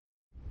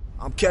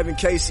I'm Kevin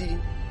Casey.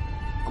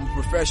 I'm a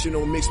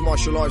professional mixed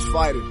martial arts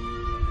fighter.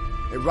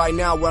 And right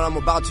now what I'm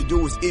about to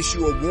do is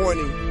issue a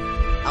warning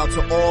out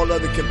to all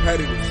other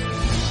competitors.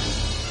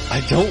 I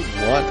don't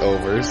want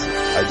overs.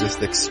 I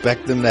just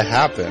expect them to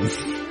happen.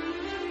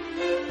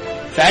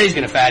 Fatty's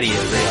gonna fatty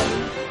is real.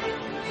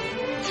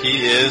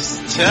 He is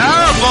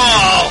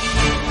terrible!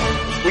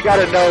 We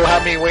gotta know how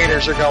many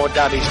wieners are going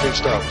down these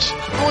dudes' throats.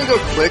 I'm gonna go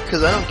quick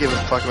because I don't give a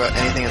fuck about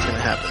anything that's gonna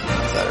happen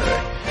on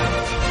Saturday.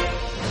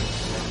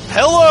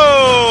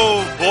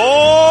 Hello, boy!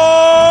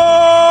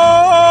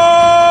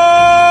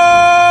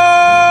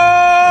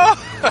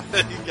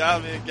 You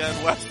got me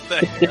again, West.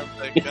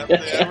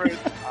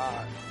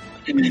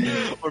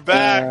 We're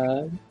back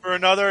for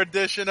another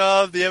edition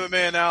of the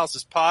MMA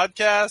Analysis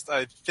podcast.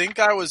 I think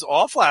I was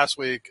off last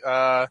week,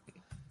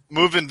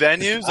 moving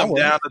venues. I'm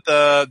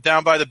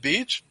down by the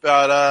beach,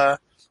 about a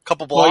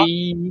couple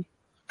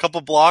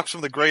blocks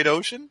from the Great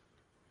Ocean.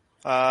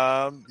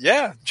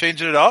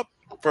 Changing it up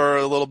for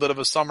a little bit of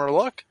a summer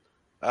look.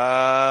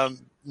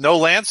 No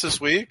Lance this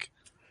week.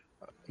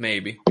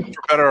 Maybe.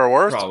 For better or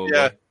worse. Probably.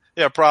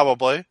 Yeah,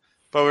 probably.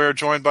 But we were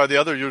joined by the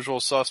other usual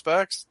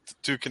suspects,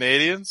 two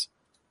Canadians.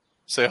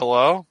 Say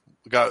hello.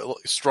 We got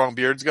strong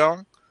beards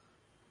going.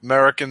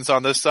 Americans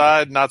on this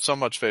side, not so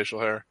much facial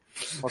hair.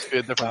 Must be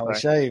a different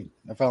thing.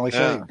 I finally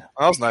shaved.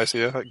 That was nice of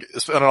you.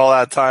 Spending all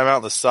that time out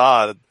in the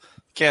sod.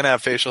 Can't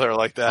have facial hair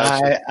like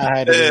that. I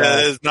had to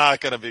it's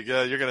not going to be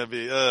good. You're going to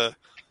be...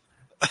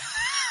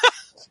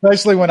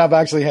 Especially when I've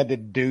actually had to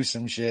do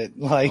some shit.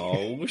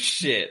 Oh,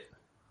 shit.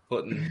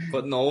 Putting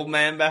the old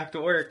man back to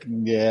work.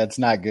 Yeah, it's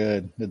not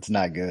good. It's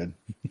not good.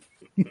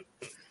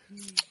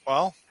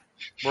 Well,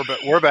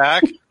 we're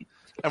back,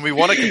 and we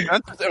won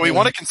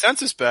a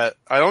consensus bet.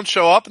 I don't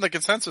show up, and the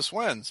consensus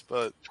wins.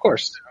 But Of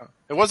course.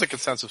 it was a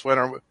consensus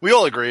winner. We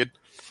all agreed.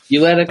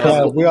 You let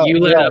a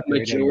agreed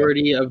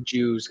majority of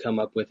Jews come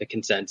up with a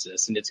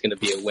consensus, and it's going to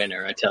be a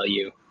winner, I tell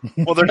you.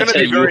 Well, they're going to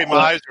be very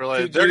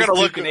miserly. They're going to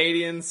look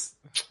Canadians.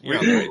 You're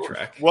on the right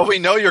track. Well, we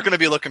know you're going to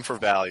be looking for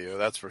value.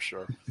 That's for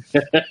sure.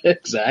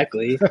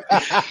 Exactly.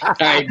 All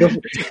right.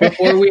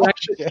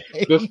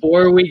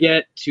 Before we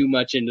get too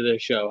much into the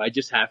show, I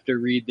just have to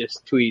read this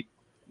tweet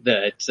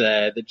that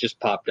just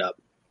popped up.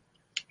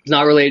 It's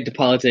not related to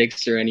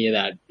politics or any of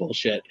that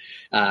bullshit.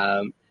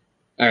 All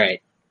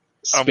right.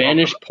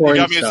 Spanish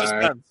porn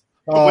star.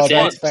 Oh,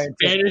 that's fantastic.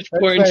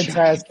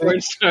 Spanish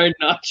porn star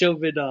Nacho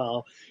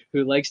Vidal,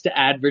 who likes to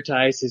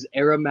advertise his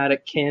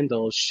aromatic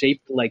candles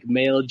shaped like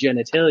male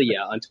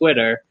genitalia on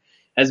Twitter,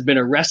 has been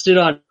arrested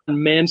on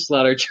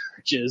manslaughter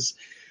charges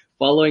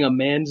following a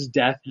man's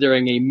death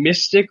during a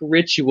mystic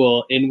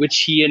ritual in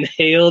which he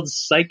inhaled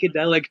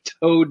psychedelic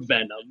toad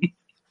venom.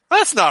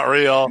 That's not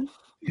real.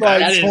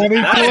 That's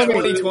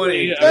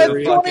 2020. That's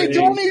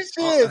 2020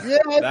 shit.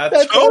 Yeah,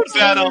 that's toad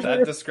venom.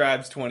 That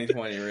describes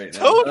 2020 right now.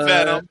 Toad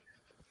venom.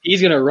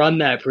 He's gonna run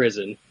that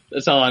prison.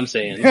 That's all I'm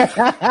saying.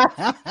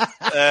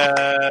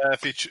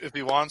 If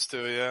he wants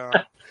to, yeah.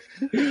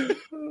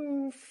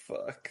 Oh,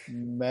 fuck.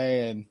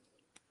 Man.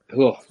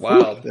 Oh,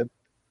 wow.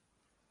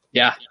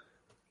 Yeah.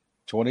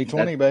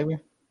 2020, baby.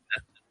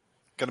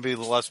 Going to be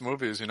less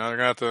movies, They're going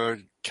to have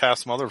to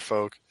cast some other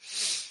folk.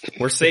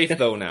 We're safe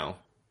though now.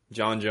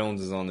 Jon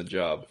Jones is on the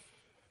job.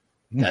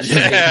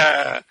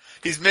 Yeah.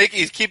 He's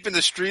keeping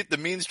the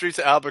mean streets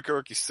of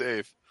Albuquerque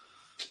safe.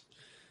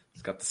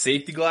 He's got the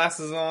safety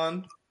glasses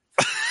on.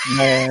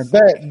 Man,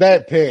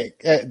 that pick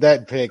is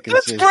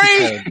That's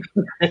great.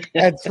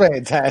 That's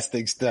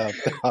fantastic stuff.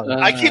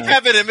 I keep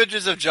having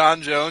images of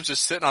Jon Jones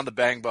just sitting on the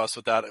bang bus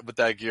with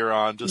that gear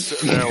on, just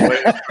sitting there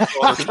waiting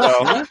for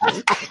the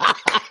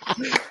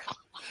show.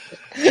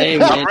 Hey,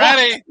 man,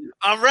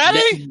 I'm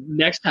ready.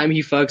 Next time he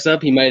fucks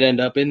up, he might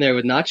end up in there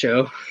with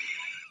Nacho.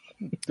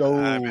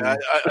 I mean, I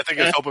think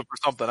he's hoping for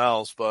something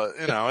else, but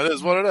it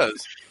is what it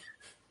is.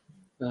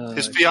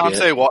 His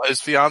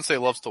fiance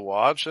loves to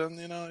watch, and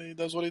he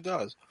does what he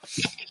does.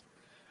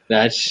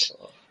 That's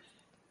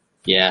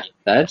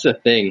a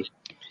thing.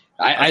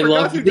 I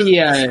love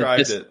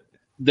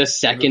the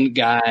second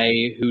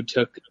guy who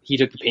took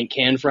the paint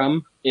can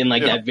from in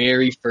that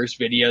very first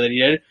video that he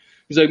did.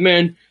 He's like,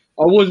 man,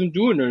 I wasn't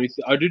doing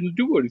anything. I didn't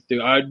do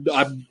anything. I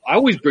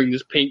always bring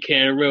this paint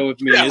can around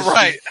with me. Yeah,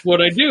 right. It's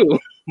what I do.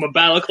 I'm a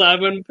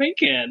balaclava and a paint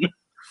can.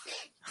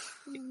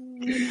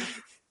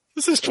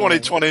 This is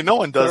 2020. No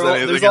one does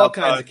anything. There's all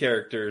kinds of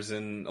characters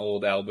in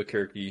old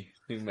Albuquerque,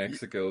 New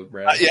Mexico,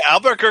 Brad.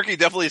 Albuquerque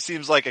definitely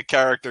seems like a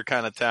character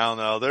kind of town,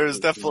 though.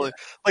 There's definitely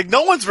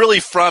no one's really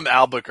from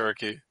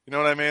Albuquerque. You know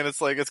what I mean?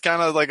 It's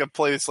kind of like a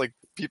place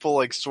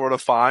people sort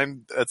of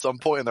find at some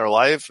point in their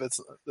life.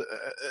 It's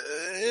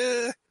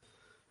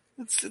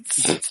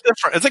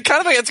different. It's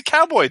a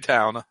cowboy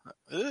town.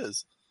 It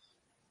is.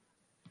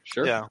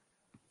 Sure. Yeah.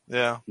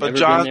 But Never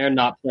Jon, been there,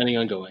 not planning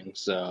on going.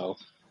 So.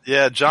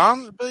 Yeah,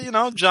 Jon.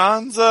 But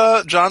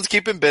Jon's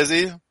keeping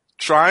busy,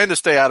 trying to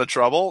stay out of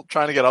trouble,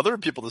 trying to get other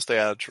people to stay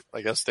out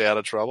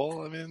of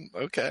trouble. I mean,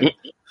 okay.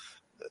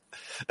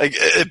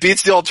 It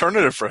beats the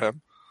alternative for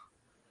him.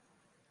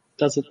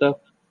 Does it though?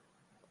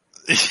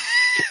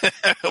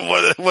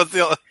 What's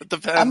the it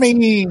depends. I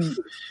mean, He's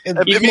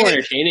more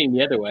entertaining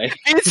the other way.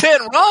 It beats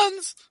hit and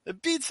runs.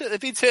 It beats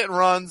hit and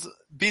runs.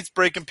 Beats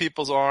breaking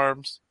people's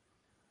arms.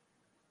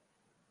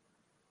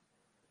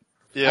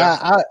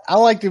 Yeah, I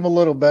liked him a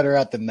little better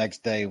out the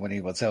next day when he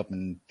was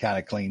helping kind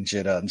of clean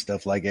shit up and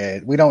stuff like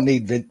that. We don't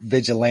need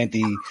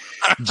Vigilante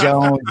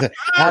Jones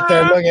out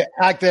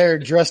there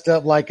dressed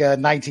up like a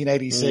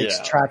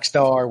 1986 track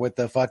star with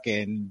the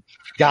fucking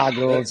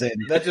goggles and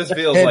that just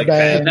feels like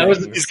bad. That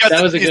was a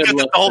good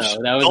look.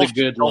 That was a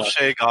good look.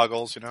 Shea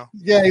goggles,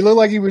 Yeah, he looked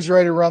like he was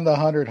ready to run the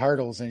 100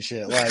 hurdles and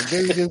shit. Like,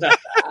 dude, just.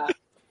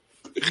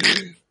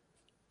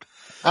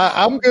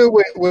 I'm good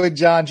with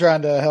John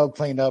trying to help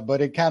clean up, but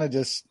it kind of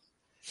just.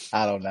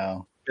 I don't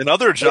know. In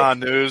other John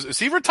news, is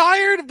he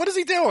retired? What is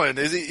he doing?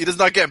 He does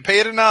not getting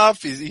paid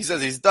enough? He says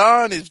he's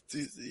done. He's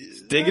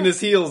digging his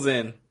heels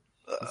in.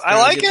 I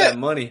like it. That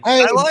money.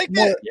 Hey, I like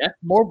it. Yeah.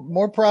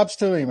 More props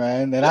to him,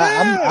 man. And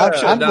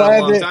I'm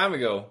glad a long time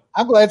ago.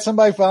 I'm glad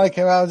somebody finally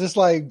came out and just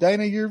like,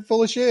 Dana, you're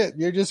full of shit.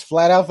 You're just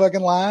flat out fucking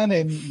lying,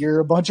 and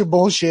you're a bunch of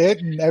bullshit,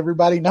 and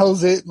everybody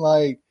knows it.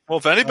 Like, well,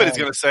 if anybody's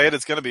gonna say it,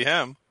 it's gonna be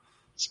him.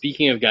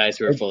 Speaking of guys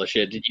who are full of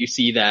shit, did you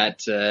see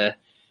that?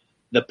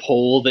 The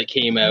poll that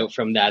came out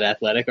from that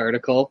Athletic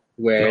article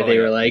where they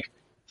were like,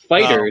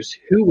 fighters,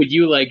 who would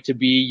you like to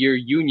be your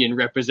union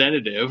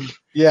representative?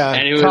 Yeah.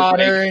 And it was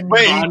Connor and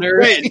wait,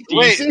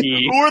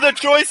 who are the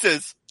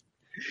choices?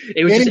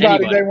 It was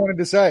anybody they wanted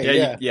to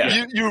say.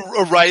 Yeah. You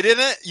write in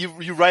it?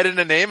 You write in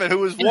a name and who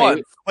was one?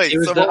 It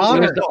was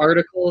the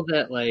article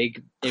that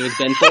like, it was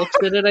Ben Folks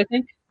did it, I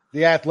think.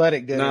 The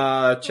Athletic did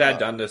it. Chad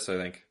Dundas, I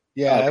think.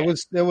 Yeah, okay.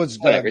 it was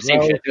whatever,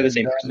 same shit. They're the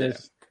same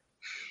person.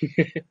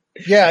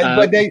 Yeah,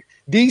 but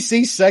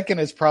DC second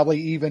is probably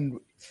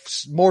even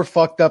more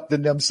fucked up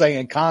than them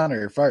saying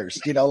Connor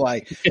first.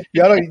 Like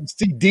you don't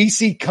see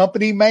DC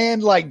company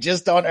man like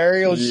just on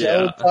Ariel's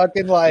show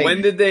talking like.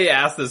 When did they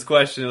ask this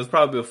question? It was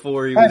probably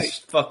before he was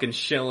fucking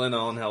shilling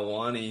on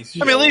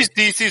Helwani. I mean, at least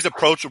DC's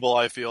approachable.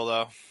 I feel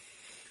though.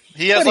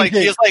 He has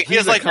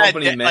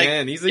company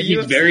man. He's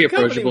very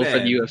approachable for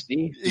the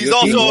UFC. He's UFC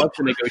also wants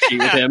to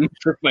negotiate with him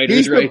for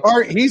fighters'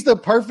 rights. He's the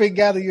perfect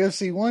guy the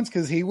UFC wants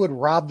because he would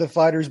rob the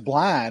fighters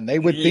blind. They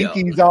would think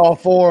he's all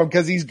for him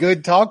because he's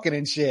good talking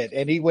and shit,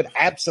 and he would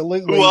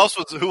absolutely. Who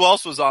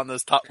else was on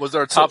this top? Was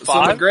there a top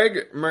five? So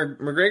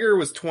McGregor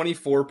was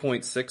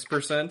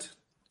 24.6%.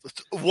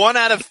 One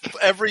out of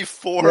every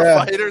four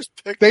fighters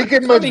picked.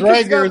 Thinking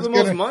McGregor is the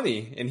most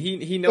money, and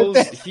he knows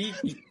he.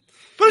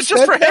 But it's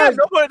just for him. If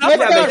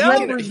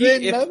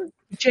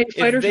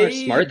fighters are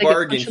smart, they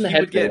bargain, he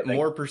would get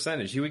more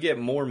percentage. He would get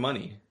more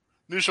money.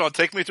 Nushan,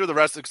 take me through the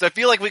rest because I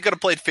feel like we could have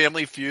played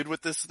Family Feud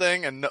with this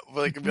thing, and I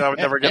would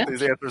never get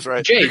these answers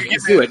right. Jay,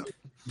 let's do it.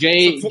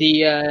 Jay,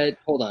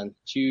 hold on.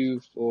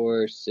 2,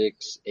 4,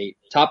 6, 8.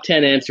 Top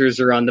 10 answers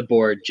are on the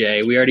board.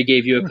 Jay, we already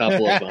gave you a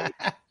couple of them.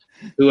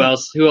 Who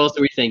else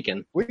are we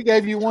thinking? We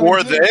gave you one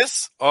for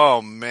this.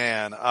 Oh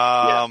man.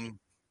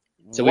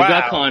 So we've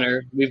got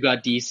Connor. We've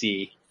got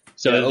DC.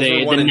 So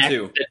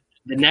the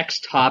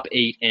next top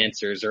 8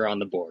 answers are on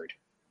the board.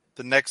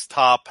 The next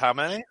top, how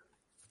many?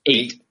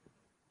 8.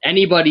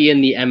 Anybody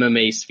in the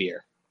MMA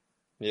sphere.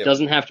 Yep.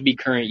 Doesn't have to be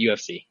current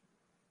UFC.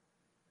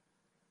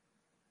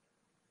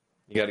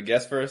 You got a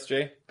guess for us,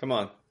 Jay? Come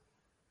on.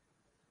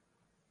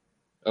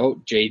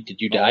 Oh, Jay, did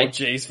you die? Oh,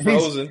 Jay's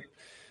frozen.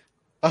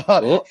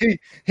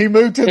 He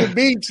moved to the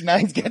beach. Now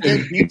he's got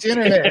that beach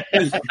internet.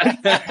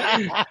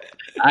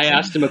 I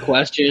asked him a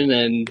question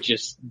and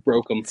just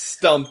broke him.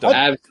 Stumped him.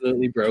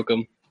 Absolutely broke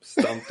him.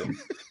 Stumped him.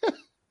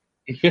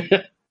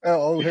 Here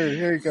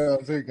he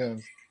comes. Here he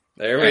comes.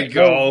 There we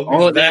go.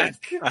 Oh, that.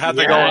 I have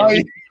to go.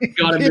 You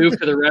got to move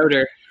to the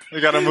router.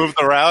 We got to move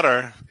the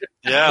router.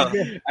 Yeah.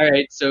 All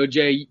right. So,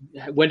 Jay,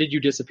 when did you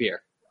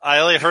disappear? I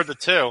only heard the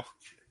 2.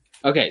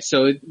 Okay.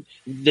 So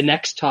the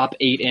next top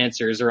 8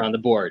 answers are on the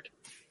board.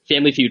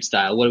 Family Feud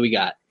style. What do we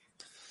got?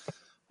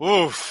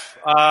 Oof.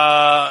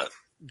 I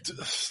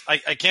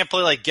can't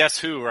play like Guess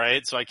Who,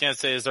 right? So I can't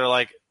say is there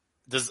like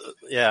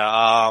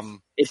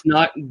It's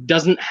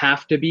doesn't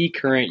have to be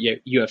current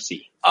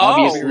UFC.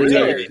 Oh, obviously,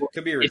 really?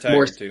 Could be retired it's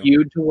more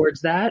skewed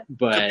towards that,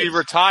 but could be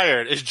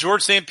retired. Is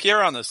George St.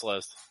 Pierre on this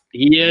list?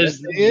 He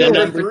is the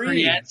number 3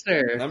 3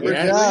 answer. Number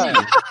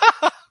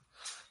 3.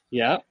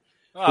 Yeah.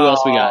 Who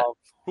else we got?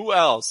 Who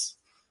else?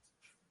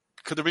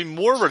 Could there be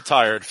more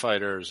retired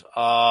fighters?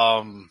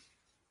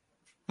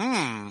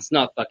 It's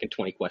not fucking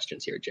 20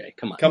 questions here, Jay.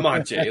 Come on. Come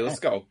on, Jay. Let's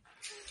go.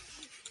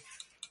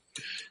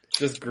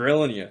 Just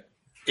grilling you.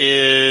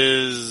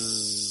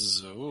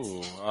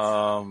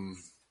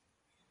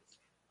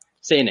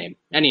 Say a name.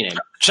 Any name.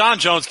 Jon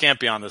Jones can't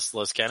be on this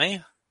list, can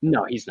he?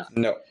 No, he's not.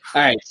 No. All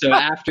right, so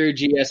after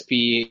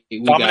GSP, we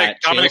got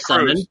Dominic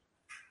Chael Cruz.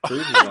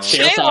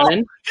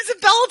 Sonnen. He's in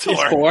Bellator.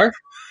 He's 4.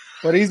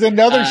 But he's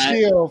another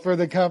shield for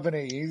the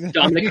company.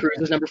 Dominic Cruz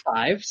is number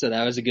 5, so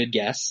that was a good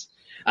guess.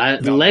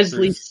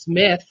 Leslie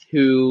Smith,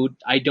 who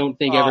I don't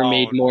think ever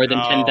made more than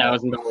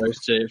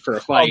 $10,000 for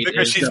a fight. Oh,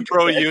 because she's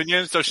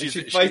pro-union, so she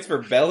fights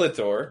for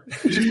Bellator.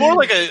 She's more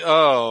like a.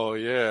 Oh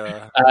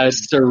yeah.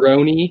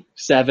 Cerrone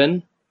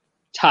 7.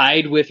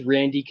 tied with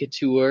Randy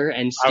Couture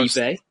and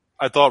Stipe.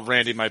 I thought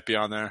Randy might be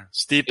on there.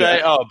 Stipe?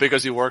 Yeah. Oh,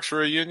 because he works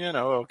for a union?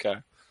 Oh, okay.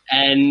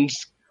 And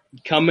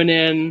coming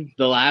in,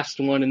 the last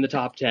one in the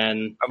top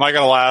 10, Am I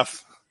going to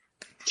laugh?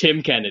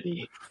 Tim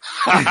Kennedy.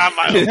 He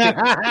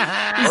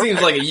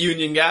seems like a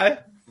union guy.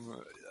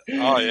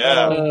 Oh,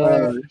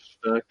 yeah.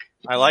 Fuck.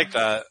 I like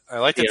that. I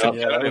like the Tim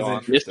Kennedy that was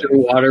one. Mr.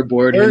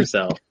 Waterboard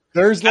himself.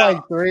 There's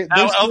like three.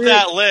 Of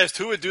that list,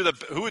 who would do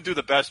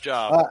the best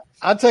job?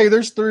 I'll tell you,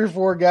 there's 3 or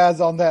 4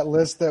 guys on that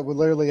list that would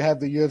literally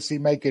have the UFC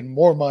making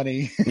more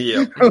money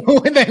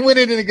when they went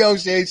into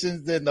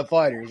negotiations than the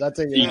fighters. I'll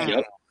tell you that.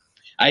 Yep.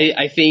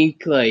 I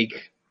think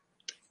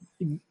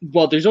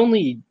there's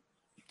only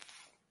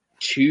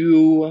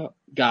 2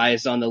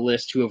 guys on the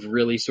list who have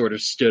really sort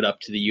of stood up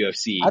to the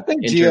UFC. I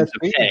think in GSP, terms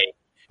of pay.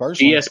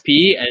 personally.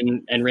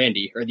 GSP and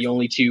Randy are the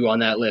only 2 on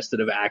that list that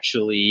have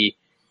actually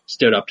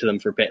stood up to them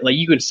for pay. Like,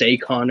 you could say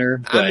Connor,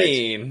 but I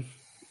mean,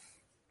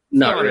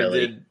 not Connor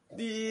really.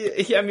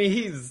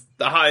 He's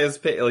the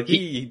highest paid. Like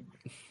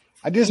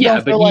I just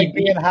don't feel like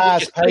being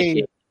highest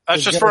paid.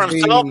 That's just for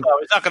himself, though.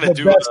 He's not going to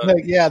do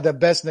it. The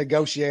best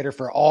negotiator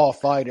for all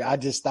fighters. I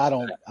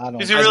don't.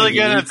 Is he really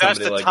going to invest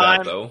the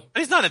time? though.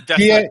 He's not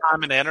investing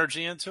time and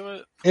energy into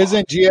it.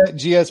 Isn't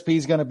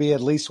GSP's going to be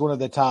at least one of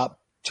the top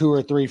 2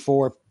 or 3,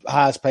 4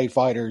 highest paid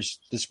fighters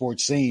the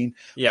sports scene?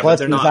 Yeah, Plus, but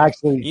they're not.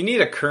 Actually, you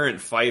need a current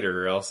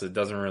fighter, or else it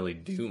doesn't really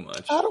do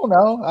much. I don't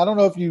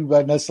know if you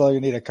necessarily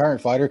need a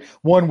current fighter.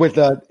 One with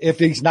if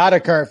he's not a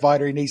current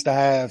fighter, he needs to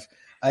have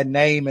a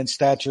name and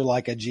stature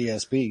like a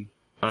GSP.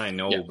 I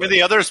know. Yeah,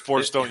 the other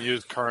sports don't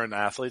use current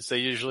athletes. They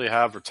usually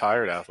have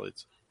retired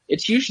athletes.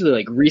 It's usually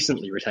like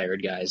recently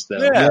retired guys, though.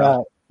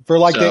 Yeah. For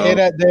like the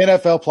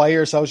NFL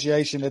Player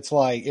Association, it's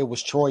like it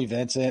was Troy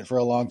Vincent for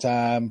a long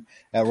time.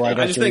 I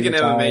just think in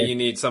MMA you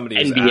need somebody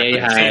who's NBA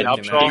had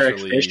Derek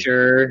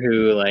Fisher,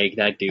 who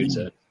that dude's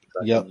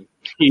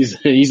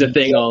he's a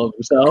thing all of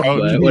himself,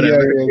 but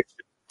whatever.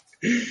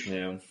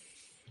 Yeah.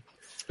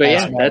 But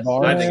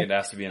I think it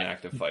has to be an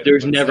active fighter.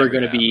 There's never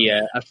going to be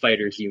a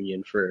fighters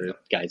union for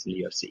guys in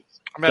the UFC.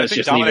 I mean, I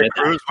think Dominic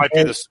Cruz might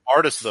be the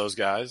smartest of those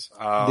guys.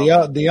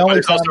 The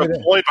only time also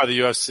employed by the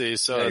UFC,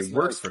 so he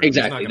works for them.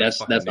 Exactly. That's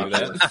not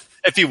that.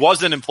 If he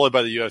wasn't employed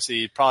by the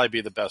UFC, he'd probably be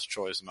the best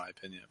choice in my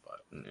opinion.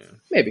 But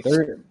maybe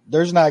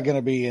there's not going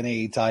to be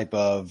any type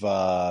of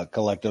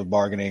collective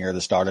bargaining or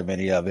the start of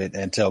any of it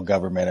until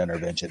government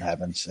intervention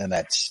happens, and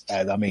that's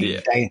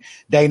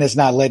Dana's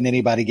not letting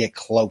anybody get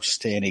close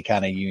to any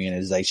kind of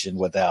unionization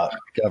without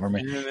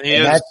government.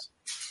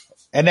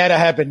 And that'll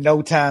happen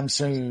no time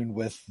soon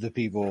with the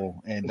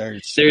people. And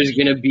there's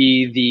going to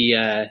be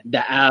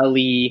the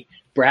Ali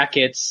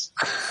brackets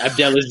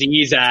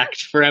Abdelaziz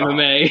Act for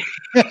MMA.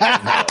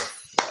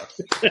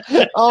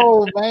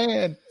 Oh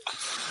man,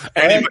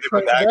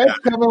 that's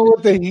coming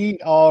with the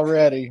heat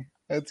already.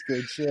 That's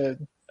good shit.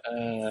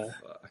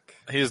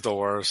 He's the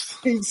worst.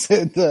 He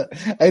said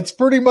it's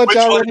pretty much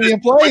already in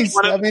place.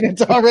 I mean,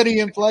 it's already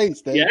in place.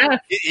 Dave. Yeah,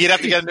 you'd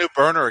have to get a new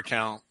burner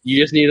account. You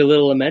just need a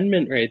little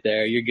amendment right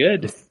there. You're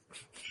good.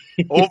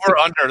 Over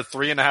under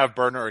 3.5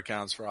 burner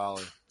accounts for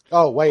Ali.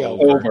 Oh, way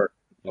over.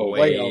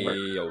 Way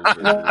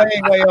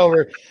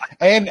over.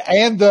 And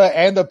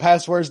the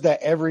passwords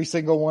that every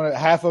single one,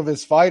 half of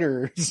his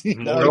fighters,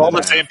 they're all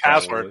the same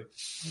password.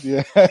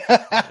 Yeah,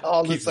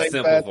 all Keeps the same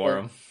simple password. for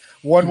him.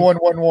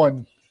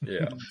 1111.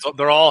 Yeah, so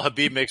they're all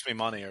Habib makes me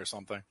money or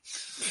something.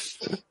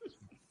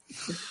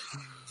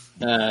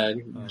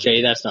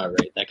 Jay, that's not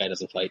right. That guy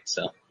doesn't fight.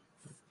 So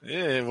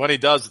yeah, when he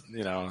does,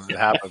 it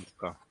happens.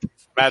 So.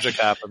 Magic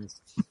happens.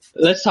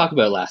 Let's talk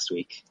about last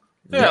week.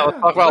 Yeah, let's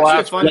talk about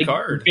last week.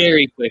 Card.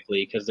 Very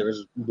quickly, because there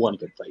was one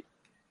good fight.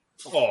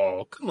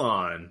 Oh, come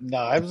on.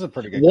 No, it was a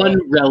pretty good one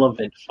card.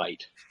 relevant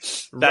fight.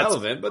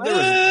 Relevant, but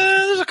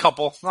there's a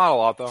couple. Not a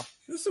lot, though.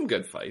 There's some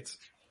good fights.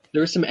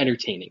 There were some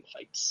entertaining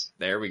fights.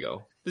 There we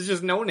go. There's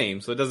just no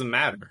name, so it doesn't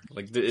matter.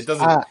 Like it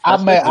doesn't.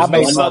 I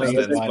made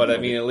substance, but I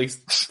mean, at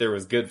least there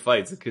was good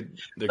fights.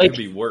 There could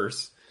be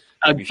worse.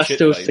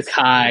 Augusto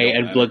Sakai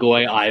and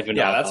Blagoy Ivanov.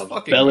 Yeah, that's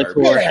fucking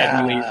Bellator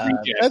heavyweight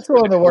reject. That's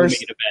one of the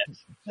worst.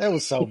 That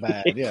was so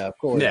bad. Yeah, of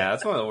course. Yeah,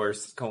 that's one of the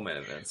worst co-main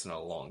events in a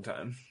long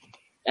time.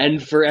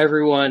 And for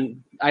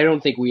everyone, I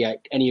don't think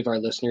any of our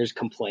listeners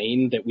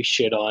complain that we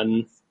shit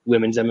on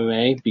women's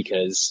MMA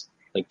because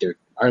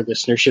our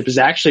listenership is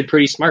actually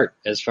pretty smart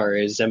as far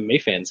as MMA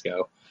fans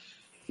go.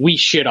 We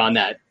shit on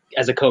that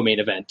as a co-main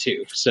event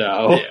too.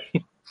 So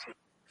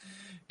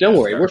don't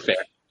worry, we're fair.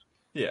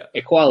 Yeah.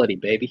 Equality,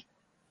 baby.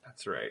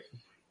 That's right.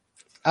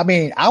 I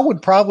mean, I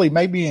would probably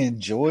maybe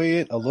enjoy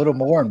it a little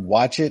more and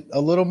watch it a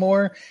little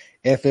more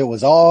if it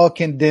was all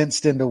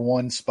condensed into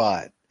one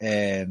spot.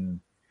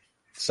 And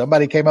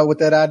somebody came up with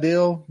that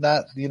ideal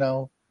not,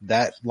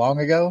 that long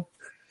ago.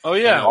 Oh,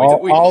 yeah.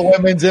 All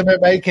women's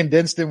MMA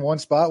condensed in one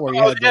spot where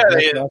you had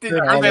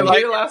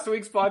the last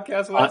week's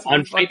podcast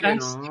on Fight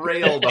Pass?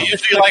 Railed you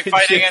usually like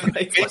fighting in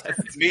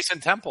Mason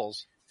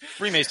temples.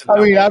 Freemason temples.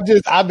 I mean,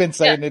 I've been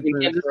saying it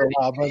for a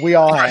while, but we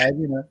all had,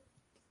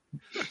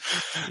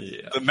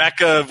 Yeah. The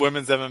Mecca of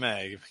women's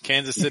MMA,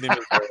 Kansas City,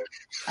 Missouri.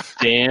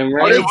 Damn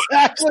right.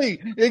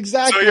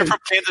 Exactly. So you're from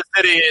Kansas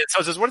City.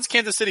 So it says, what is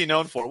Kansas City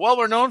known for? Well,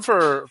 we're known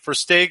for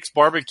steaks,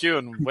 barbecue,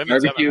 and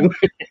women's Barbecue.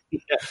 MMA. Yeah.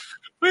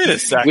 Wait a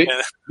second.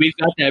 We've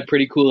got that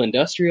pretty cool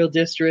industrial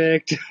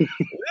district.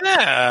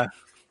 Yeah.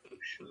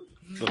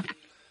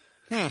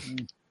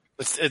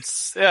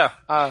 It's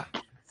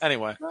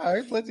anyway. All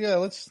right,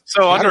 let's.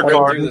 So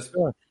undercard.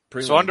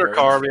 So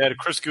Undercard, we had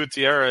Chris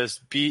Gutierrez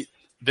beat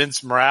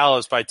Vince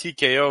Morales by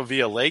TKO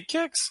via leg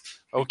kicks.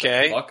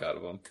 Okay. Fuck out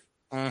of him.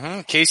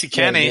 Mm-hmm. Casey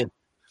Kenny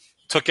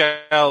took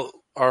out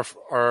our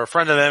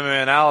friend of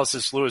MMA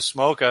Analysis, Louis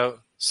Smoka,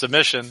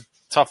 submission.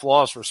 Tough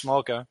loss for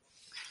Smoka.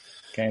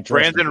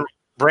 Brandon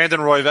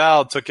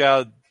Royval took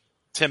out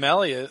Tim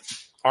Elliott.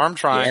 Arm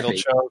triangle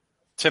choke.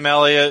 Tim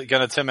Elliott.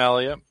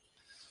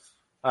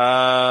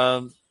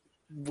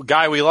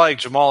 Guy we like,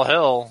 Jamal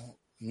Hill.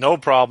 No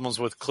problems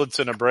with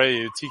Clifton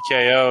Abreu.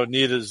 TKO,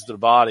 knees to the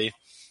body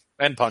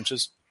and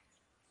punches.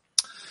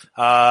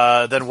 Then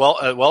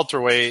at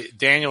welterweight,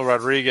 Daniel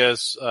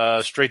Rodriguez,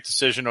 straight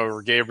decision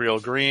over Gabriel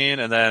Green.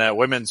 And then at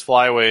women's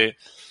flyweight,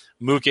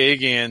 Mook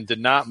Agian did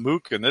not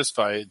mook in this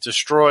fight.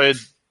 Destroyed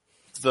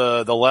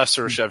the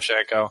lesser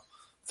Shevchenko.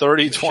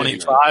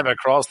 30-25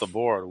 across the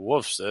board.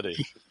 Wolf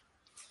City.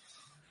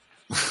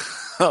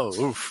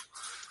 Oof.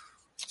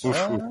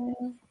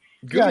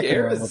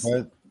 Gutierrez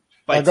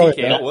by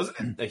TKO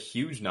wasn't a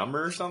huge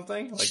number or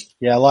something?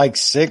 Like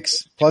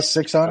plus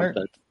 600,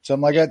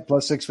 something like that,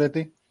 plus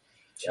 650.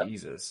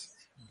 Jesus.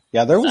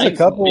 Yeah, there was a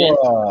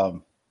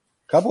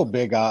couple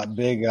big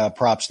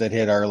props that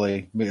hit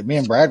early. Me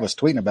and Brad was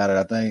tweeting about it,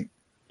 I think.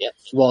 Yep.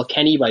 Well,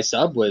 Kenny by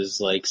sub was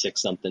like 6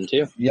 something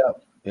too.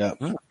 Yep.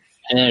 And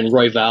then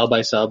Royval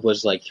by sub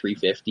was like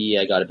 350.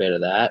 I got a bit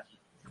of that.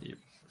 Yep.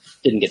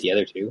 Didn't get the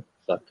other two.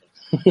 Fuck.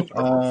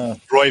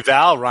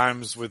 Royval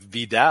rhymes with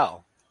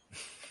Vidal.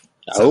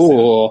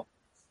 Oh.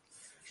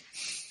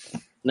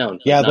 No.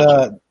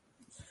 Yeah,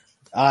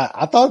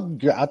 I thought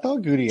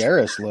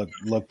Gutierrez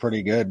looked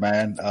pretty good,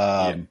 man.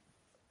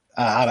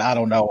 I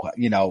don't know,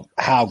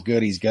 how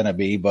good he's gonna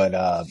be, but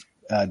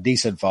a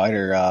decent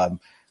fighter.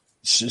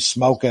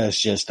 Smoka is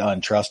just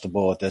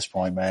untrustable at this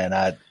point, man.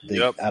 I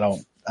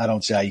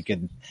don't see how you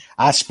can.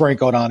 I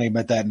sprinkled on him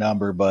at that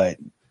number, but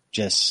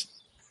just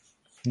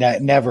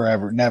never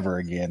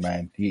again,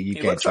 man. You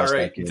can't trust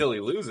that kid until he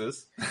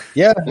loses.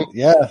 Yeah,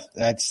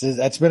 that's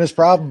been his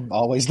problem.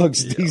 Always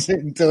looks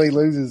decent until he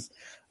loses.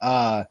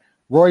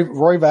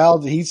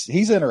 Royval,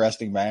 he's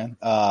interesting, man.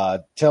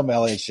 Tim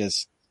Elliott's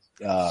just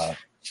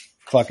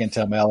fucking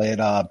Tim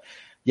Elliott.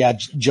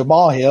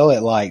 Jamal Hill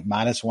at like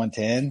minus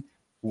 110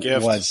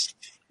 was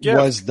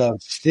the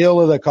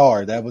steal of the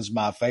card. That was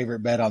my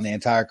favorite bet on the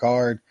entire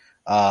card.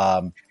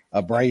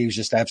 Abreu's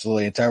just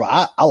absolutely terrible.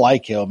 I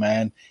like Hill,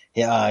 man.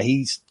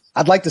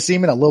 I'd like to see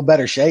him in a little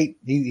better shape.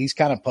 He's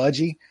kind of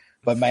pudgy,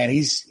 but man,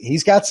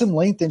 he's got some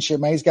length and shit,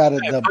 man. He's got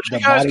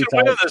the body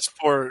type. Win this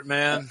sport,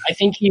 man. I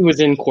think he was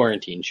in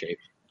quarantine shape.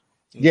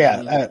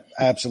 Yeah,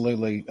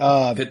 absolutely.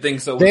 Good thing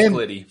so was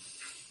Glitty.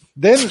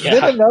 Then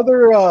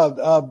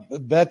another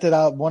bet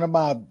that one of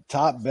my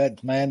top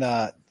bets, man.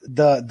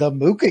 The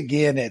Mook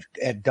again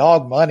at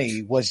dog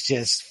money was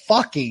just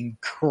fucking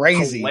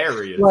crazy.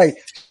 Hilarious. Like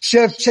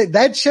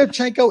that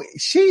Shevchenko,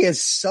 she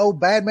is so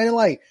bad, man.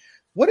 Like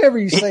whatever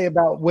you say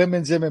about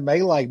women's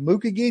MMA, like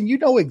Mook again, you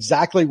know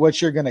exactly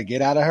what you're gonna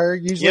get out of her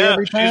usually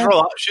every time.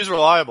 She's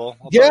reliable.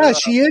 Yeah,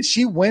 she is.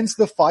 She wins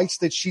the fights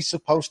that she's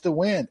supposed to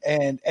win.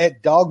 And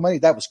at dog money,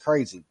 that was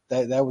crazy.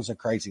 That was a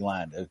crazy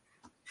line, dude.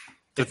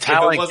 The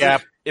talent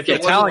gap. If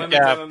it wasn't women's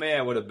MMA,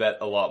 I would have bet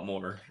a lot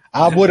more.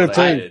 I would have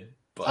too.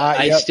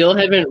 I still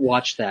haven't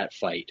watched that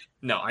fight.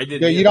 No, I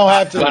didn't. Yeah, you don't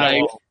have to.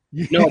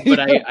 But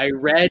I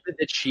read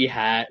that she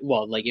had,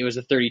 it was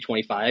a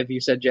 30-25,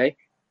 you said, Jay?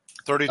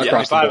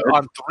 30-25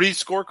 on 3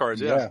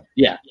 scorecards,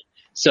 Yeah.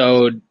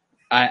 So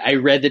I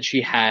read that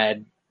she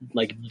had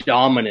like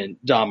dominant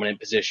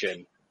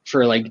position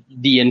for like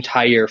the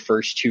entire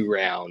first 2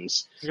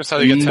 rounds. That's how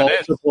you get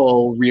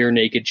multiple rear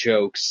naked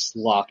chokes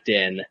locked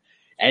in,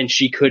 and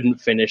she couldn't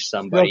finish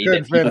somebody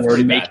that people were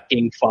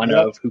making fun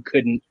of who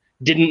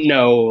didn't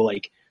know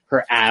like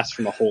her ass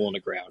from a hole in the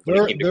ground.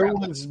 There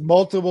was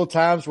multiple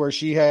times where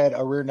she had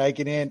a rear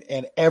naked in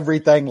and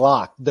everything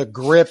locked, the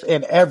grip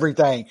and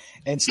everything,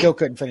 and still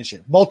couldn't finish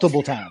it.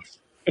 Multiple times.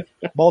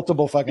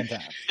 Multiple fucking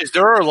times. Is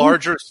there a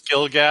larger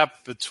skill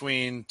gap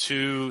between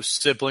 2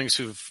 siblings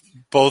who've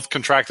both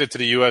contracted to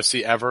the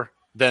UFC ever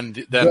than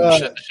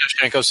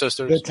Shevchenko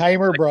sisters? The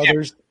Tamer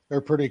brothers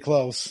are pretty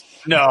close.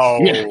 No.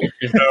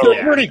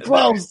 They're pretty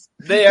close.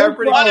 They are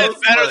pretty close. One is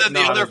better than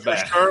the other for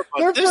sure.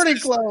 They're pretty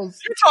close.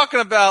 You're talking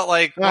about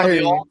like one of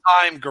the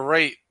all-time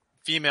great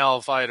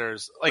female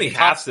fighters. Like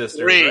half sisters,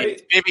 3,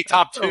 right? Maybe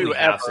top 2 ever.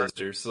 Half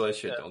sisters, so that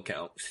shit don't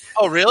count.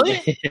 Oh,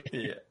 really?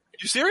 Yeah.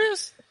 You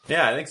serious?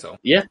 Yeah, I think so.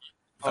 Yeah.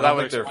 I don't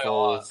think they're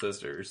full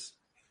sisters.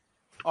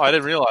 Oh, I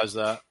didn't realize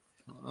that.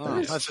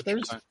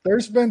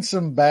 There's been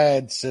some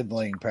bad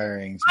sibling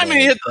pairings. I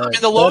mean,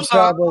 the lows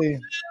probably.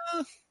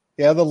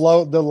 Yeah, the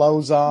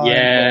Lozon.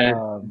 Yeah,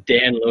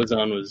 Dan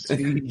Lozon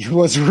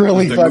was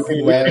really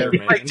fucking bad.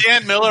 Like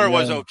Dan Miller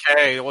was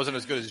okay. It wasn't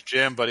as good as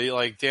Jim, but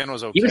Dan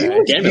was okay.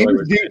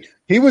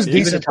 He was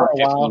decent for a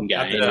while.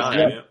 Guy.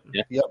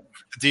 Yep. The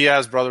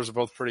Diaz brothers are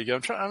both pretty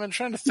good. I'm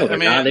trying to think.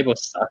 No, they both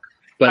suck,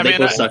 but they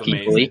both suck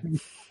equally.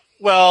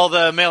 Well,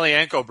 the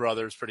Malienko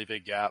brothers, pretty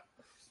big gap.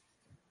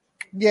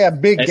 Yeah,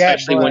 big gap.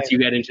 Especially once you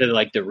get into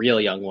like the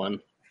real young one.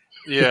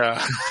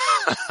 Yeah.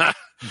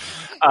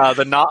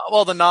 The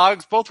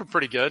Nogs both were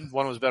pretty good.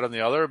 One was better than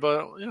the other,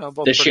 but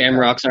both. The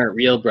Shamrocks aren't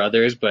real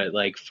brothers, but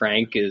like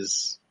Frank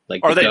is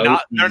like. Are they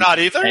not? They're not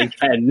either.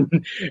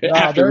 And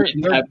after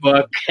reading that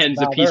book,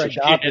 Ken's a piece of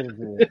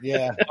shit.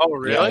 Yeah. Oh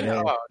really?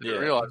 Yeah. Oh, I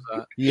didn't realize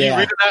that.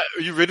 Yeah.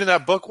 Are you reading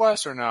that book,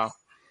 Wes, or no?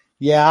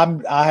 Yeah,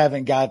 I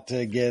haven't got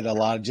to get a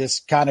lot.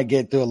 Just kind of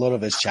get through a little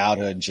of his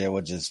childhood and shit,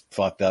 which is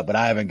fucked up. But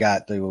I haven't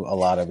got through a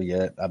lot of it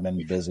yet. I've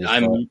been busy.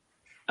 I'm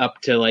up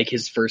to like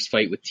his first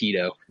fight with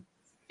Tito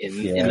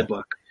in the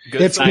book.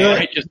 It's good.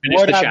 I just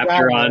finished the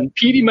chapter on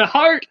Petey, my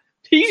heart.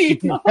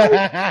 Petey, my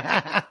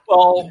heart.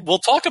 Well, we'll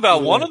talk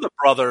about one of the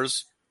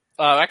brothers.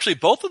 Actually,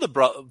 both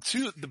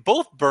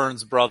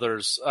Burns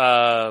brothers.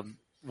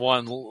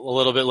 One a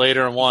little bit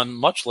later and one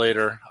much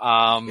later.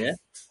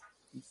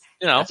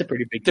 That's a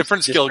pretty big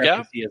different skill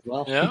gap as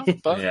well. Yeah,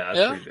 but,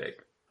 that's pretty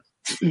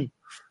big.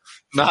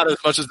 Not as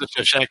much as the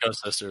Shevchenko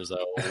sisters,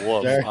 though.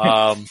 Whoa.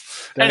 Sure.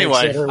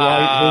 Anyway, his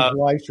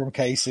wife from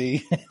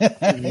KC.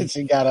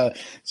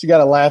 she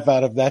got a laugh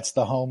out of that's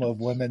the home of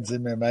women's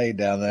MMA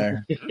down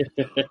there.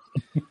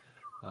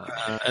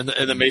 And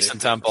the Mason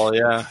Temple,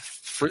 yeah.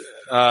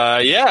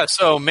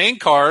 So main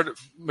card,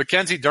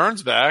 Mackenzie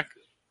Dern's back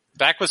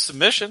with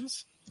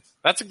submissions.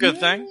 That's a good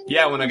thing.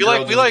 Yeah, when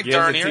we like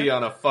Dern here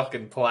on a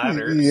fucking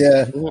platter.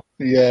 Yeah,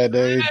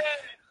 dude.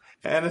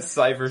 Hannah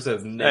Cyphers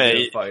has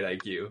negative fight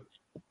IQ.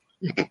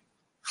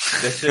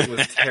 That shit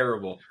was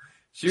terrible.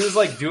 She was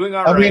like doing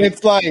all right. I mean,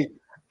 it's like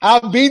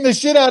I'm beating the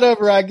shit out of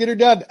her. I get her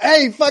down.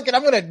 Hey, fuck it,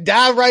 I'm gonna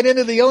dive right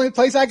into the only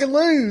place I can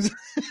lose.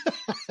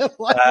 Trying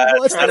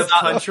to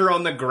punch her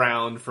on the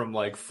ground from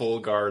like full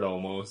guard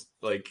almost.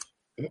 Like,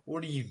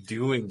 what are you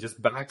doing? Just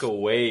back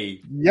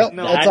away. Yep,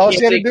 that's all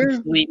she had to do.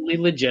 Completely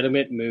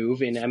legitimate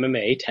move in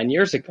MMA 10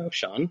 years ago,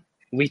 Sean.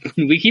 We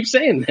keep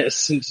saying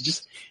this.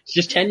 It's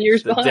just 10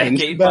 years behind.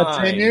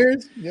 About 10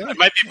 years? Yeah. It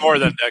might be more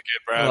than a decade,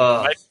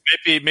 Brad.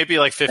 Maybe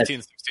like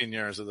 15, 16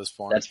 years at this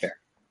point. That's fair.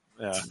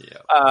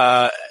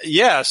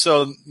 Yeah.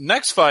 So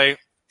next fight,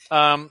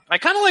 I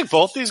kind of like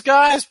both these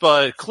guys,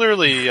 but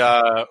clearly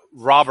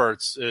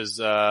Roberts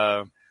is.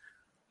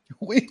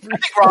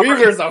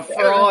 Weaver's a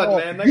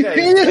fraud, man. That guy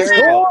is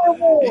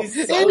terrible.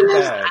 He's so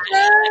bad.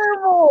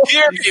 Terrible.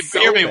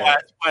 Hear me,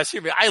 Wes.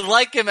 Hear me. I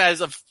like him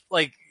as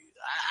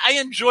I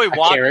enjoy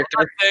watching him.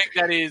 I think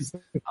that he's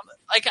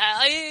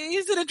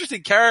he's an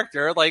interesting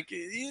character. Like,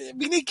 we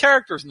need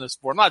characters in this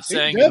sport. I'm not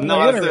saying they're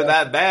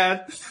that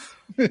bad.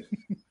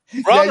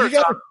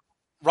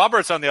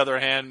 Roberts, on the other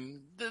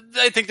hand,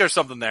 I think there's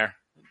something there.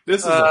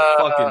 This is a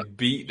fucking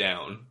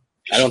beatdown.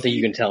 I don't think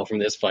you can tell from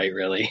this fight,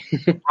 really.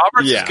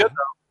 Roberts is good, though.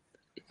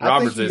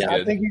 Roberts is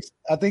good.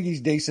 I think he's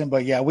decent,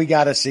 but yeah, we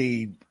got to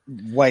see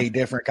way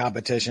different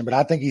competition. But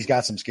I think he's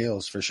got some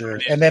skills for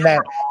sure. And then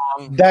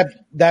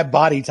that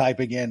body type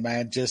again,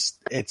 man, just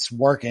it's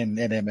working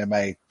in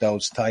MMA.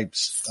 Those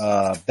types,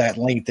 that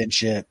length and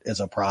shit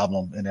is a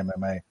problem in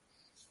MMA.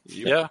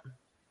 Yeah.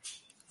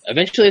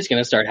 Eventually, it's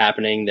going to start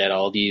happening that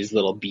all these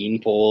little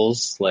bean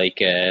poles, like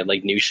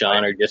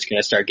Nushan, are just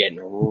going to start getting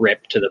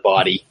ripped to the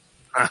body.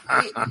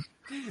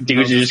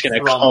 Dudes are just going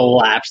to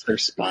collapse their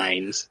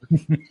spines.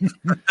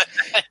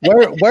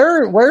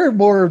 Where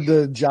more of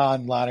the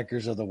John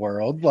Linekers of the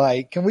world?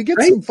 Like, can we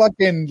get some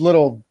fucking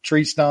little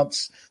tree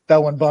stumps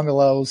throwing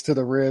bungalows to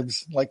the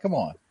ribs? Like, come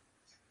on.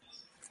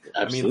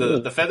 Absolutely. I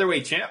mean, the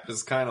featherweight champ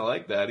is kind of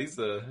like that. He's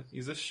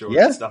a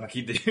short,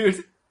 stocky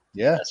dude.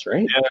 Yeah, that's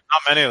right. Yeah,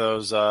 not many of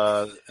those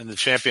in the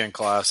champion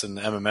class in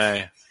the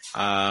MMA.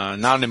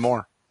 Not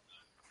anymore.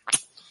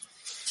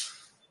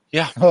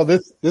 Yeah. Oh,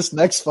 this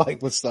next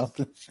fight was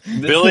something.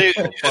 Billy,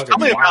 tell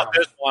me about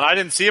this one. I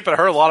didn't see it, but I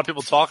heard a lot of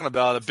people talking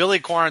about it. Billy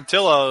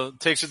Quarantillo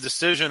takes a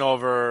decision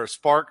over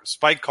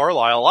Spike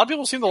Carlisle. A lot of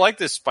people seem to like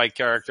this Spike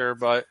character,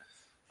 but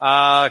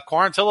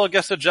Quarantillo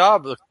gets the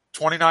job.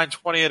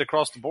 29-28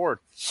 across the board.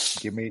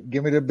 Give me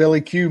the Billy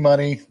Q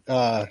money.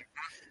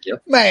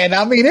 Yep. Man,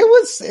 I mean, it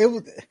was.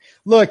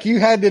 Look, you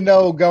had to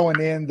know going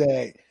in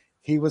that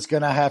he was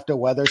going to have to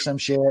weather some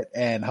shit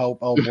and hope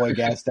old boy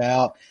gassed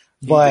out.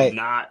 But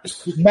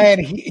man,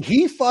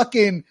 he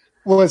fucking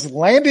was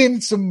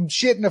landing some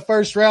shit in the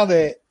first round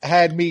that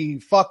had me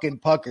fucking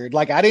puckered.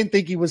 Like, I didn't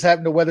think he was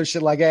having to weather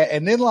shit like that.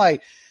 And then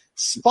like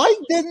Spike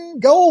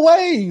didn't go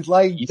away.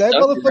 Like that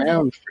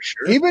motherfucker, for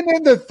sure. Even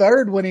in the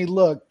third when he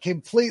looked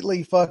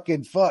completely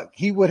fucking fucked,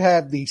 he would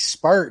have these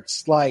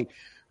spurts. Like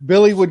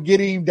Billy would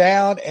get him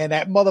down and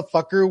that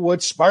motherfucker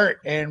would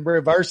spurt and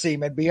reverse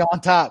him and be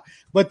on top.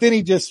 But then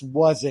he just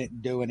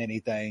wasn't doing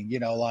anything,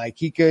 like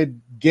he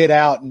could get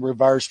out and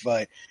reverse,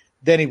 but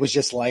then he was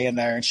just laying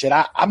there and shit.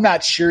 I'm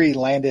not sure he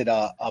landed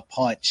a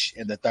punch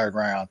in the third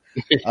round.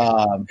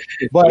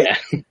 But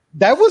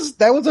that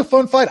was a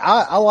fun fight.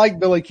 I like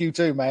Billy Q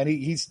too, man.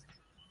 He's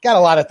got a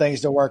lot of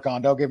things to work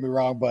on. Don't get me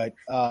wrong, but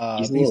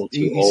he's a little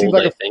too old,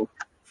 I think.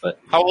 But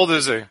how old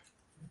is he?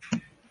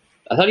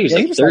 I thought he was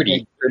like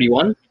 30,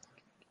 31.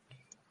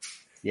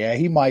 Yeah,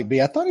 he might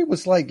be. I thought he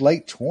was like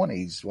late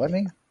 20s,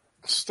 wasn't he?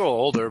 Still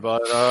older,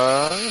 but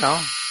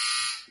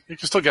you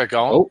can still get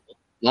going. Oh,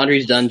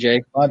 laundry's done, Jay.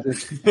 You gotta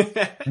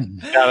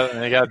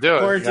do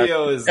it.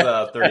 Quarantio is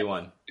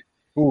 31.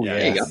 Ooh,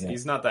 yeah,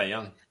 he's not that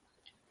young.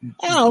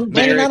 Oh,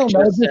 man, I don't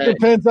know. It just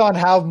depends on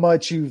how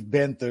much you've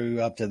been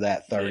through up to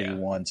that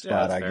 31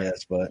 spot, I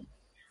guess. But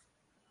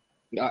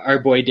our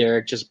boy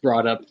Derek just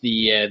brought up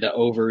the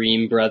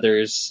Overeem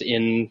brothers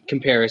in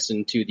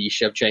comparison to the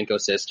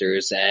Shevchenko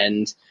sisters,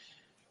 and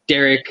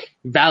Derek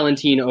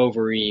Valentin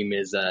Overeem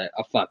is a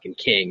fucking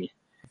king.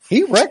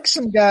 He wrecked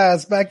some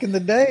guys back in the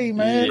day,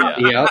 man.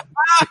 Yeah.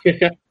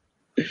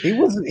 He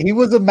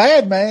was a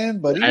madman,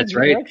 but that's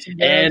right.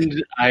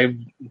 And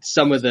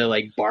some of the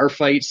like bar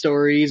fight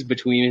stories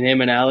between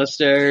him and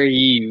Alistair,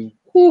 he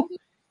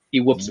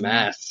whooped some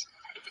ass.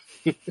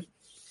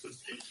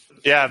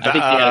 Yeah, I think he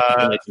had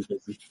a license.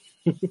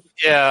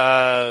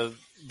 Yeah,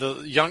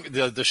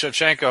 the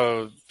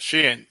Shevchenko,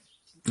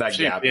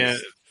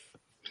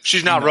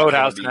 she's not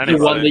Roadhouse in any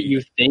The one that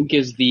you think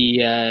is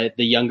the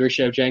younger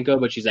Shevchenko,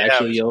 but she's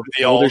actually the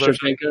older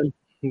Shevchenko.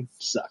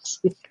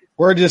 Sucks.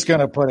 We're just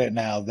gonna put it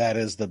now. That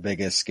is the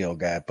biggest skill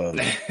gap of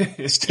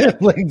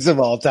siblings of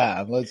all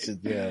time. We're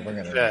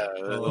gonna.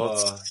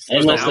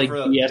 Unless like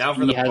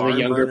BSP has a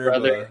younger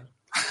brother.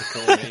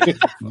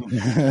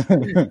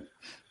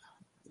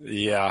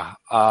 Yeah.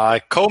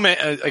 Co-main,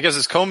 I guess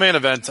it's co-main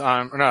event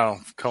time. No,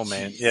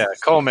 co-main. Yeah,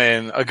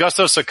 co-main.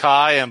 Augusto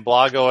Sakai and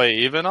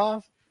Blagoy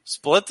Ivanov.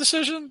 Split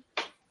decision?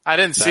 I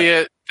didn't see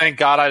it. Thank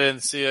God I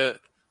didn't see it.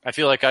 I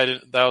feel like I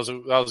didn't. That was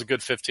a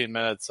good 15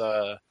 minutes.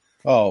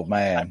 Oh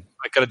man,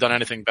 I could have done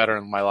anything better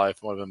in my life.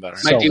 It would have been better.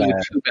 My dude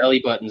with 2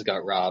 belly buttons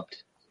got robbed.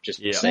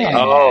 Just saying.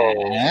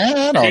 Oh,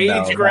 I don't know.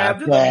 Cage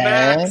grabbed in the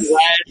back.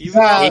 He's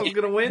going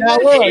to win. Now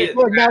look.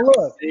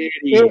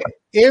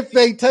 If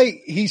they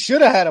take, he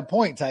should have had a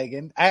point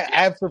taken.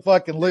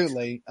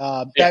 Absolutely.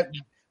 That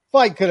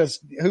fight could have.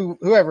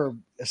 Whoever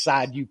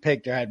side you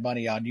picked or had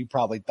money on, you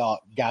probably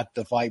thought got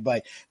the fight,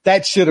 but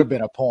that should have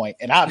been a point.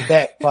 And I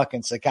bet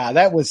fucking Sakai.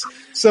 That was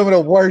some of the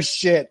worst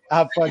shit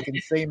I've fucking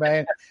seen,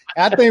 man.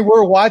 I think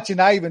we're watching.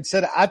 I even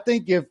said, I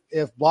think if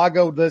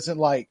Blago doesn't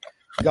like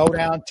go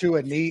down to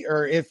a knee,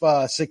 or if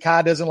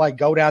Sakai doesn't like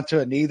go down to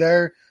a knee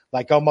there,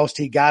 like almost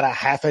he got a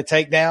half a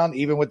takedown,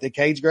 even with the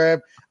cage grab,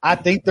 I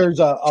think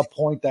there's a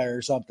point there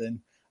or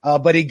something.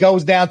 But he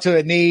goes down to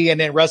a knee and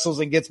then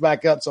wrestles and gets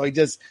back up, so he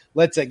just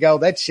lets it go.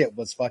 That shit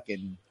was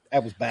fucking.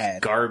 That was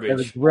bad. Garbage. That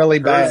was really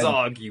bad.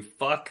 Herzog, you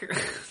fuck.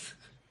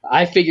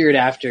 I figured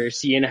after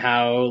seeing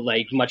how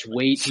like much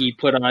weight he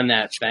put on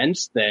that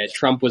fence that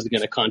Trump was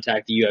going to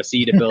contact the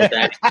UFC to build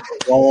that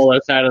wall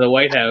outside of the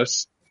White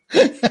House.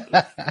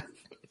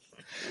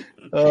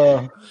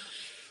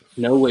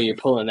 No way you're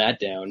pulling that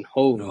down.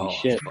 Holy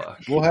shit.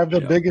 Fuck. We'll have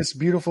the biggest,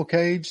 beautiful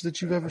cage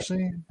that you've ever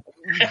seen.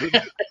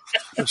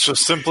 It's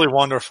just simply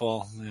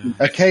wonderful. Yeah.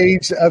 A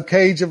cage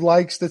of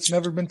likes that's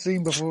never been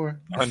seen before.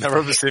 I've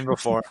never been seen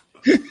before.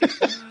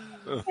 It's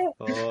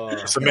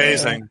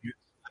amazing.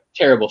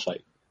 Terrible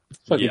fight.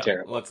 Fucking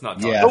terrible. Let's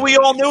not talk. But we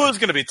all knew it was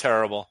going to be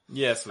terrible.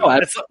 Yes.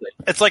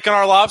 It's like an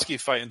Arlovsky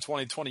fight in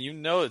 2020. You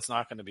know it's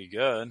not going to be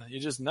good. You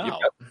just know.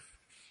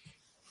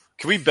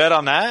 Can we bet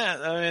on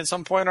that? I mean, at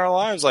some point in our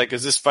lives, like,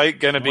 is this fight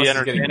going to be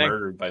entertaining? Getting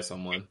murdered by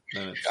someone.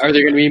 Are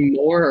there going to be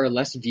more or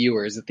less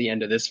viewers at the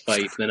end of this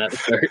fight than at the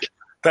start?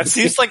 That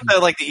seems like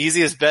the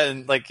easiest bet.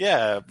 And like,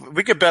 yeah,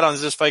 we could bet on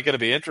is this fight going to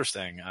be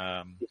interesting.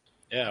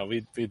 Yeah,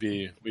 we'd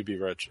be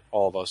rich,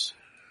 all of us,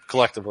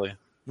 collectively.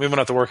 We wouldn't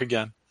have to work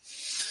again.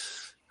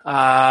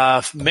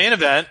 Main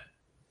event.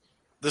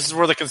 This is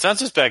where the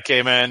consensus bet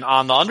came in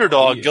on the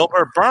underdog,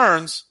 Gilbert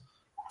Burns.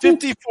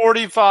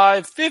 50-45,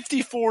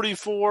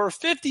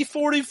 50-44,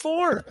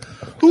 50-44.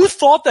 Who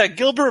thought that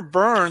Gilbert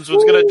Burns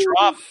was going to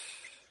drop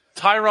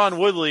Tyron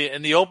Woodley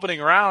in the opening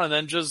round and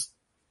then just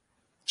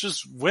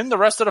win the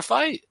rest of the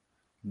fight?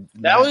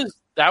 That was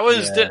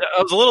a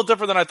little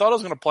different than I thought it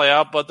was going to play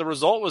out, but the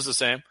result was the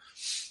same.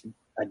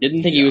 I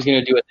didn't think he was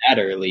going to do it that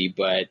early,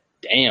 but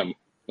damn,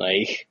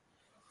 like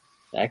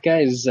that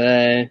guy's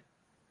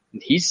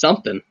he's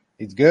something.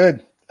 He's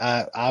good.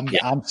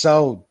 I'm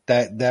sold.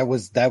 That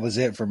was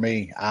it for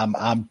me.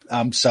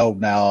 I'm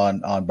sold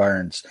now on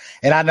Burns,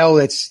 and I know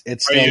it's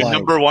still Are you like,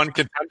 number one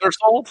contender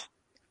sold.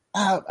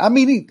 I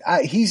mean,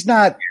 he's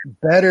not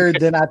better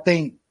than I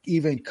think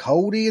even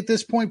Cody at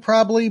this point,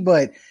 probably,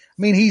 but I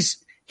mean,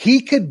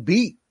 he could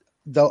beat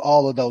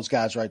all of those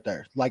guys right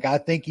there. Like, I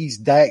think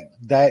he's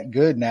that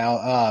good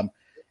now.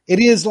 It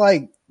is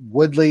like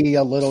Woodley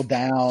a little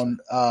down,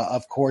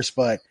 of course,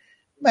 but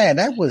man,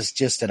 that was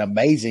just an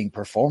amazing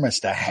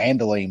performance to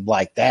handle him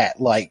like that.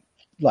 Like,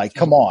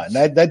 come on,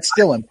 that's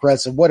still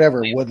impressive.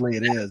 Whatever Woodley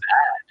it is,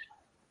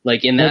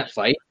 like in that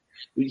fight,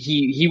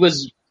 he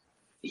was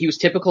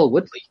typical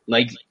Woodley.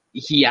 Like,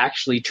 he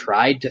actually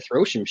tried to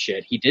throw some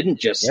shit. He didn't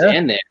just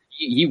stand there.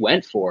 He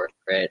went for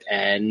it,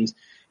 and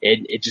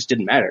it just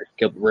didn't matter.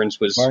 Gilbert Burns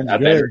was a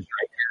better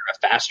striker, a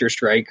faster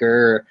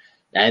striker,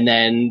 and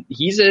then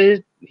he's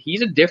a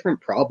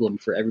different problem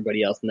for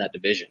everybody else in that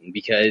division,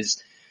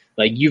 because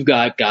like you've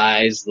got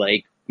guys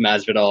like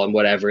Masvidal and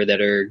whatever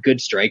that are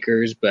good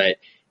strikers, but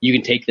you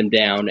can take them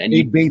down, and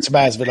he beats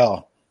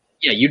Masvidal.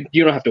 Yeah,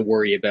 you don't have to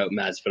worry about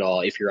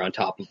Masvidal if you're on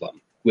top of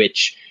him,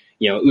 which,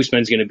 you know,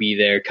 Usman's going to be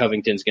there,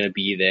 Covington's going to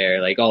be there,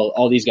 like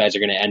all these guys are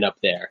going to end up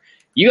there.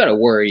 You got to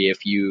worry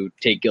if you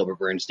take Gilbert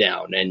Burns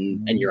down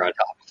and you're on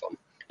top of him.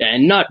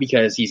 And not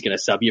because he's going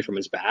to sub you from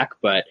his back,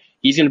 but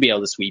he's going to be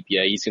able to sweep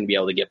you. He's going to be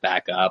able to get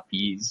back up.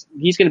 He's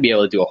going to be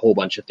able to do a whole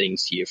bunch of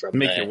things to you from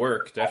make it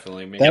work.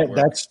 Definitely make it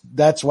work.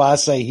 That's why I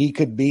say he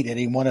could beat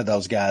any one of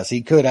those guys.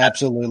 He could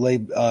absolutely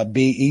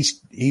be.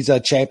 He's a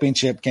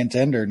championship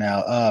contender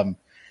now.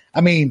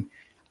 I mean,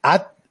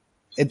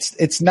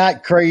 it's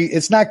not crazy.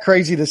 It's not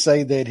crazy to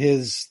say that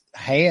his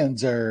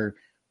hands are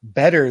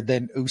better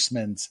than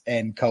Usman's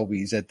and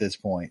Kobe's at this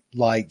point.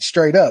 Like,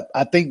 straight up,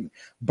 I think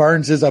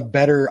Burns is a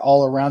better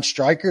all around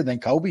striker than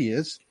Kobe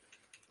is.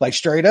 Like,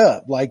 straight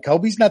up, like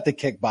Kobe's not the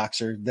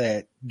kickboxer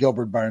that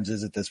Gilbert Burns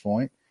is at this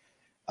point.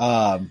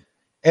 And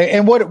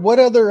what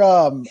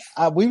other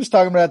we was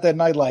talking about that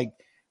night, like,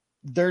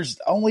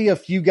 there's only a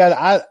few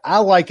guys. I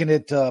liken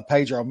it to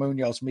Pedro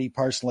Munoz, me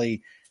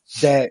personally,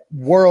 that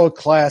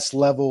world-class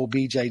level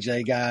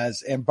BJJ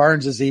guys, and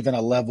Burns is even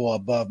a level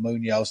above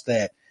Munoz,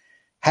 that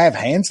have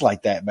hands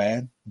like that,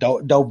 man.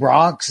 Do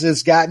Bronx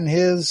has gotten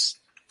his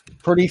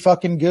pretty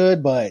fucking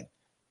good, but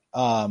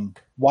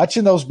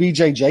watching those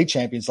BJJ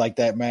champions like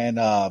that, man,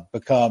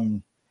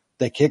 become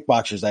the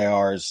kickboxers they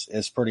are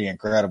is pretty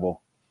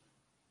incredible.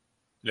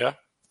 Yeah.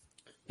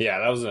 Yeah,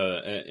 that was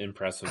an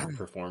impressive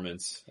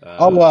performance.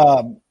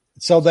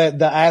 So that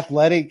the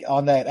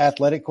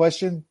athletic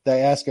question,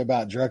 they asked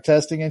about drug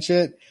testing and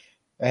shit,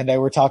 and they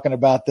were talking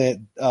about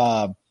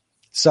that.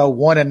 So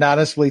one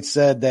anonymously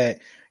said that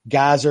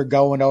guys are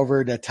going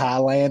over to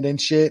Thailand and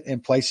shit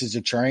and places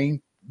to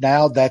train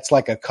now. That's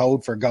like a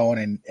code for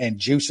going and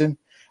juicing.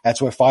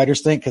 That's what fighters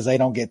think, because they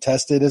don't get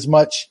tested as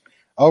much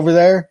over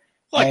there.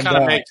 Well, it kind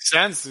of makes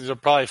sense. These are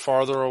probably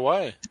farther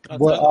away.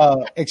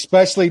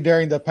 Especially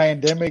during the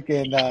pandemic.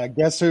 And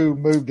guess who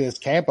moved his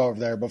camp over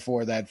there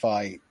before that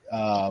fight?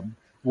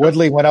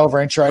 Woodley went over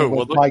and trained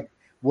with Mike.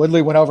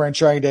 Woodley went over and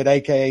trained at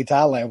AKA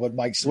Thailand with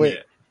Mike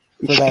Swick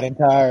for that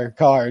entire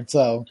card.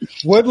 So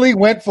Woodley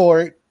went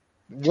for it.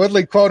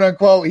 Woodley, quote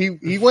unquote,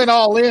 he went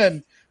all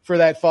in for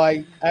that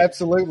fight.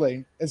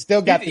 Absolutely. And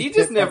still got he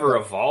just never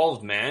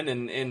evolved, man.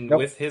 And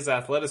with his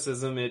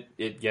athleticism,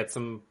 it gets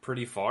him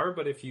pretty far.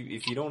 But if you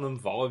don't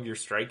evolve your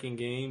striking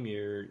game,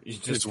 he's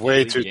just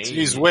way too.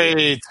 He's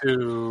way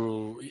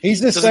too. He's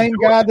the same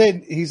guy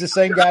that he's the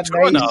same guy. He's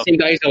the same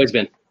guy he's always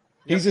been.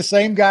 He's the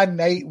same guy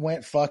Nate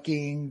went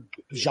fucking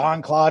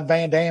Jean-Claude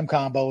Van Damme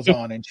combos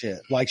on and shit.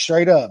 Like,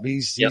 straight up,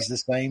 he's the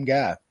same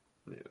guy.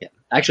 Yeah.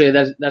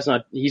 Actually,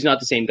 he's not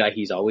the same guy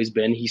he's always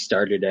been. He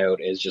started out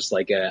as just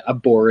like a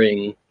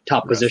boring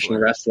top position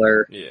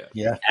wrestler.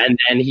 Yeah. And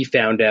then he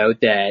found out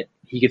that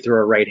he could throw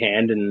a right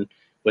hand and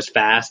was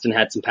fast and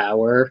had some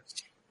power.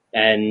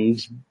 And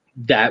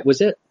that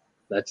was it.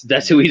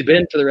 That's who he's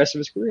been for the rest of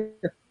his career.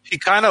 He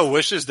kind of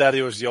wishes that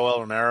he was Yoel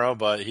Romero,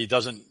 but he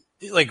doesn't.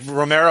 Like,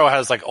 Romero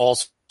has like all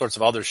sorts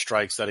of other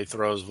strikes that he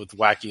throws with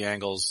wacky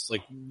angles.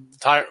 Like,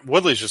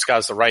 Woodley's just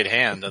got the right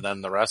hand and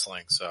then the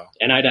wrestling. So,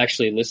 and I'd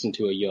actually listen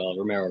to a Yoel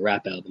Romero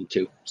rap album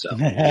too. So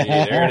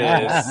there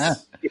it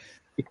is.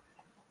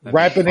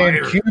 rapping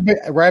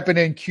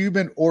in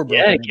Cuban or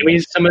broken English. Give me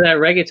some of that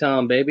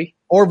reggaeton, baby,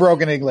 or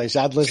broken English.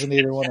 I'd listen to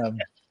either one of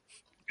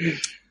them.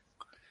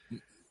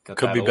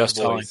 Could be best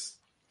telling.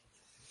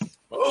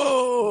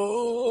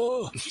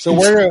 Oh, so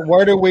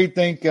where do we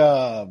think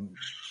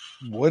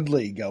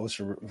Woodley goes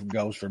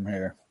from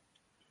here?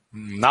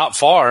 Not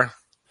far.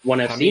 One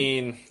FC. I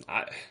mean,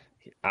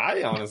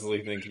 I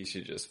honestly think he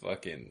should just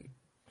fucking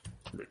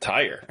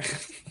retire.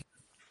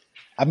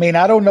 I mean,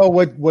 I don't know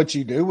what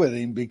you do with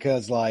him,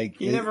 because like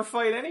he never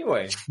fight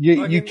anyway.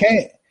 You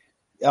can't.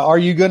 Are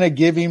you going to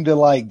give him to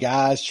like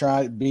guys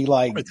trying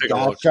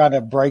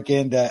to break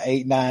into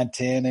 8, 9,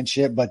 10 and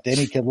shit? But then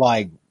he could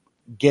like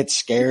get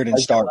scared and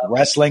start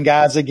wrestling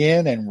guys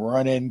again and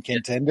running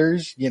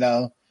contenders. You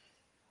know,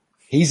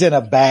 he's in a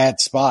bad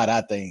spot,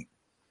 I think.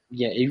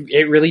 Yeah,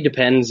 it really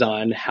depends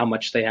on how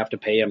much they have to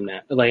pay him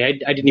now. Like, I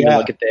didn't even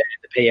look at the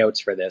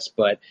payouts for this,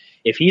 but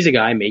if he's a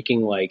guy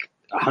making like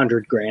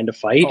 $100,000 a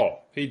fight,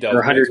 he does. Or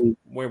 100,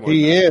 way more.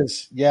 He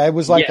is. Yeah, it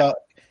was like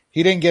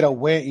he didn't get a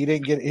win. He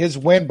didn't get his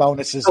win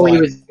bonus is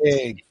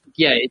big.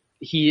 Yeah,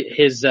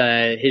 his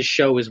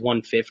show is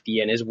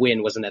 150 and his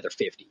win was another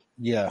 50.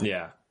 Yeah.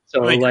 Yeah.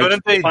 So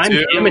if I'm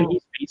him and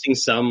he's facing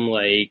some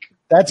like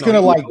outside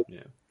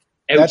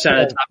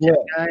of the top 10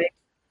 guy,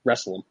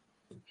 wrestle him.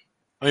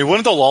 I mean,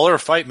 wouldn't the Lawler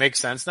fight make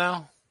sense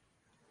now?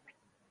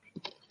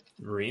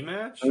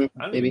 Rematch?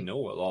 I don't even know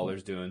what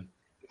Lawler's doing.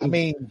 I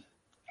mean,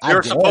 They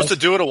were supposed to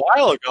do it a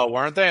while ago,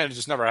 weren't they? And it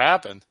just never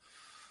happened.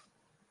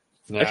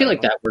 I feel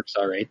like that works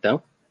all right,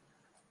 though.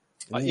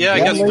 Yeah, I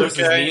guess Luke.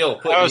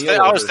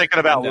 I was thinking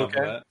about Luke.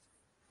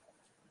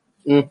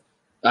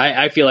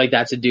 I feel like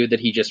that's a dude that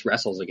he just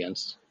wrestles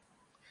against.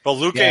 But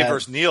Luke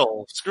versus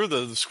Neil.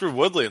 Screw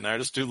Woodley in there.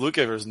 Just do Luke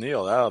versus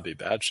Neil. That'll be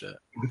bad shit.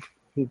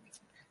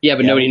 Yeah,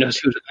 but nobody knows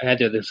who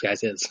either of those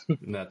guys is.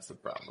 That's the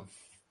problem.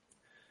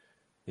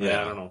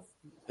 Yeah, I don't know.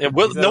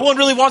 No one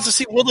really wants to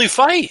see Woodley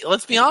fight.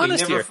 Let's be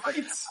honest here.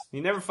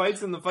 He never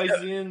fights, and the fights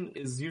he's in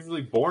is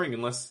usually boring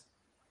unless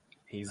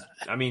he's.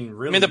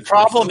 Really. The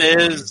problem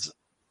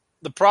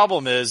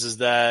is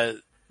that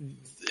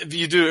if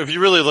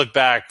you really look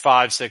back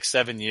 5, 6,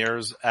 7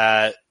 years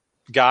at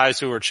guys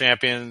who were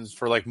champions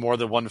for like more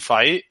than one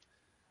fight,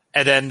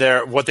 and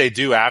then what they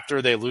do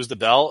after they lose the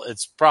belt,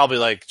 it's probably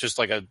like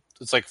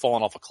it's like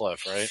falling off a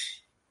cliff, right?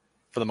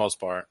 For the most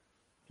part.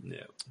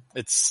 Yeah,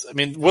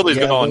 Woodley's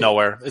going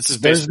nowhere.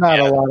 There's not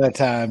a lot of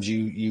times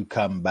you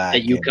come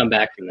back. Come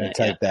back from that, and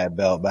take that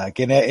belt back,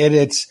 and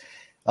it's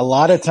a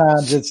lot of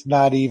times it's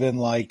not even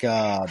like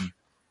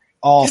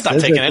all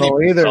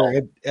physical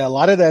either. A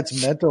lot of that's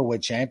mental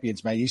with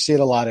champions, man. You see it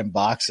a lot in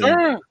boxing.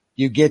 Yeah.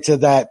 You get to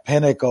that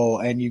pinnacle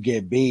and you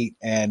get beat,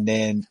 and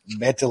then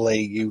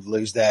mentally you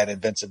lose that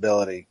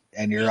invincibility,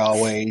 and you're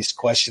always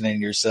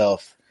questioning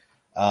yourself.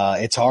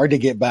 It's hard to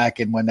get back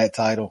and win that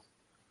title.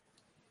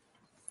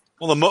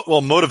 Well,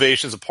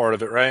 motivation is a part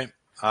of it, right?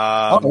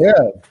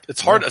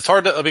 It's hard. It's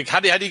hard to. How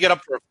do you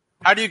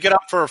get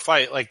up for a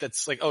fight like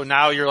that's like? Oh,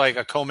 now you're like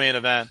a co-main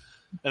event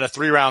in a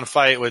 3-round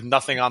fight with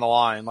nothing on the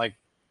line. Like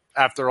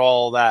after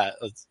all that,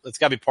 it's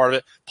got to be part of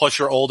it. Plus,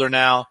 you're older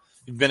now.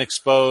 You've been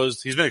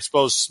exposed. He's been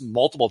exposed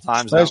multiple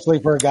times, especially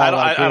for a guy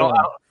like him.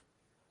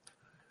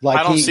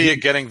 I don't see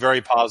it getting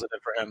very positive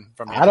for him.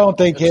 I don't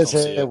think his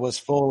head was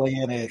fully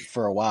in it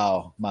for a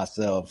while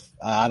myself.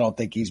 I don't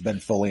think he's been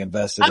fully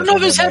invested. I don't know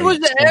if his head was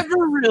ever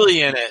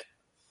really in it.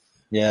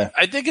 Yeah.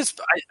 I think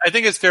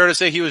it's fair to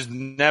say he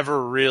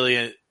never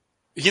really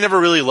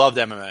loved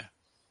MMA.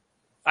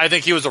 I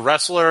think he was a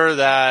wrestler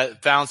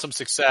that found some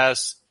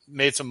success,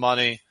 made some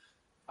money,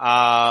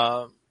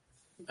 and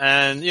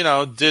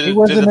did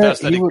the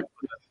best that he could.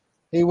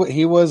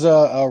 He was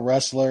a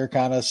wrestler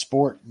kind of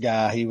sport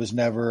guy. He was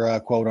never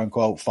a quote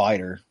unquote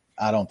fighter.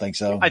 I don't think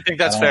so. I think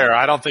that's fair.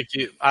 I don't think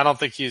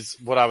he's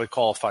what I would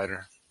call a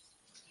fighter.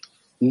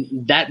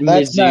 That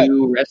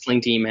Mizzou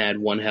wrestling team had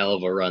one hell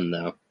of a run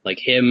though. Like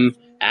him,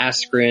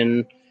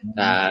 Askren,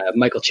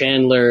 Michael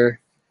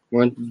Chandler.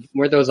 Weren't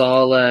those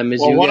all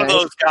Mizzou guys? One of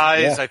those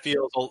guys, yeah.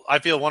 I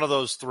feel one of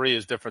those three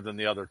is different than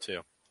the other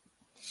two.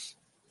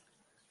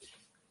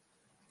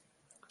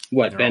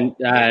 What, Ben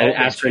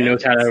Askren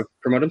knows how to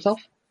promote himself?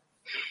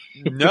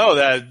 No,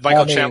 that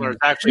Michael Chandler is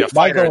actually a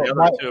fighter. The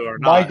other two are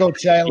not. Michael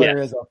Chandler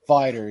is a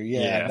fighter,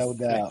 no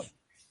doubt.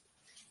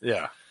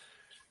 Yeah.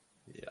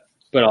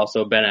 But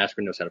also Ben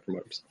Askren knows how to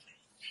promote himself.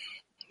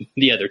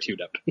 The other two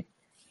don't.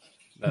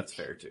 That's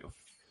fair too.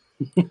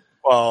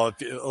 Well,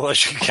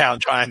 unless you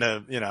count trying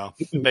to,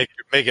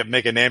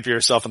 make a name for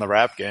yourself in the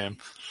rap game.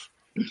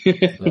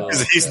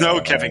 He's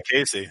no Kevin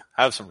Casey.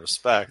 Have some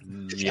respect.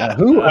 Yeah. At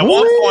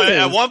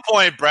one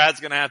point,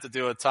 Brad's going to have to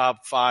do a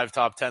top 5,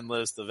 top 10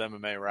 list of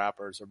MMA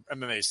rappers or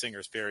MMA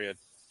singers. Period.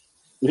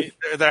 I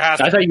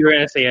thought you were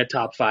going to say a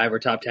top 5 or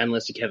top 10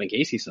 list of Kevin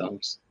Casey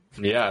songs.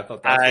 Yeah, I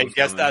thought. I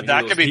guess that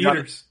could be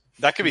done.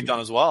 That could be done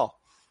as well.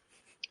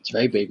 That's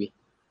right, baby.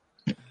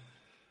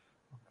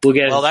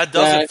 Well, that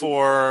does it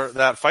for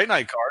that fight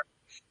night card.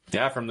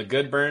 Yeah, from the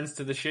good burns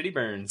to the shitty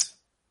burns.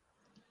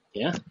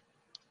 Yeah.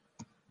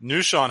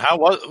 Nushan,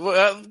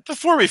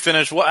 before we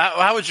finish,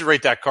 how would you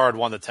rate that card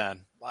 1 to 10?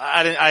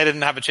 I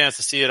didn't have a chance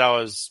to see it. I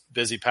was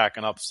busy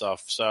packing up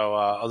stuff. So,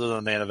 other than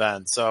the main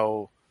event.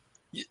 So,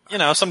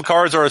 some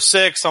cards are a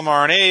 6, some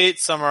are an 8,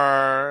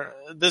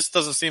 this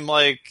doesn't seem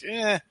like,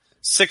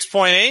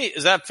 6.8.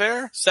 Is that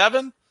fair?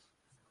 7?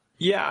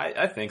 Yeah,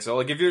 I think so.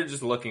 Like if you're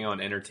just looking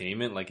on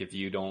entertainment, like if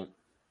you don't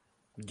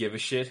give a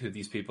shit who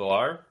these people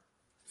are,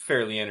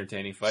 fairly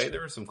entertaining fight.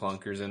 There were some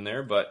clunkers in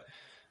there, but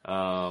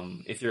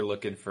if you're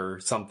looking for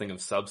something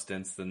of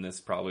substance, then this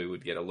probably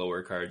would get a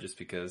lower card just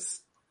because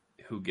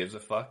who gives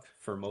a fuck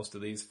for most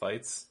of these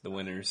fights? The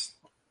winners,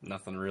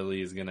 nothing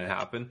really is going to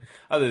happen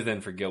other than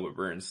for Gilbert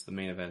Burns. The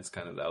main event's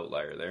kind of the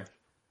outlier there.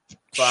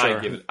 So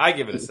sure. I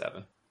give it a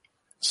 7.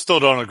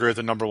 Still don't agree with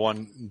the number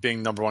one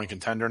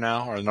contender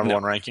now or the number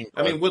one ranking.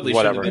 I mean, Woodley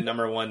should have been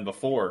number 1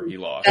 before he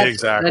lost.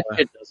 Exactly.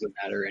 It doesn't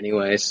matter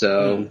anyway,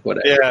 so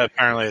whatever. Yeah,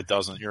 apparently it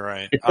doesn't. You're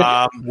right.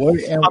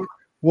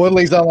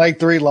 Woodley's on like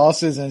 3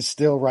 losses and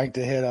still ranked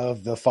ahead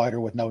of the fighter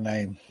with no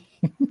name.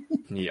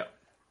 Yeah.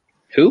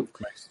 Who?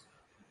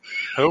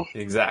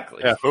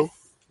 Exactly. Yeah, who?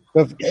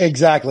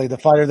 Exactly, the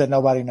fighter that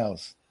nobody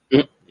knows.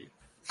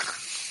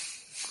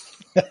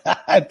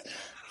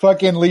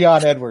 Fucking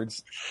Leon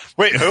Edwards.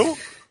 Wait, who?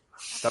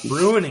 Stop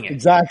ruining it.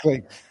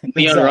 Exactly.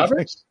 Leon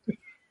Roberts?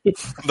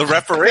 The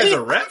referee?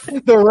 The ref?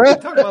 The ref?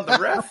 Talking about the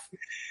ref?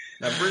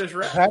 That British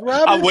ref?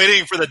 I'm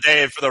waiting for the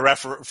day for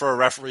a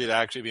referee to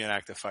actually be an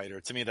active fighter.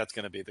 To me, that's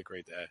going to be the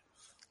great day.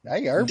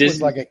 Hey, Herb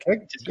was like a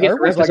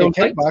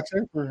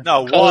kickboxer.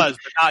 No, but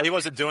he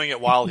wasn't doing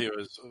it while he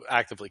was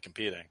actively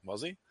competing,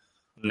 was he?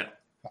 No.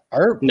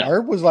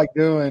 Herb was like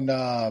doing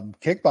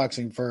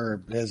kickboxing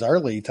for his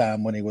early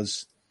time when he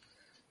was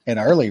an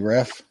early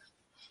ref.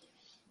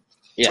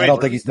 Yeah, I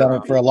don't think he's done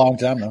it for a long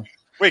time though.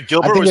 Wait,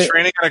 Gilbert was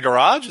training in a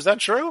garage? Is that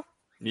true?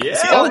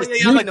 Yeah. You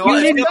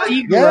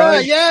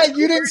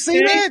didn't see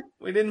that?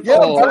 We didn't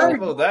talk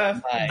about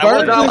that.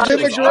 Bird was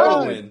in the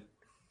garage.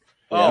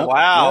 Oh,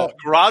 wow. Yeah.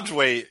 Garage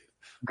weight.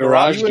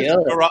 Garage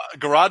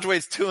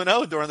weight's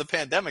 2-0 during the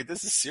pandemic.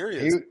 This is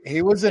serious.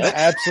 He was an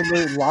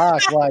absolute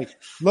lock.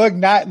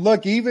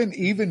 Like,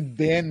 even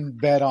Ben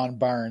bet on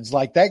Burns.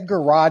 Like that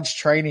garage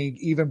training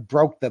even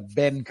broke the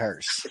Ben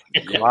curse.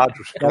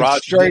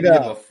 Garage straight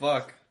up. Give a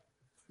fuck.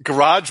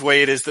 Garage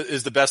weight is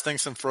the best thing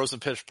since frozen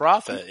pitch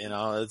profit. You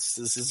know, this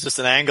is just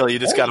an angle you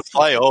just got to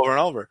play over and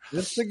over.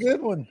 That's a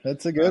good one.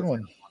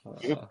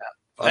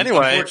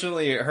 Anyway,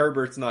 unfortunately,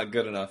 Herbert's not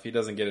good enough. He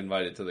doesn't get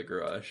invited to the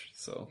garage.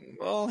 So,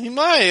 well, he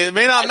might. It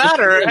may not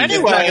matter.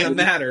 Anyway, it's not going to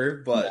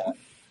matter. But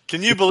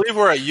can you believe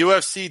we're at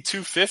UFC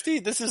 250?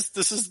 This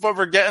is what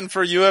we're getting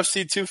for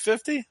UFC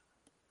 250.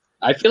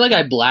 I feel like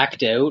I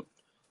blacked out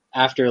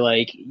after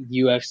like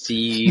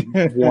UFC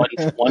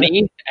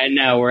 120, and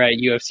now we're at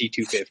UFC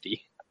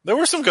 250. There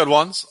were some good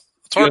ones.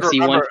 UFC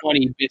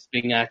 120,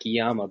 Bisping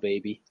Akiyama,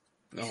 baby.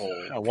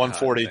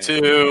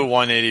 142,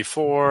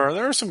 184.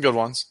 There were some good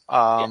ones.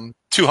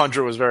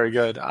 200 was very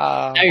good.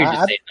 Now you're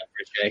just saying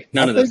numbers, Jay.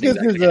 None of those things.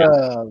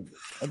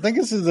 I think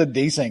this is a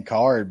decent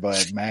card,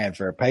 but man,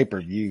 for a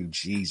pay-per-view,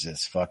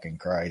 Jesus fucking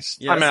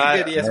Christ. Yeah,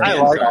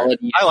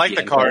 I like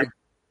the card.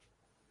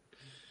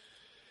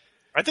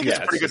 I think it's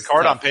a pretty good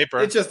card on paper.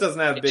 It just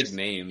doesn't have big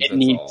names. It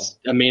needs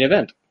a main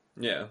event.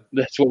 Yeah.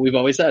 That's what we've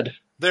always said.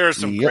 There are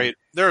some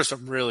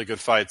really good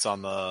fights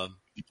on the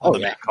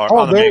main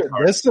card.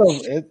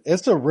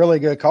 It's a really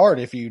good card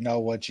if you know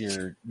what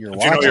you're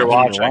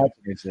watching.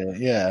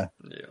 Yeah,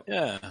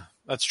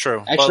 that's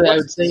true. Actually, I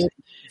would say,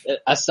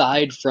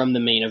 aside from the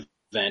main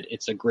event,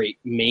 it's a great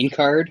main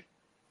card.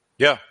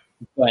 Yeah,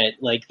 but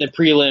like the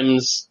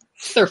prelims,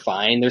 they're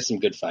fine. There's some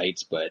good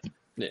fights, but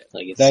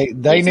like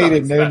they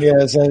needed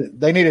Nunes.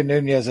 They needed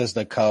Nunes as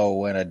the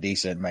and a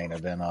decent main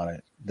event on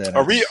it.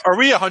 Are we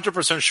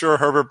 100% sure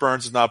Herbert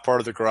Burns is not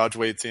part of the garage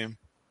weight team?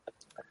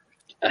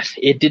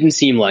 It didn't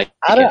seem like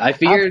I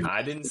figured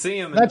I didn't see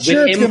him. Not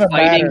sure it's going to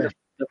matter.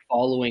 The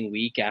following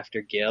week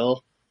after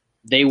Gil,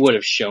 they would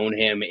have shown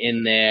him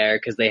in there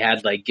because they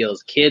had like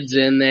Gil's kids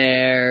in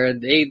there.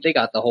 They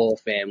got the whole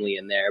family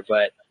in there,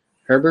 but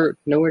Herbert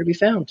nowhere to be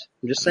found.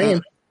 I'm just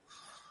saying.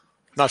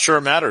 Not sure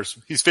it matters.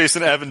 He's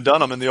facing Evan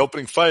Dunham in the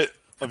opening fight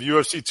of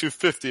UFC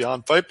 250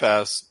 on Fight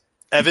Pass.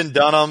 Evan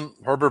Dunham,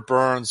 Herbert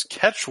Burns,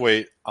 catch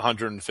weight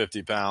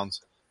 150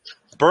 pounds.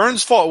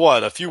 Burns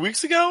fought a few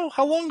weeks ago?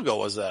 How long ago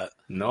was that?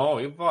 No,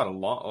 he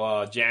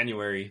fought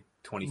January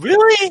 20th.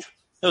 Really?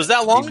 It was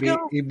that long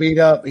ago? He beat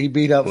up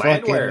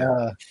fucking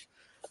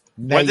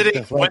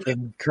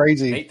Nate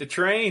crazy. Nate the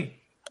Train.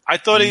 I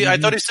thought he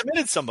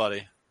submitted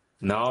somebody.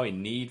 No, he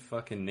need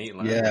fucking Nate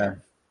Landwehr. Yeah.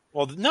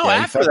 Well, no,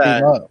 after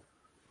that.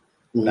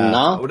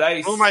 No.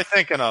 Who am I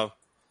thinking of?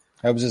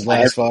 That was his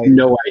last fight.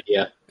 No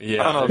idea.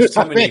 Yeah, there's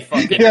so many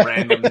fucking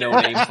random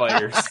no-name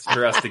fighters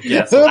for us to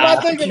guess. Who am I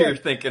thinking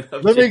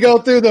of? Let me go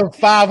through the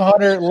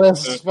 500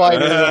 list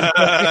fighters. Yeah,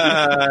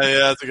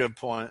 that's a good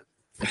point.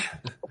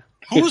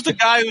 Who was the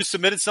guy who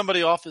submitted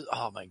somebody off?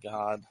 Oh my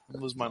God, I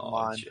lose my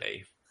mind.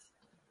 Jay.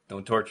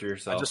 Don't torture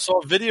yourself. I just saw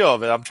a video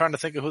of it. I'm trying to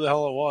think of who the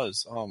hell it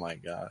was. Oh my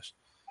gosh.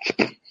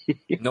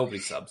 Nobody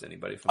subs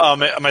anybody.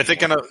 Am I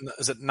thinking of?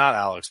 Is it not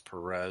Alex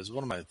Perez?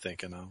 What am I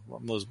thinking of?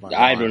 I'm losing my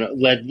mind. I don't know.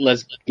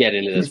 Let's get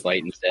into this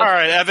fight instead. All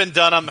right, Evan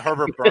Dunham,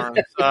 Herbert Burns.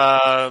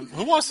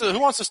 Who wants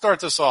to start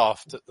this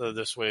off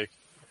this week?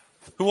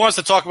 Who wants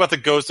to talk about the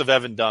ghost of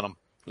Evan Dunham?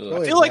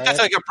 I feel like that's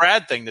like a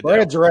Brad thing to do.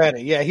 Brad's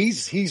ready. Yeah,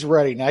 he's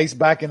ready now. He's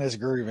back in his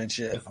groove and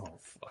shit. Oh,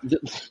 fuck.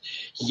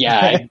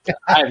 Yeah,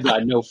 I've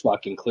got no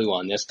fucking clue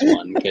on this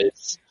one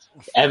because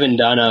Evan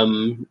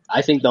Dunham.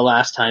 I think the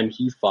last time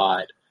he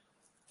fought,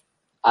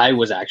 I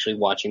was actually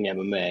watching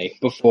MMA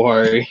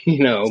before,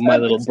 my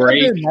little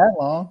break. It's not been that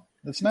long.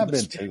 It's not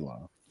been too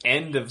long.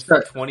 End of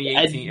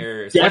 2018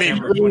 or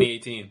September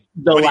 2018.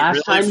 The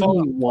last time he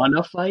won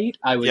a fight,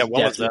 I was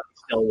definitely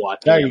still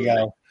watching. There you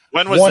go.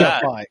 When was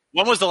that?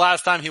 When was the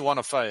last time he won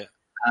a fight?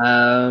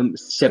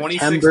 September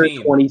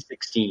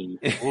 2016.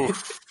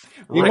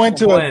 He went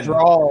to a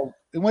draw.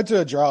 He went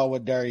to a draw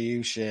with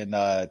Dariush in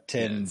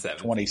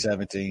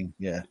 2017.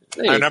 Yeah,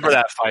 I remember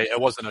that fight. It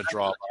wasn't a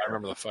draw, but I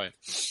remember the fight.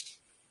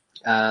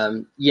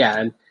 And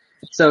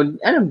so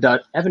Evan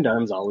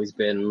Dunham's always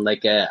been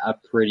like a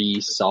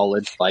pretty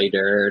solid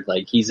fighter.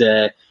 Like he's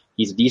a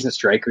decent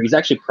striker. He's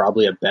actually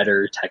probably a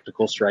better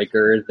technical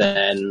striker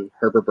than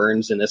Herbert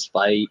Burns in this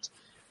fight.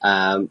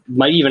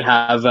 Might even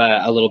have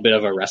a little bit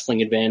of a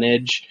wrestling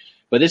advantage,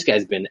 but this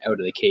guy's been out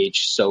of the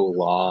cage so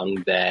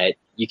long that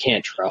you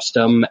can't trust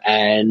him.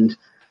 And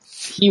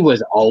he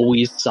was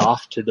always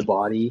soft to the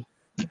body,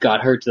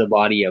 got hurt to the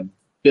body a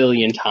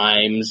billion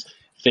times,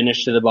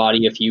 finished to the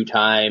body a few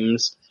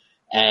times.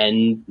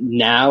 And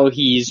now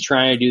he's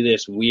trying to do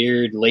this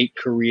weird late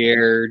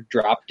career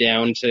drop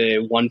down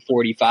to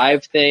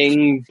 145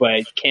 thing,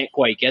 but can't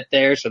quite get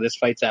there. So this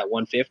fight's at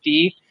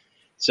 150.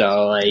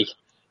 So like,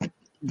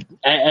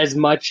 as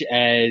much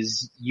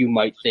as you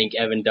might think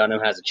Evan Dunham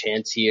has a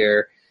chance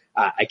here,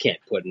 I can't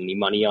put any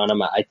money on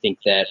him. I think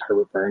that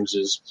Herbert Burns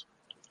is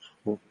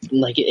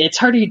like, it's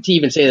hard to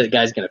even say that the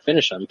guy's going to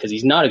finish him because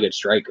he's not a good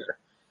striker.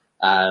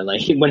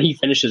 Like when he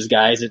finishes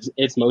guys,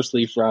 it's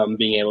mostly from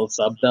being able to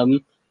sub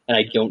them. And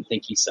I don't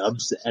think he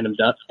subs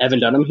Evan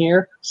Dunham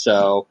here.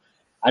 So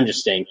I'm just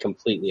staying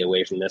completely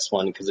away from this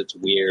one because it's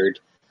weird.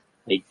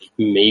 Like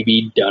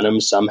maybe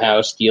Dunham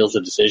somehow steals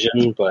a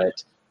decision,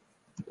 but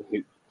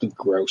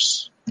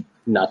gross.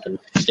 Nothing.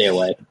 Stay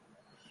away.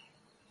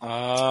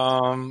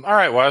 All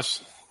right,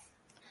 Wes.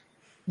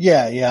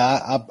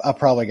 Yeah, I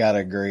probably got to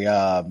agree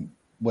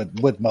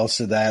with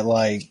most of that.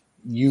 Like,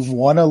 you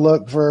want to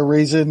look for a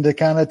reason to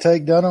kind of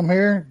take Dunham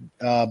here,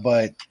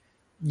 but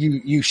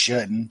you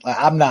shouldn't.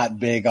 I'm not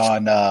big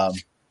on the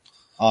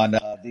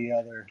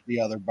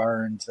other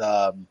Burns.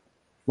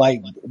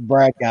 Like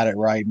Brad got it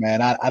right,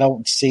 man. I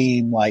don't see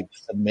him like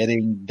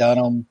submitting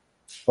Dunham,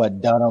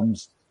 but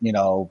Dunham's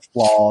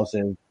flaws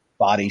and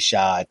body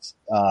shots.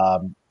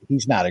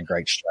 He's not a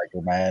great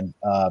striker, man.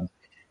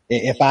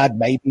 If I'd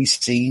maybe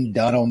seen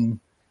Dunham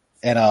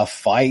in a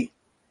fight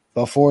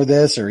before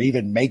this or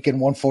even making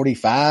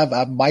 145,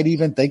 I might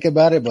even think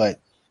about it, but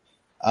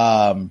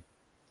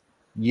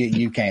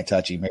you can't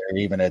touch him here,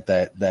 even at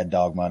that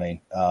dog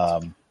money.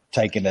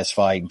 Taking this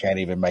fight and can't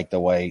even make the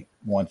weight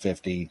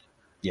 150.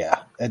 Yeah,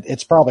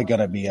 it's probably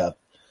going to be a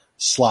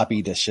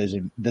sloppy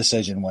decision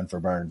win for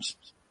Burns.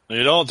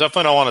 You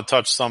definitely don't want to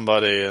touch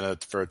somebody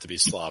for it to be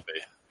sloppy.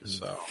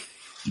 So,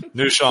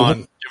 New Sean,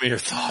 give me your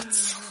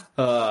thoughts.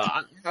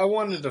 I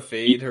wanted to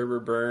fade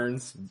Herbert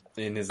Burns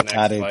in his next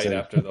fight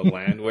after the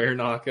Landwehr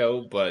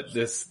knockout, but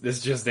this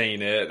just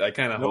ain't it. I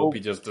kind of hope he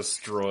just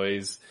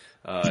destroys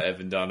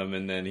Evan Dunham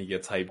and then he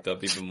gets hyped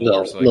up even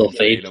more. Little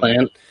fade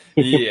plan.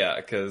 Yeah,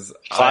 because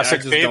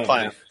classic fade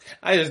plan.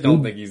 I just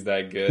don't think he's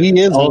that good. He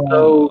is.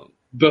 Although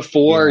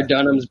before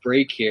Dunham's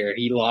break here,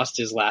 he lost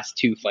his last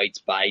two fights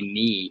by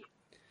knee.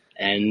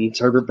 And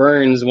Herbert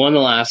Burns won the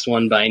last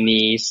one by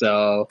knee,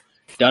 so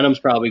Dunham's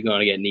probably going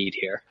to get kneed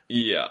here.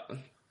 Yeah.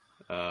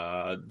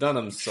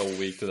 Dunham's so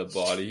weak to the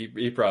body.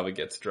 He probably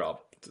gets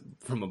dropped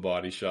from a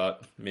body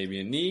shot, maybe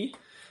a knee.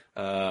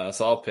 So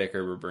I'll pick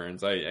Herbert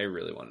Burns. I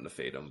really wanted to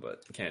fade him,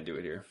 but can't do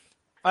it here.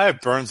 I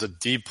have Burns a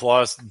D+,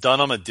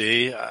 Dunham a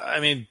D. I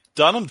mean,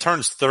 Dunham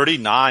turns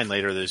 39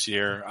 later this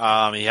year.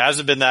 He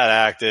hasn't been that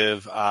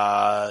active.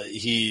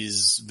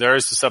 He's very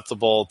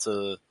susceptible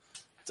to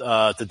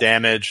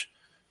damage.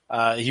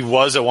 He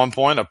was at one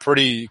point a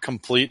pretty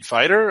complete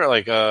fighter,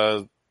 like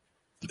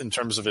in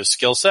terms of his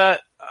skill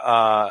set.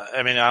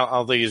 I mean, I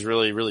don't think he's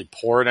really, really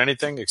poor at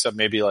anything except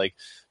maybe like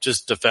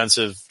just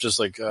defensive, just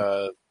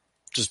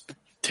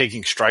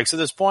taking strikes at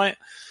this point.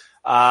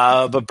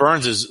 But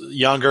Burns is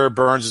younger.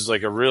 Burns is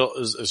like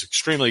is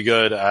extremely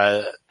good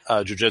at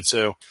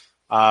jiu-jitsu,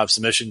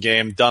 submission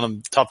game.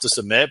 Dunham tough to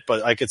submit,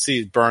 but I could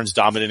see Burns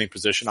dominating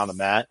position on the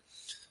mat,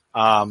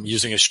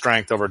 using his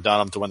strength over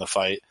Dunham to win the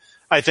fight.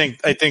 I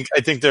think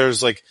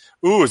there's like,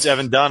 it's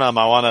Evan Dunham.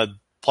 I want to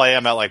play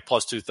him at like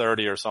plus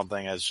 230 or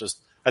something.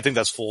 I think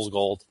that's fool's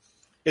gold.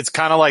 It's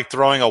kind of like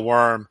throwing a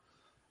worm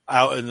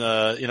out in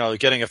the,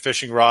 getting a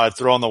fishing rod,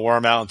 throwing the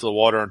worm out into the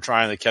water and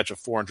trying to catch a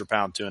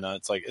 400-pound tuna.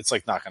 It's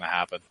like not going to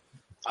happen.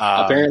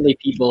 Apparently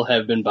people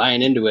have been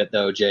buying into it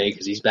though, Jay,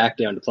 because he's back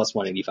down to plus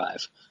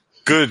 185.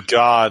 Good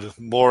God,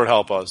 Lord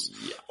help us.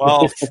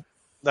 Well,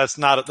 that's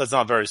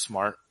not very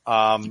smart.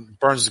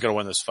 Burns is going to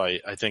win this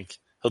fight. I think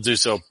he'll do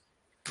so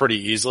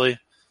pretty easily.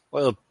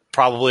 Well,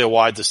 probably a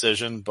wide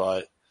decision,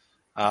 but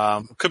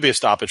could be a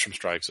stoppage from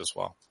strikes as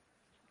well.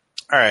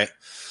 All right.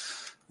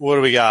 What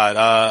do we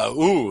got?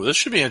 This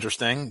should be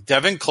interesting.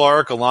 Devin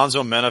Clark,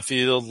 Alonzo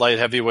Menafield, light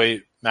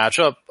heavyweight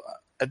matchup.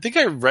 I think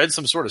I read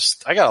some sort of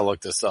I got to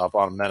look this up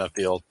on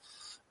Menafield.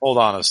 Hold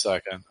on a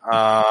second.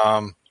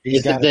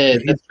 He's got a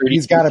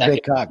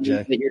big cock,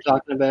 Jay. That you're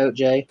talking about,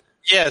 Jay?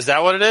 Yeah, is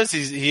that what it is?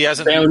 He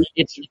hasn't.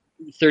 It's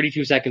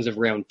 32 seconds of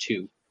round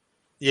 2.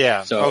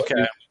 Yeah. So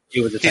okay. It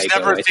was a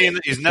typo,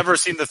 He's never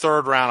seen the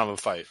third round of a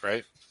fight,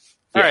 right?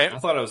 Yeah, all right. I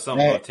thought it was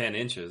something about 10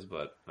 inches,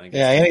 but I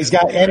guess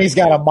and he's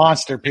got a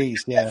monster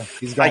piece. Yeah,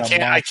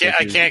 I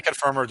can't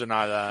confirm or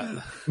deny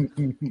that.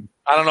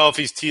 I don't know if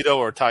he's Tito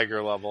or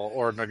Tiger level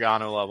or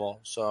Nagano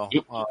level. So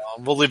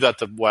we'll leave that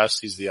to Wes.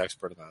 He's the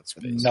expert in that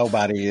space.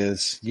 Nobody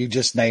is. You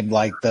just named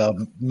like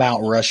the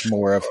Mount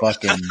Rushmore of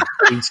fucking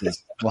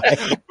pieces.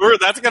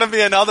 That's going to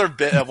be another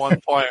bit at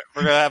one point.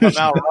 We're going to have a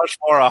Mount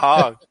Rushmore of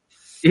Hog.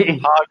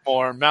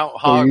 Mount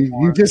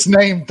Hogmore. You just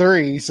named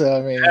 3, so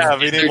I mean, yeah,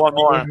 we need one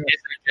more. Is it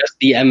just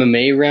the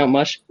MMA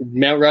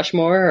Mount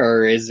Rushmore,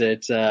 or is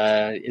it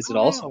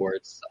all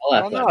sports? All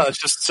I don't know. It's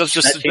just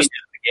the game.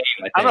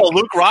 I don't know.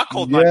 Luke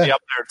Rockhold might be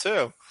up there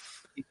too.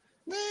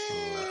 If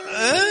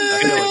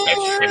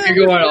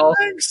you're going all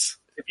sports,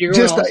 you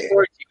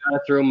gotta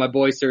throw my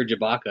boy Serge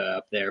Ibaka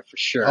up there for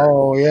sure.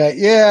 Oh yeah.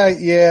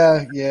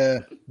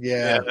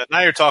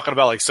 Now you're talking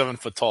about like 7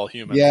 foot tall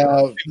humans. Yeah,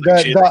 our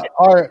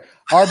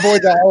boy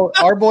the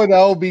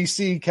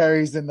OBC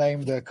carries the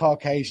name the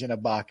Caucasian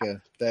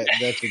Ibaka. That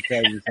should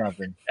tell you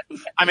something.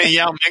 I mean,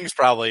 Yao Ming's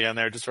probably in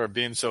there just for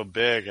being so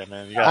big. I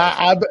mean,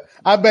 I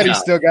bet he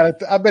still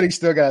got a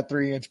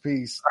 3-inch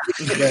piece.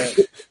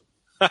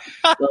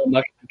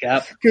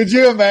 Could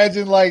you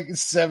imagine like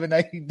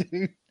 7'8"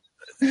 dude?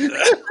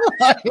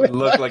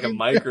 Look like a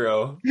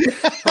micro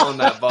on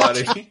that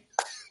body.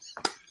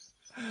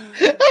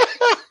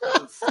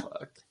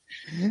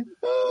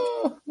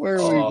 Where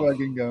are we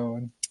fucking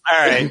going? All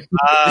right.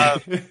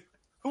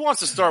 Who wants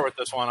to start with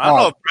this one? I don't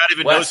know if Brad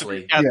even knows who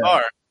the cats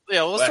are.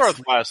 Yeah, let's start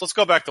with Wes. Let's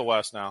go back to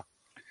Wes now.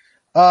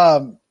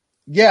 Minifield,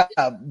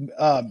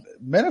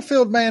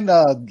 man,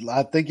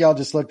 I think y'all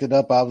just looked it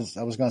up. I was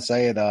going to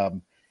say it.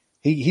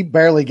 He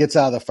barely gets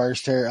out of the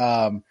first here.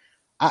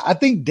 I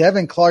think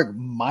Devin Clark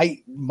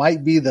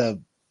might be a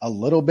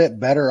little bit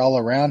better all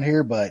around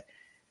here, but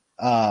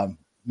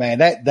man,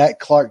 that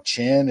Clark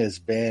chin has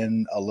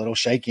been a little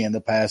shaky in the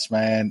past,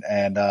 man.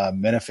 And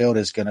Minifield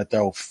is going to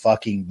throw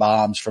fucking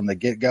bombs from the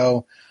get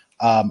go.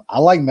 I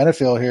like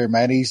Minifield here,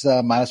 man. He's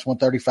minus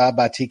 135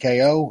 by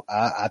TKO.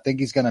 I think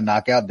he's going to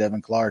knock out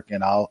Devin Clark,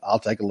 and I'll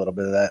take a little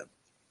bit of that.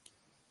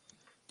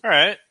 All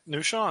right,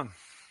 new Sean.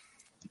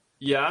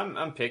 Yeah,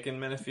 I'm picking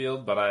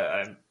Minifield, but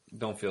I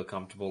don't feel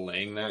comfortable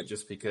laying that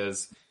just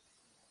because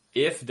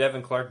if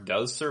Devin Clark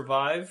does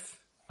survive,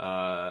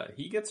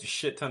 he gets a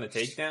shit ton of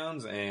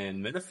takedowns,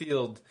 and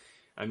Minifield,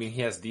 I mean,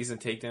 he has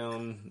decent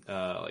takedown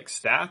like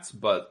stats,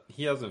 but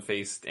he hasn't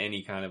faced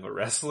any kind of a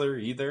wrestler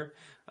either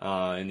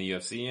in the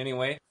UFC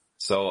anyway.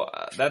 So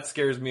that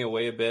scares me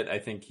away a bit. I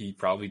think he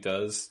probably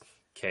does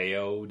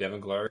KO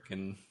Devin Clark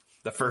in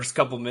the first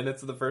couple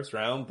minutes of the first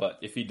round, but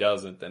if he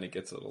doesn't, then it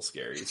gets a little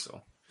scary.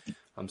 So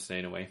I'm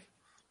staying away.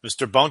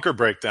 Mr. Bunker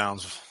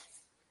breakdowns.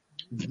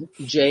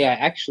 Jay, I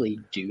actually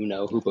do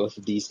know who both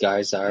of these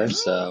guys are,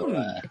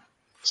 so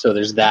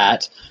there's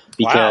that.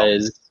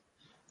 Because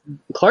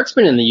Clark's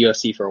been in the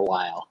UFC for a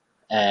while,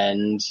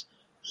 and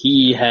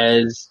he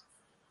has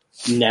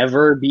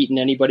never beaten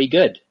anybody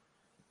good.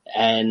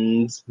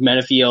 And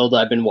Minifield,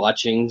 I've been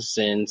watching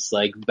since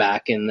like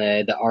back in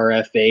the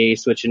RFA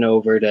switching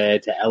over to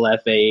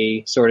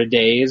LFA sort of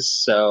days.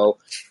 So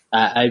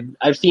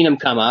I've seen him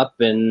come up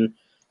and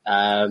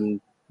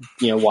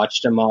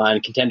watched him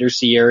on Contender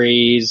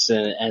Series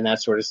and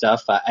that sort of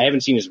stuff. I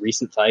haven't seen his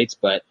recent fights,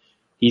 but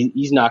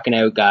he's knocking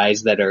out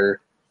guys that are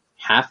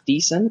half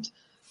decent.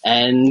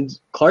 And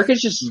Clark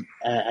is just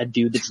a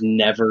dude that's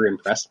never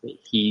impressed me.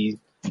 He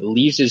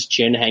leaves his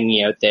chin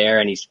hanging out there,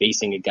 and he's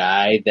facing a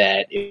guy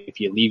that if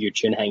you leave your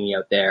chin hanging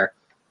out there,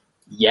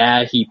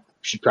 yeah, he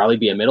should probably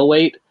be a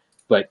middleweight,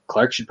 but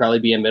Clark should probably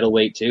be a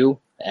middleweight too.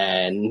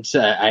 And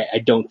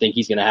I don't think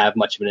he's going to have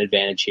much of an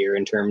advantage here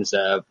in terms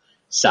of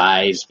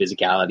size,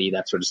 physicality,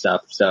 that sort of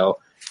stuff. So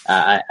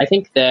I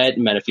think that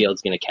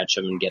Menifield's going to catch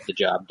him and get the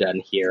job done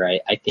here.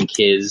 I think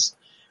his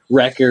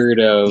record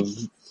of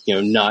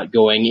not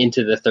going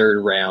into the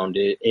third round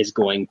is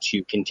going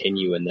to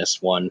continue in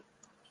this one.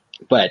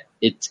 But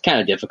it's kind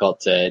of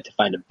difficult to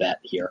find a bet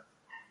here.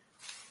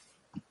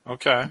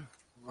 Okay.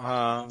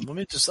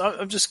 I'm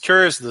just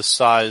curious of the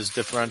size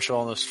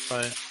differential in this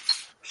fight.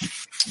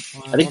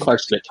 I think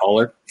Clark's a bit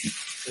taller.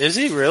 Is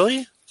he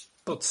really?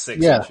 About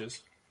 6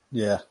 inches.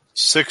 Yeah.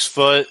 6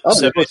 foot,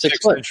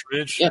 76 inch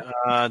ridge. Yeah.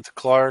 To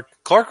Clark.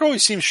 Clark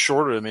always seems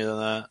shorter to me than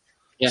that.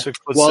 Yeah. 6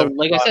 foot, well, 75.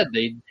 like I said,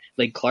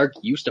 Clark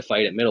used to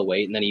fight at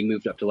middleweight, and then he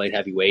moved up to light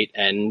heavyweight.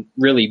 And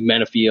really,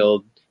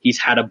 Menifield, he's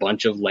had a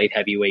bunch of light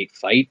heavyweight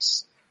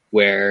fights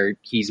where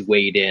he's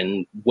weighed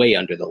in way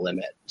under the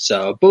limit.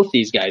 So both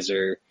these guys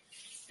are,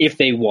 if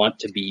they want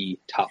to be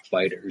top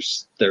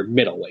fighters, they're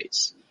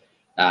middleweights.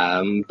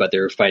 But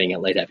they're fighting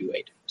at light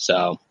heavyweight.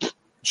 So I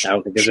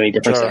don't think there's any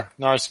difference there.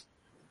 Nice.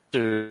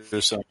 Oh,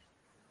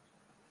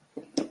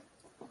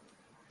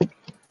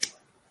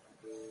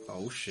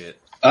 shit.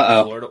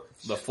 Uh-oh.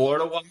 The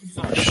Florida Wild's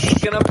are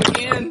shaking up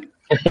again.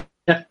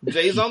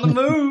 Jay's on the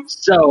move.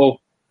 So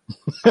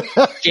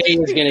Jay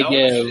is going to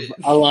give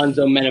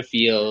Alonzo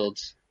Menifield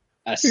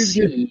a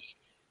C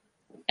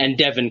and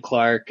Devin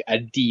Clark a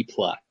D+.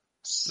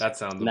 That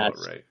sounds about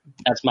right.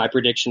 That's my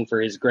prediction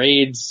for his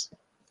grades.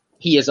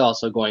 He is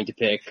also going to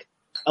pick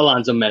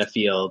Alonzo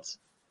Menifield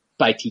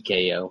by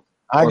TKO.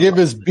 I give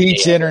his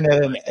beach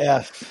internet an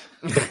F.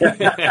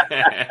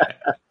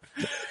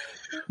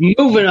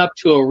 Moving up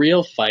to a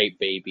real fight,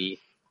 baby.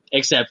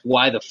 Except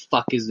why the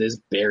fuck is this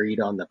buried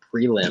on the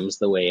prelims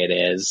the way it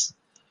is?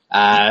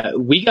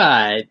 We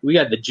got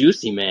the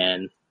Juicy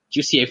Man,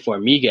 Juicy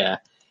Formiga,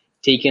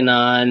 taking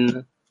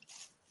on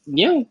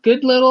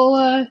good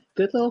little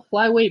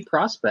flyweight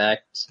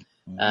prospect.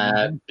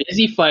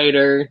 Busy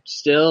fighter,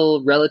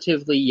 still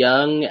relatively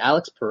young,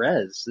 Alex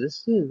Perez.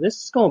 This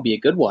is going to be a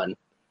good one.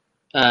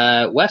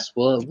 Wes,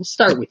 we'll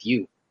start with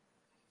you.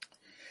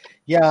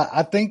 Yeah,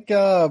 I think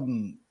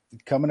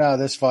coming out of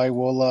this fight,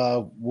 we'll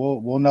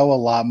know a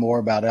lot more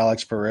about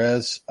Alex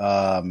Perez.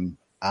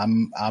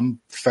 I'm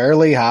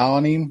fairly high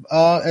on him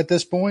at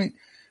this point.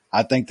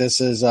 I think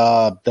this is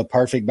the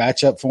perfect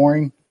matchup for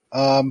him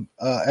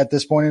at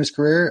this point in his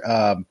career.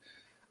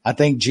 I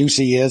think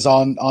Juicy is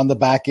on the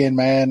back end,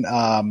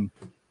 man.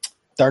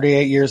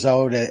 38 years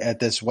old at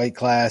this weight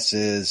class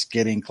is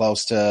getting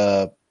close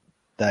to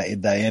the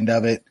end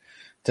of it.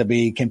 To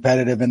be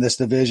competitive in this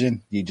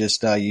division, you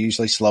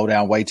usually slow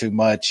down way too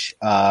much.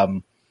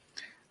 The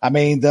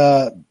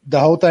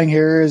whole thing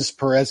here is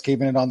Perez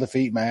keeping it on the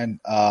feet, man.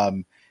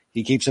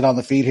 He keeps it on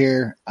the feet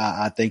here.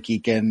 I think he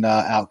can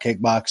out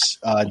kickbox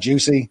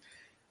Juicy.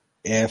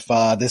 If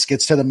this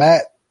gets to the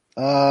mat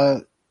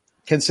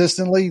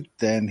consistently,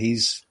 then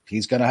he's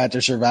going to have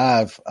to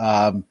survive.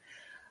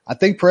 I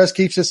think Perez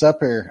keeps this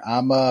up here.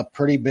 I'm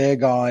pretty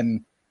big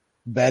on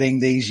betting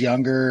these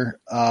younger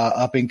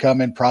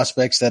up-and-coming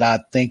prospects that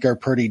I think are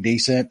pretty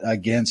decent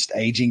against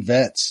aging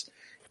vets.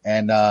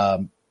 And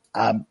I've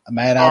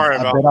been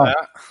on.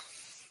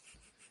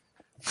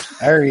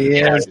 There he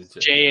is.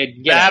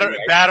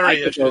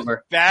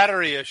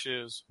 Battery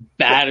issues.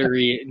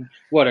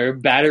 What are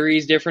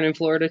batteries different in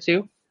Florida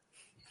too?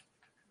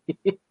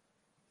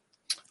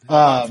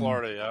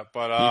 Florida, yeah.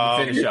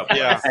 But finish up.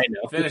 Yeah, I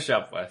know. Finish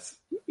up, Wes.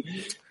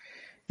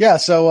 Yeah.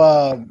 So,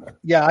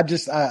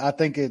 I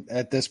think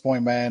at this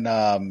point, man,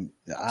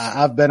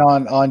 I've been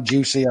on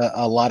Juicy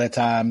a lot of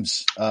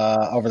times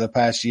over the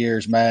past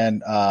years,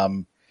 man.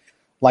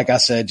 Like I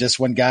said, just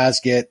when guys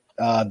get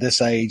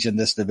this age in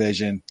this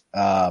division,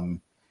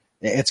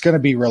 it's going to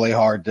be really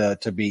hard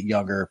to beat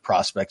younger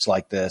prospects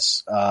like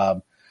this.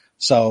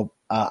 So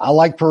I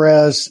like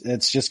Perez.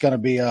 It's just going to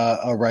be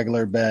a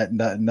regular bet,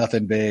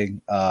 nothing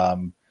big.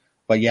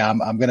 But yeah,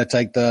 I'm going to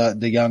take the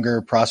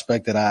younger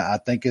prospect that I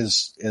think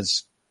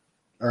is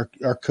or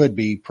could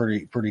be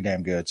pretty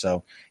damn good.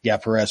 So yeah,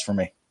 Perez for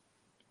me.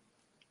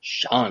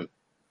 Sean.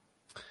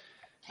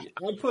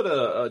 I'll put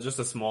just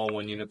a small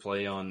 1 unit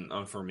play on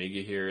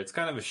Formiga here. It's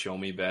kind of a show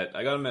me bet.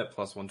 I got him at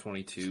plus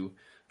 122.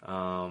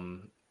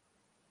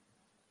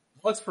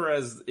 Alex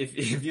Perez,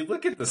 if you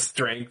look at the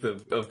strength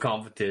of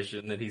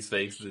competition that he's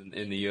faced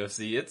in the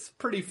UFC, it's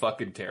pretty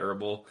fucking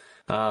terrible.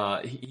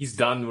 He's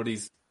done what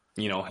he's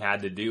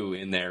had to do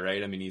in there,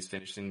 right? I mean, he's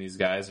finishing these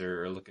guys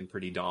are looking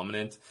pretty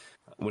dominant.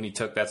 When he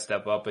took that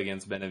step up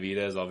against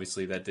Benavidez,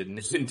 obviously that didn't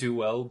end too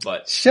well.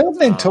 But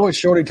Shelton and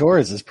Shorty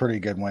Torres is pretty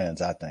good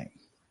wins, I think.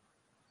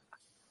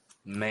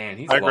 Man,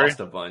 he's lost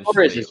a bunch.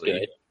 Torres is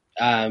good.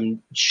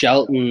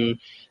 Shelton,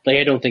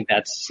 I don't think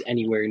that's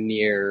anywhere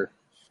near.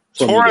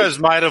 Torres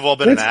might have well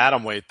been an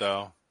atom weight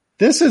though.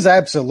 This is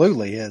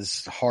absolutely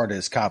his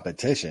hardest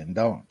competition.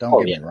 Don't get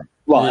me wrong.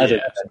 Well,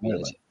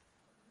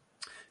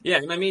 yeah,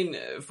 and I mean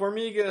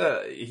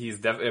Formiga, he's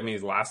definitely. I mean,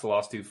 his last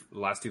two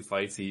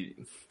fights,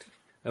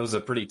 that was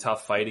a pretty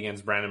tough fight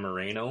against Brandon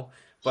Moreno.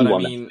 But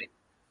and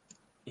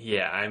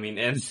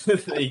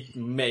they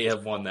may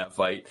have won that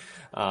fight.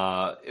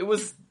 It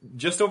was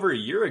just over a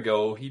year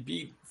ago. He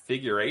beat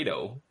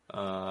Figueiredo.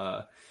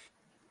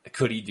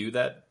 Could he do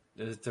that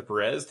to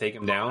Perez? Take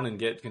him down and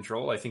get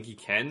control? I think he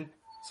can.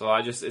 So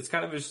it's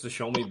kind of just a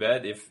show me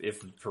bet. If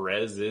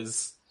Perez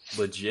is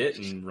legit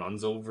and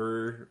runs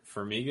over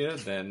Formiga,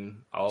 then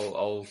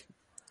I'll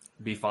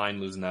be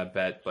fine losing that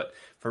bet. But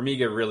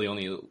Formiga really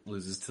only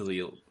loses to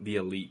the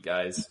elite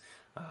guys.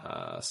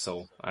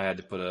 So I had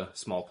to put a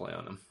small play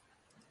on him.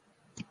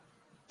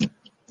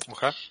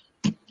 Okay.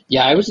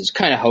 Yeah, I was just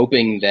kind of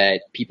hoping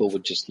that people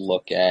would just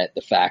look at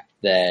the fact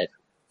that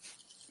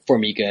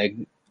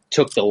Formiga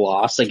took the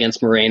loss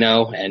against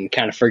Moreno and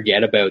kind of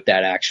forget about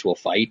that actual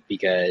fight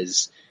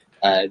because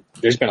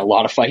there's been a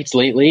lot of fights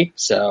lately.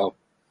 So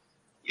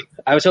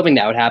I was hoping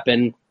that would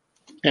happen,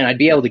 and I'd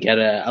be able to get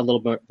a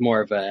little bit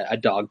more of a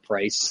dog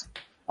price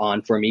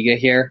on Formiga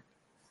here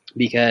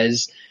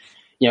because,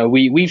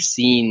 we've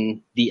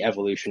seen the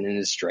evolution in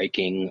his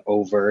striking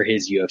over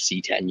his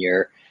UFC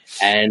tenure.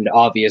 And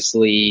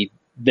obviously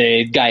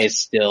the guy is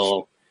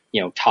still,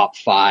 top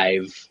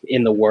 5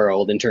 in the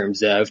world in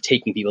terms of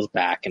taking people's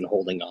back and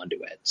holding on to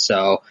it.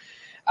 So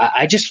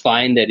I just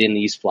find that in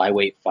these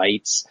flyweight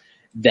fights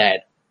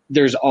that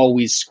there's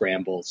always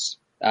scrambles.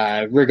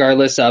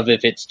 Regardless of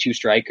if it's two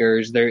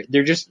strikers, there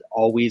just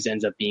always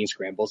ends up being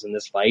scrambles in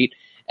this fight.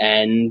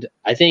 And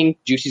I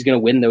think Juicy's going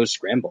to win those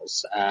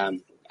scrambles,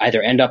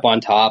 either end up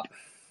on top.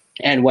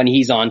 And when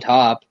he's on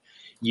top,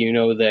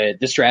 the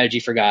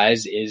strategy for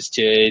guys is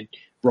to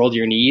roll to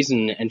your knees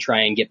and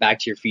try and get back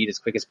to your feet as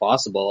quick as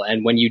possible.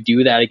 And when you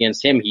do that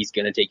against him, he's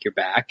going to take your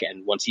back.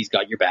 And once he's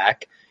got your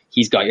back,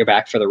 he's got your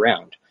back for the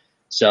round.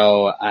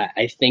 So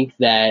I think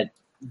that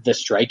the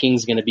striking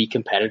is going to be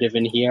competitive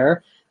in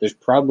here. There's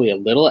probably a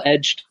little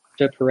edge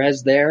to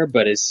Perez there,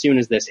 but as soon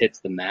as this hits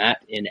the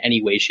mat in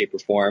any way, shape, or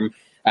form,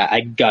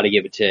 I got to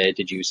give it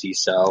to Juicy.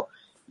 So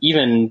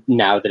even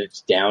now that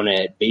it's down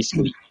at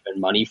basically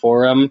even money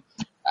for him,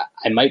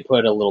 I might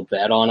put a little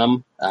bet on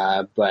him,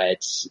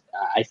 but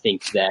I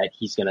think that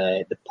he's going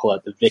to pull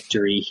out the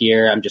victory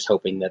here. I'm just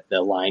hoping that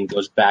the line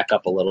goes back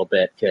up a little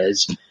bit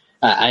because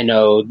I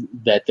know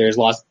that there's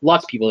lots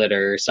of people that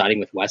are siding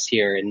with Wes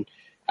here, and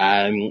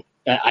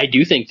I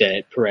do think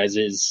that Perez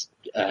is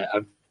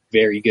a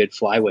very good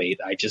flyweight.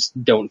 I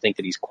just don't think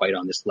that he's quite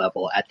on this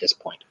level at this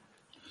point.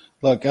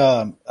 Look,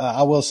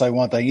 I will say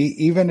one thing.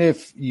 Even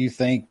if you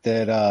think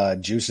that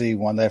Juicy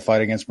won that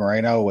fight against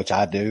Moreno, which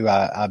I do,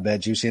 I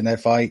bet Juicy in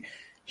that fight,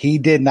 he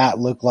did not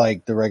look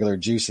like the regular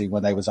Juicy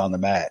when they was on the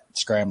mat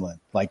scrambling.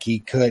 Like he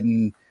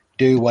couldn't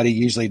do what he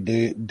usually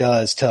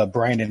does to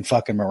Brandon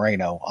fucking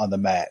Moreno on the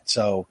mat.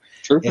 So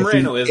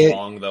Moreno is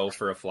long though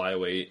for a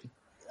flyweight.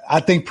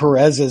 I think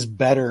Perez is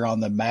better on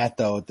the mat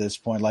though at this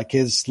point. Like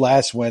his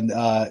last win,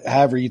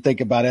 however you think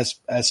about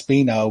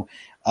Espino,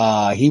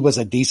 he was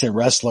a decent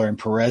wrestler and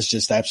Perez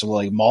just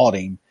absolutely mauled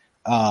him.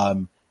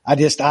 I'm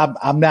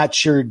not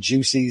sure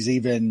Juicy's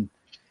even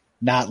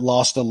not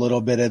lost a little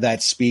bit of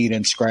that speed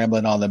and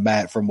scrambling on the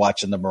mat from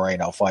watching the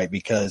Moreno fight,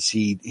 because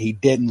he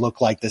didn't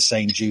look like the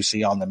same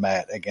Juicy on the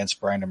mat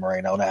against Brandon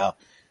Moreno. Now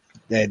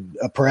that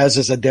Perez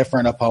is a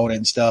different opponent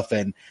and stuff.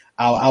 And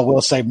I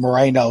will say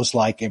Moreno's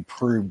like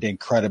improved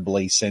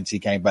incredibly since he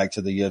came back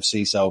to the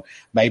UFC. So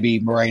maybe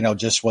Moreno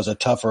just was a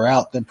tougher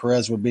out than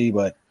Perez would be,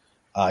 but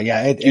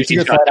it's a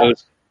good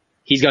fight.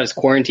 He's got his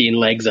quarantine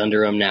legs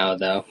under him now,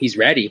 though. He's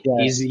ready.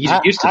 Yeah. He's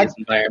used to this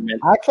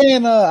environment.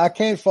 I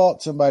can't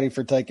fault somebody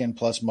for taking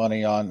plus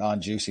money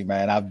on Juicy,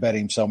 man. I've bet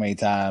him so many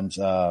times.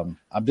 I'm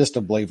just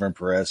a believer in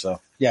Perez.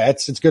 So yeah,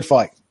 it's a good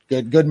fight.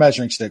 Good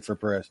measuring stick for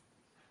Perez.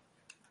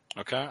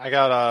 Okay, I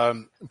got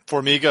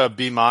Formiga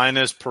B-,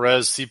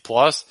 Perez C+.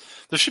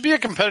 This should be a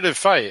competitive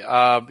fight.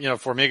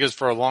 Formiga's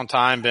for a long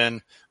time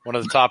been one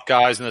of the top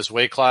guys in this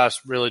weight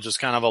class. Really, just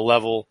kind of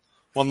one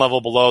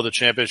level below the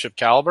championship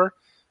caliber.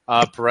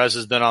 Perez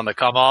has been on the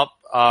come up,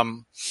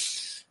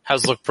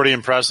 has looked pretty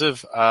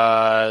impressive,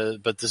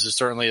 but this is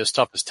certainly his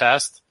toughest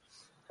test.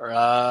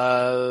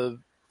 Formiga's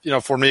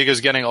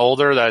getting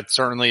older. That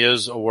certainly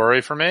is a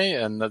worry for me,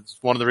 and that's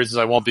one of the reasons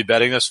I won't be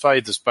betting this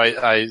fight,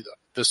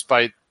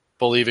 despite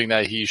believing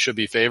that he should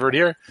be favored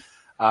here.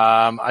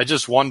 I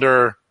just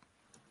wonder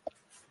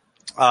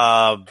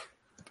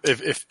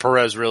if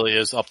Perez really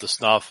is up to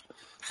snuff,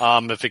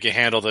 if he can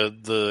handle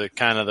the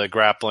kind of the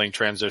grappling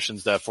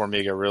transitions that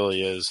Formiga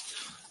really is.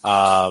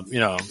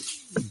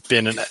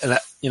 Been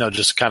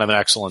just kind of an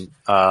excellent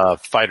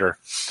fighter,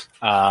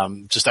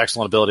 just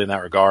excellent ability in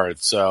that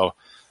regard. So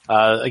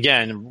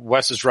again,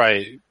 Wes is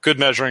right. Good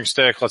measuring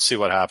stick. Let's see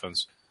what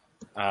happens.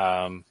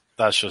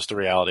 That's just the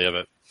reality of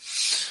it.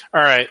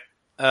 All right.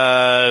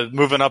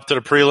 Moving up to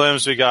the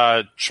prelims, we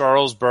got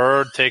Charles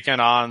Byrd taking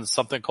on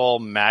something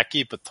called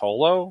Maki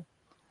Patolo.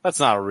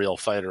 That's not a real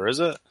fighter, is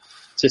it?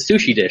 It's a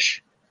sushi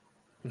dish.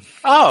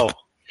 Oh,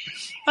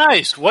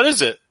 nice. What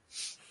is it?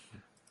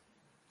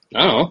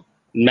 I don't know.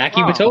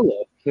 Maki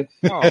Patolo.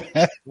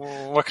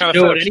 What kind of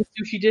know what any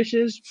sushi dish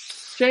is?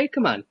 Jay,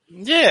 come on.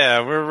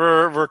 Yeah,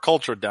 we're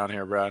cultured down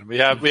here, Brad.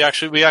 We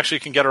actually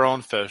can get our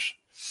own fish.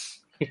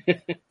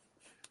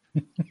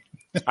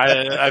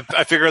 I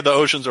figured the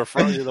oceans are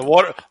frozen. The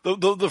water,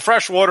 the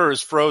fresh water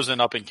is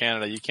frozen up in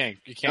Canada. You can't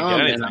get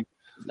anything. Man,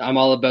 I'm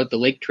all about the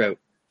lake trout.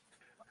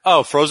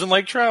 Oh, frozen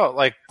lake trout,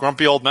 like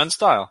grumpy old men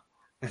style.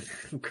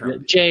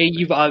 Jay,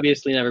 you've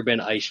obviously never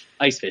been ice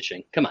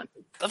fishing. Come on.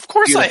 Of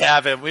course I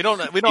haven't. We don't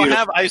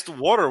have iced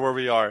water where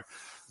we are.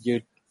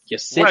 You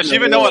Wes, you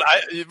even know what?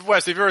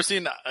 Wes, have you ever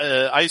seen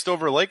iced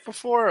over lake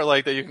before, or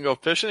like that you can go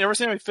fishing? You ever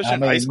seen me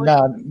fishing ice lake?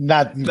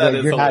 Not that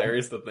is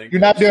hilarious to think. You're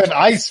not doing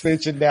ice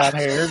fishing down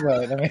here,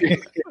 but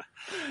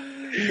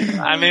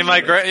I mean,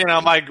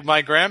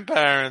 my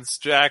grandparents,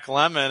 Jack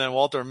Lemmon and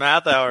Walter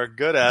Matthau, are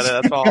good at it.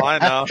 That's all I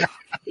know.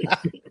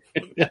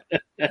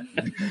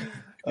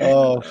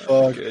 Oh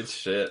fuck! Good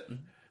shit.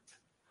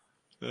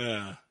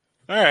 Yeah.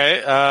 All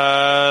right.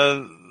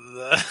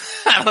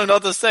 I don't know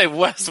what to say.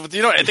 Wes, do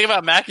you know anything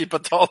about Maki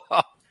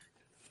Patolo?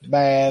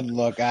 Man,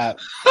 look, I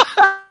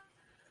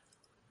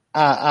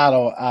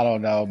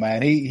don't know,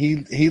 man.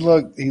 He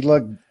looked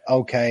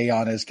okay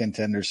on his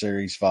Contender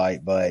Series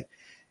fight, but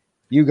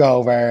you go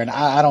over there, and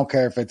I don't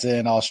care if it's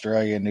in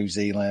Australia, New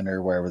Zealand,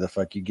 or wherever the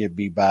fuck you get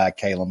beat by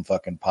Caleb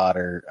fucking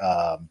Potter.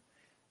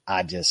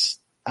 I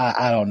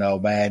don't know,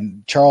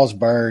 man. Charles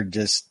Byrd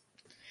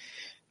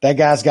that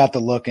guy's got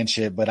the look and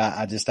shit, but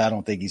I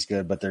don't think he's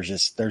good. But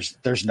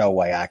there's no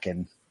way I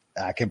can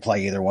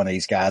play either one of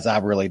these guys. I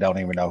really don't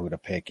even know who to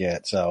pick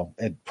yet. So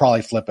it'd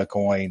probably flip a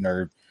coin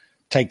or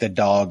take the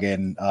dog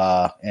in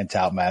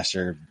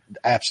Toutmaster.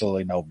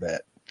 Absolutely no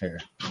bet here.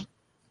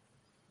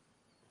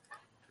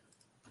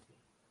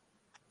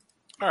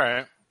 All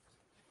right.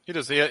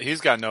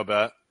 He's got no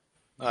bet.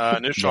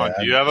 Nushan,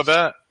 do you have a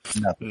bet?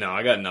 Nothing. No,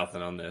 I got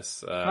nothing on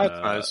this.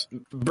 That's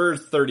nice.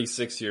 Bird's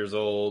 36 years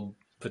old.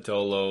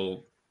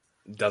 Patolo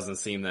doesn't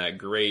seem that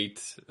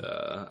great.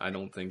 I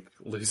don't think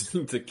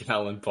losing to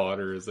Callan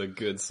Potter is a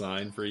good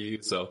sign for you.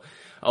 So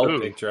I'll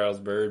pick Charles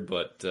Byrd,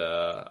 but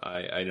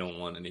I don't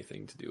want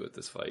anything to do with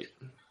this fight.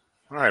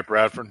 All right,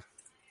 Bradford.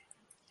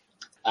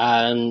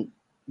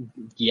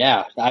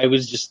 Yeah, I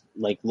was just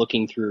like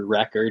looking through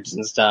records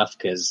and stuff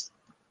because,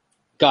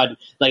 God,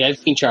 like I've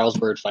seen Charles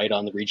Byrd fight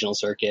on the regional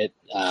circuit,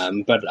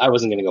 but I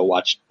wasn't going to go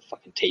watch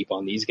fucking tape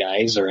on these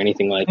guys or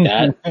anything like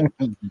that.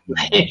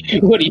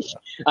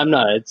 I'm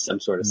not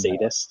some sort of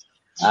sadist.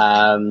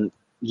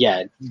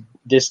 Yeah,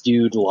 this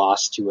dude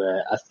lost to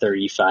a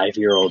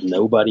 35-year-old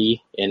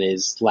nobody in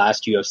his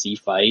last UFC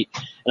fight.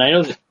 And I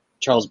know that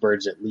Charles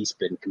Bird's at least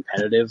been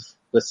competitive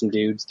with some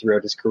dudes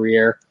throughout his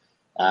career.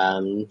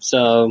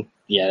 So,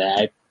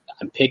 yeah,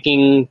 I'm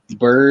picking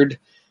Bird,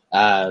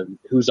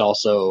 who's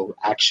also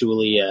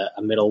actually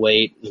a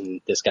middleweight. And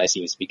this guy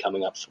seems to be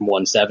coming up from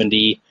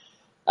 170.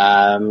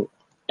 And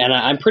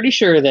I'm pretty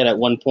sure that at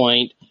one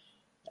point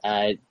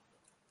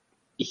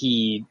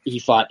he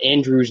fought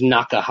Andrews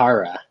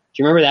Nakahara.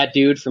 Do you remember that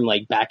dude from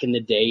like back in the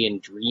day in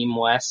Dream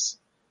West,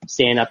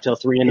 staying up till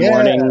 3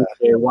 a.m.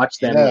 to watch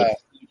them like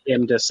feed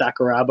him to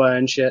Sakuraba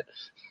and shit?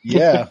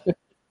 Yeah.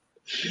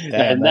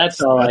 And that's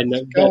all I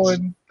know.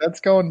 That's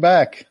going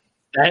back.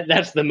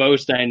 That's the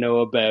most I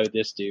know about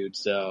this dude.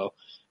 So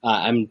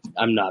I'm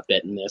not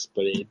betting this,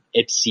 but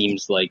it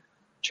seems like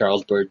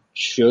Charles Bird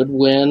should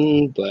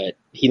win, but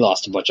he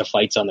lost a bunch of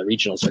fights on the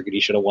regional circuit. He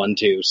should have won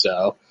too.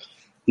 So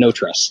no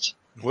trust.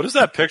 What is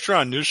that picture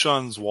on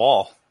Nushan's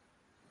wall?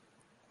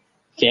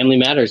 Family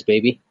matters,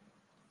 baby.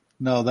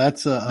 No,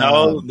 that's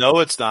no,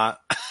 it's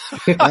not.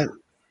 I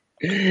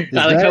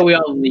like how we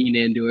all lean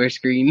into our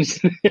screens.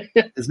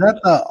 Is that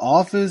The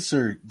Office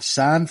or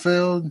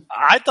Seinfeld?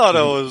 I thought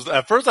it was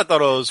at first. I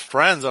thought it was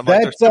Friends. I'm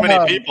like, there's too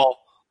many people.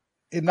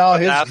 No,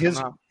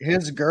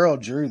 his girl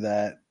drew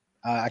that.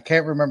 I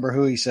can't remember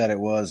who he said it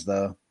was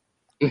though.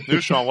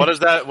 Nushan, what is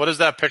that? What is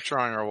that picture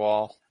on your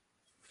wall?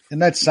 Isn't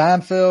that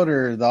Seinfeld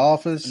or The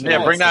Office?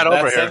 Yeah, bring that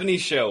over here. 70s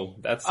show.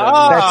 That's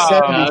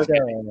 70s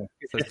show.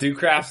 So do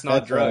crafts,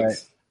 not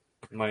drugs.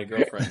 Right. My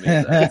girlfriend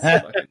made that.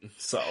 That's fucking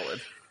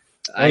solid.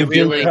 I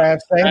really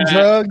crafts and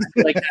drugs.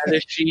 Like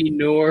neither she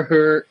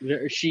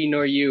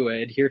nor you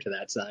adhere to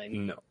that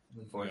sign. No,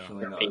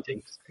 unfortunately not.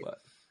 Paintings.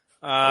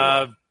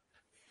 But,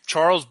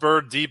 Charles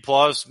Bird D+,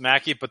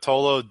 Mackie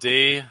Patolo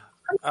D.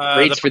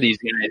 Rates for these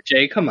guys,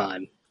 Jay. Come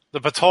on. The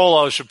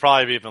Patolo should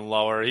probably be even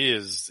lower.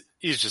 He's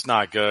just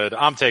not good.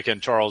 I'm taking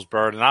Charles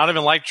Bird, and I don't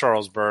even like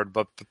Charles Bird,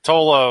 but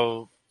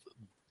Patolo,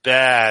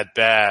 bad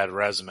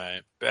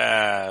resume.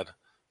 Bad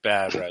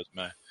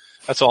resume.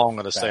 That's all I'm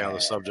going to say on the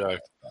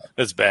subject.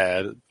 It's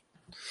bad.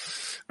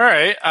 All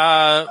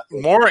right.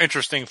 More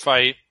interesting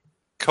fight.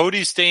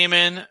 Cody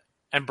Stamann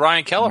and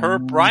Brian Kelleher.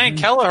 Brian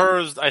Kelleher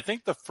is, I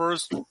think, the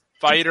first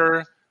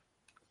fighter.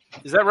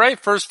 Is that right?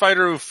 First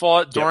fighter who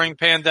fought during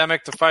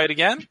pandemic to fight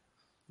again?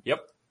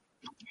 Yep.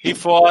 He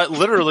fought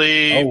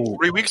literally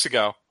 3 weeks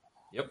ago.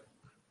 Yep.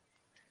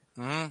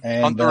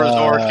 And, Hunter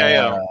Resort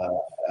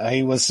KO.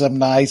 He was some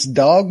nice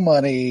dog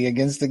money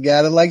against the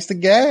guy that likes the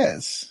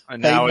gas.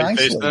 And now he's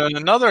facing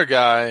another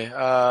guy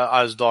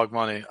as dog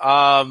money.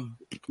 All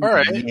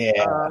right.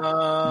 Yeah.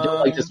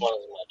 Don't like this one as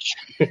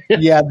much.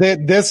 Yeah,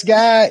 this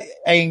guy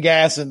ain't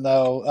gassing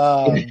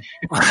though.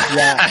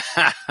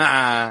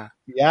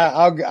 Yeah,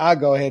 I'll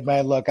go ahead,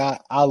 man. Look,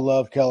 I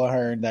love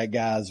Kelleher. That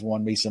guy's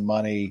won me some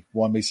money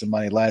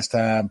last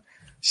time.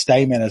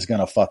 Stamann is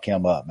gonna fuck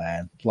him up,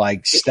 man.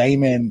 Like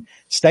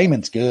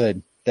Stamann's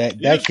good. That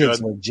kid's good.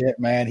 Legit,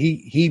 man.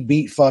 He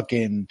beat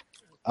fucking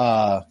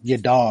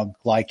Yadong.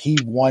 Like he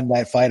won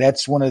that fight.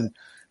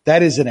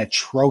 That is an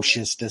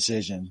atrocious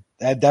decision.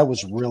 That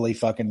was really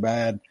fucking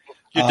bad.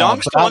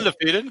 Yadong's still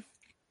undefeated?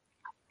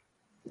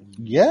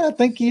 Yeah, I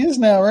think he is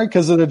now, right?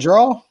 Because of the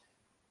draw.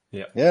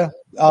 Yeah.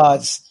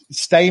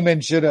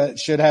 Stamann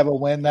should have a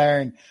win there,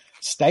 and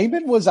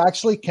Stamann was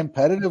actually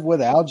competitive with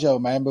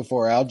Aljo, man.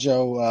 Before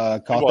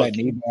Aljo caught that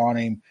knee bar on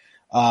him.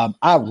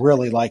 I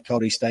really like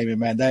Cody Stamann,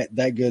 man.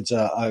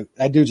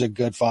 That dude's a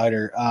good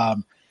fighter.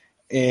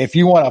 If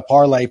you want a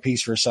parlay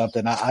piece for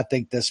something, I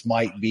think this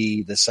might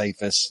be the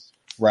safest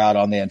route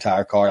on the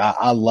entire card.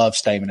 I love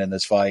Stamann in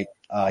this fight.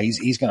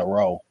 He's going to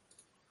roll.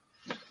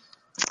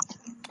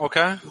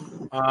 Okay.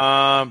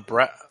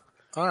 Brad.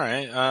 All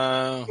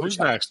right. Who's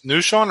next?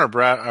 Nushan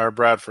or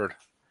Bradford?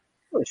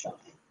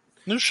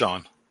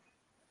 Nushan.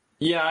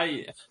 Yeah,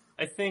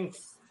 I think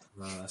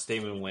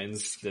Stamann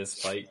wins this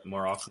fight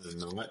more often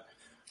than not.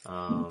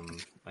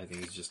 I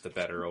think he's just a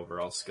better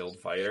overall skilled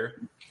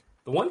fighter.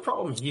 The one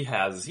problem he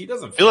has is he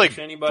doesn't finish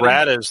anybody.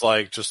 Brad is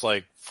just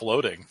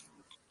floating.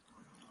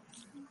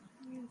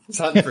 He's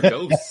hunting for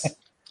ghosts.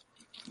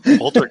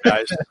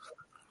 Poltergeist.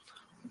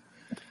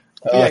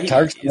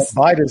 Turk's gonna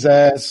bite his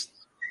ass.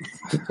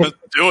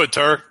 Do it,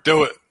 Turk.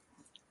 Do it.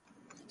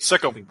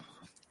 Sick him.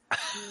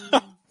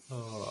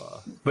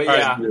 But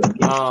yeah,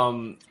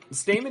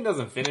 Stamann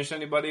doesn't finish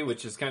anybody,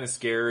 which is kind of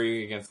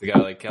scary against a guy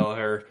like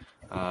Kelleher.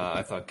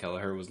 I thought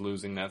Kelleher was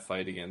losing that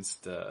fight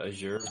against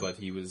Azure, but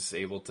he was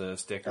able to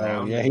stick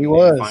around. Yeah, he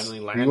was. Finally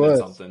landed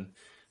something.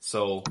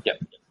 So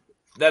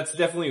that's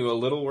definitely a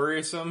little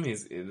worrisome. He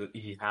has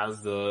he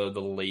has the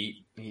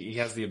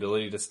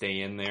ability to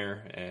stay in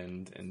there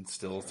and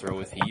still throw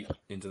his heat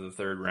into the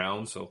third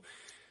round. So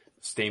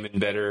Stamann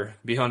better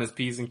be on his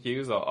P's and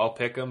Q's. I'll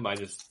pick him. I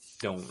just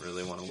don't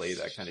really want to lay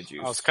that kind of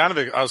juice. I was kind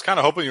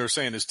of hoping you were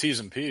saying his T's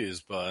and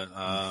P's, but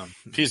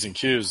P's and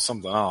Q's is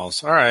something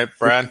else. All right,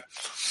 Brad.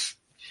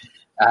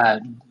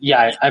 I'm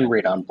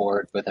right on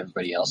board with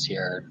everybody else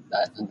here.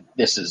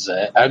 This is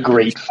a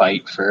great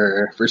fight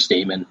for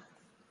Stamann.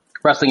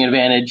 wrestling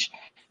advantage.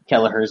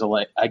 Kelleher's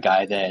a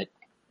guy that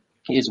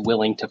is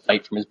willing to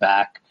fight from his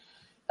back.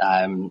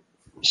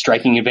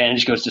 Striking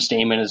advantage goes to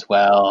Stamen as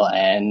well,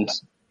 and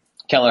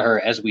Kelleher,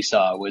 as we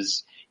saw,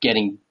 was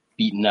getting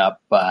beaten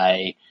up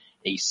by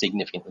a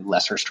significantly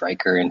lesser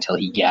striker until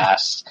he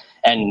gassed.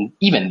 And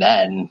even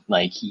then,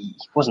 like, he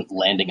wasn't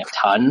landing a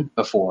ton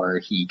before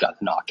he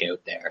got knocked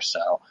out there.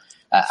 So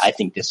I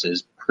think this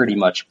is pretty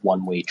much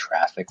one-way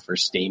traffic for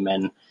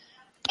Stamen.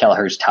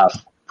 Kelleher's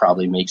tough,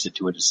 probably makes it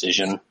to a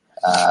decision.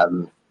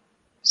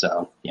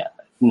 So yeah,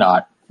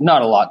 not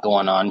a lot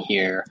going on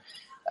here.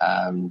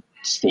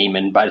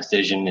 Stamen by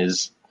decision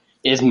is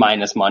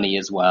minus money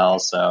as well,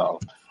 so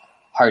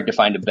hard to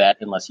find a bet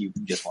unless you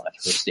just want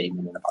to throw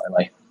Stamen in a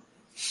parlay.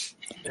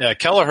 Yeah,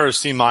 Kelleher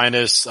C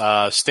minus,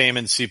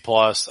 Stamen C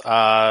plus.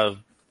 Yeah,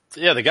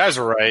 the guys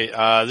are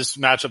right. This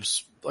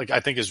matchup's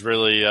I think is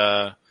really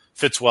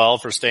fits well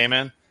for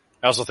Stamen.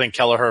 I also think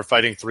Kelleher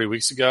fighting 3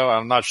 weeks ago.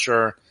 I'm not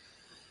sure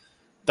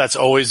that's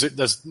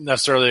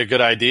necessarily a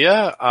good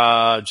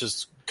idea.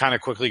 Just kind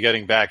of quickly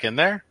getting back in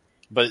there.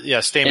 But yeah,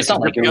 Stamen. It's not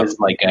like it was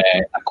like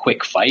a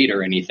quick fight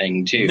or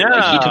anything, too. No,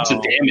 he took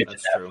some damage in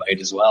that fight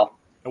as well.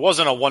 It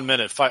wasn't a 1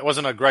 minute fight. It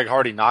wasn't a Greg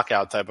Hardy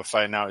knockout type of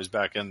fight. Now he's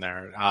back in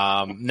there.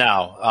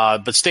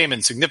 But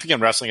Stamen,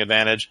 significant wrestling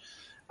advantage.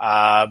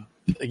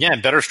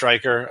 Again, better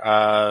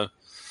striker.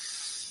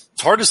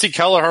 It's hard to see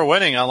Kelleher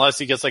winning unless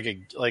he gets like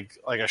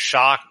a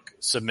shock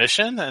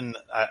submission, and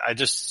I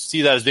just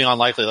see that as being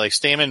unlikely. Like,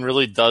 Stamen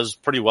really does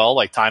pretty well,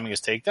 like timing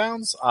his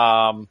takedowns.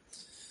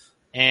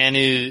 And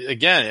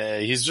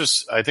he's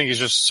just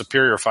a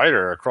superior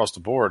fighter across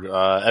the board,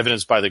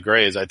 evidenced by the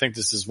grades. I think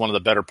this is one of the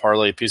better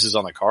parlay pieces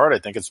on the card. I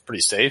think it's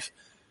pretty safe.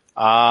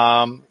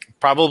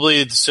 Probably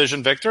a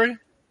decision victory.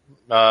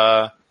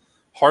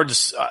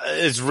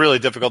 It's really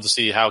difficult to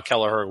see how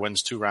Kelleher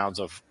wins 2 rounds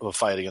of a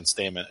fight against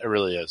Stamen. It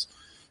really is.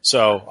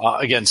 So,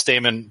 again,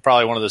 Stamen,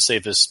 probably one of the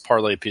safest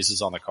parlay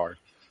pieces on the card.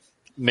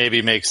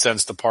 Maybe makes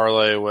sense to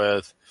parlay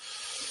with,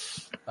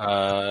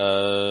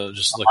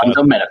 just looking at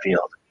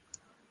Metafield.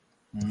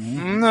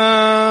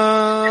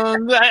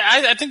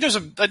 I think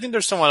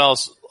there's someone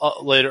else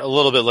a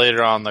little bit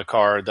later on the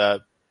card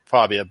that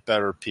probably a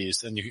better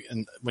piece, and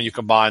when you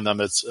combine them,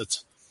 it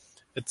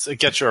gets it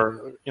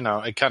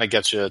kind of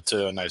gets you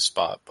to a nice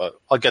spot. But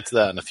I'll get to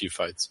that in a few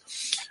fights.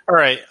 All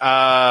right,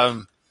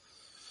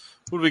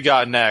 who do we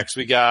got next?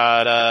 We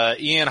got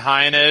Ian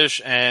Heinisch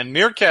and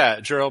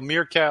Gerald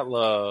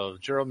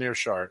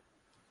Mearshart.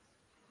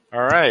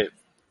 All right,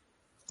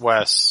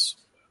 Wes.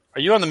 Are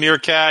you on the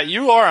Meerkat?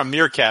 You are a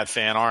Meerkat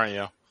fan, aren't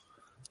you?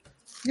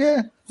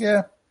 Yeah.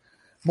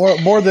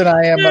 More than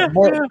I am.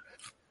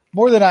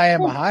 More than I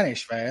am a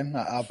Heinisch fan.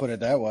 I'll put it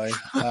that way.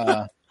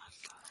 I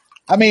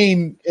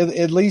mean,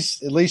 at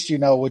least you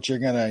know what you're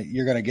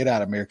gonna get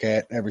out of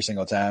Meerkat every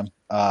single time.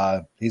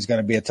 He's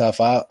gonna be a tough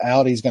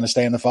out. He's gonna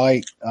stay in the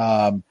fight.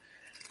 I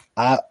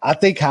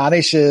think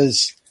Heinisch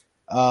is.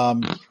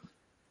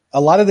 A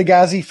lot of the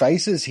guys he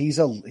faces, he's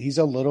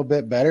a little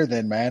bit better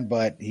than, man,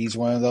 but he's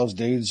one of those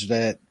dudes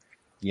that,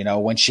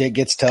 when shit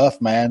gets tough,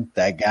 man,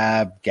 that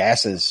guy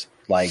gasses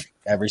like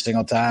every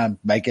single time.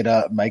 Make it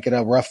a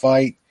rough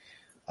fight.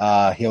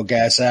 He'll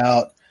gas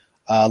out.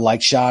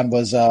 Like Sean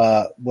was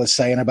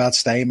saying about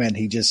Stamen,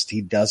 he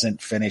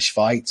doesn't finish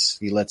fights.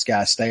 He lets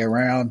guys stay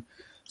around.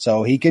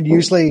 So he could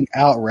usually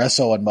out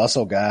wrestle and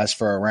muscle guys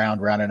for a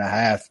round and a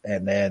half.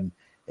 And then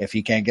if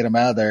he can't get them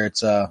out of there,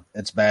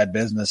 it's bad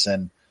business.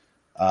 And,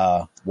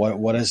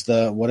 what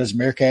does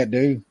Meerkat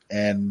do?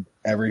 And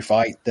every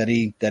fight that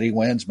he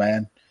wins,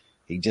 man,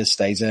 he just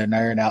stays in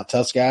there and out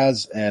toughs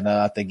guys. And,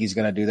 I think he's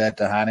going to do that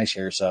to Heinisch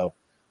here. So,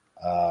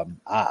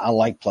 I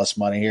like plus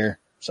money here.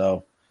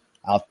 So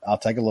I'll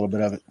take a little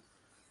bit of it.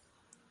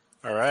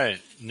 All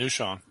right. New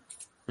Sean.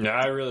 Yeah,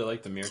 I really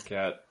like the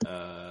Meerkat,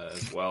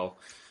 as well.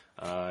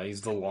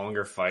 He's the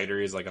longer fighter.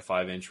 He's like a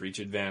 5-inch reach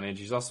advantage.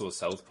 He's also a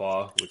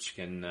southpaw, which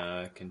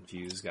can,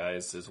 confuse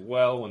guys as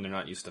well when they're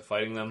not used to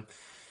fighting them.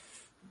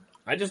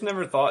 I just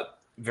never thought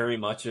very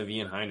much of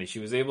Ian Heinisch. He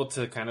was able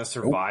to kind of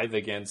survive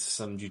against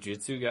some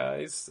jiu-jitsu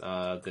guys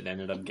that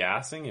ended up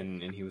gassing,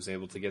 and he was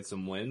able to get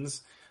some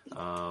wins.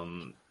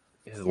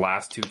 His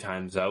last 2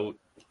 times out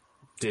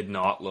did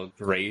not look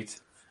great.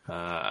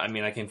 I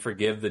mean, I can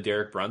forgive the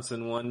Derek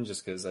Brunson one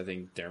just because I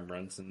think Derek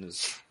Brunson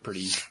is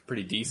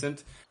pretty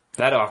decent.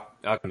 That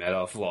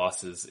Akhmedov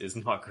loss is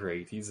not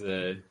great. He's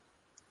not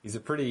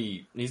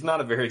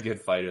a very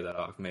good fighter, that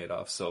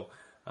Akhmedov. So,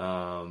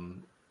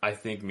 I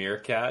think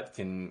Meerkat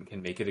can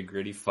make it a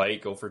gritty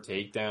fight, go for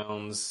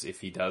takedowns. If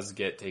he does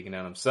get taken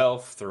down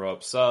himself, throw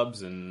up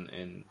subs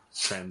and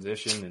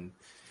transition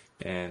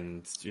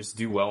and just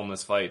do well in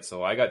this fight.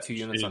 So I got 2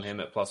 units on him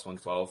at plus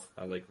 112.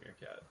 I like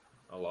Meerkat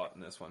a lot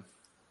in this one.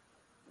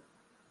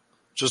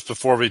 Just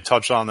before we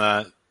touch on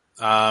that,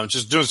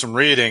 just doing some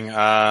reading,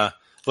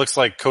 looks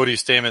like Cody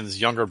Stamen's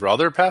younger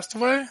brother passed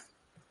away.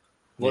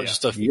 Well,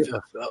 just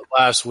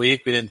last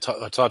week. We didn't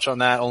touch on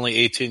that. Only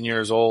 18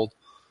 years old.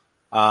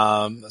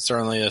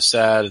 Certainly a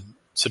sad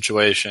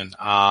situation.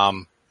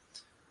 I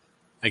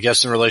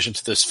guess in relation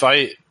to this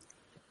fight,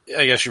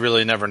 I guess you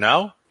really never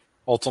know.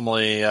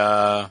 ultimately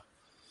how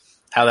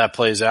that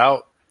plays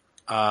out.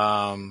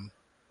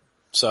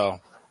 So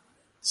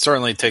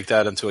certainly take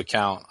that into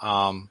account.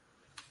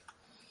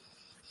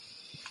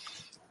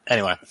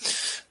 Anyway,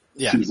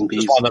 yeah, T's and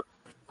P's.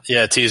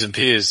 T's and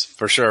P's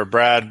for sure.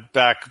 Brad,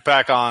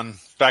 back on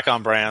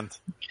brand.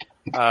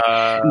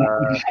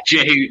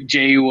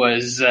 Jay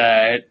was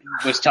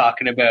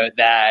talking about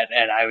that,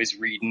 and I was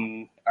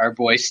reading our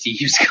boy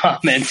Steve's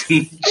comments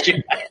in the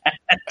chat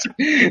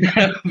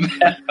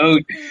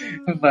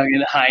about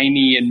fucking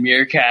Heine and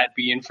Meerkat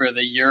being for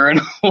the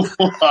urinal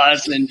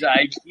loss and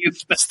IQ.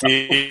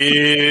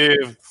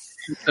 Steve.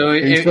 So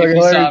if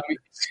you saw me,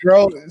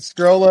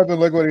 scroll up and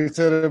look what he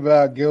said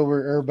about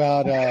Gilbert or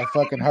about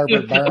fucking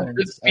Herbert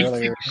Burns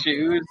earlier.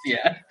 Shoes,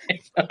 yeah.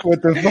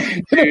 With the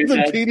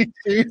PD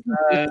shoes.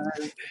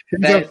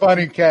 He's a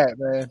funny cat,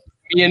 man.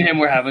 Me and him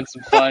were having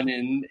some fun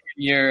in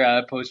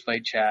your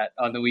post-fight chat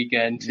on the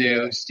weekend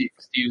too. Yeah.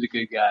 Steve's a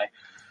good guy.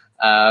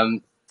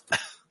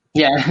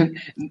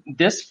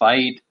 This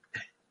fight,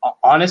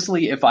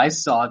 honestly, if I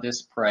saw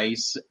this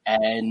price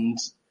and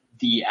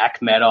the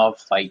Akhmedov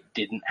fight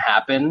didn't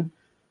happen,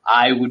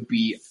 I would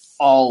be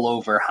all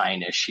over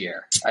Heinisch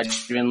here. I'd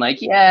been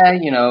like,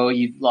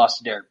 you lost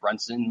to Derek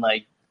Brunson.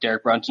 Like,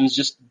 Derek Brunson's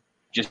just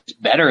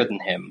better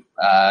than him.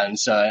 And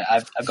so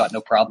I've got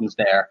no problems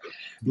there.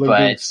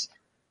 But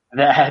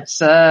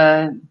that's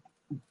a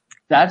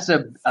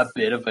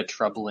bit of a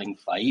troubling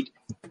fight.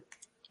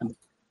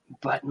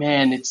 But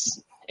man,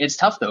 it's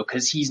tough though,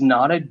 because he's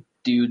not a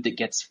dude that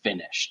gets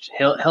finished.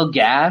 He'll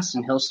gas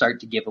and he'll start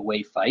to give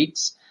away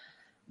fights.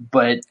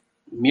 But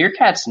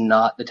Meerkat's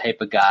not the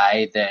type of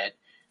guy that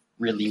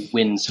really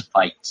wins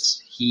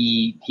fights.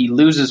 He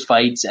loses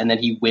fights and then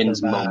he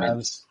wins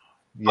moments.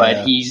 Yeah.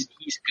 But he's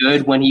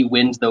good when he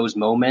wins those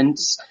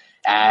moments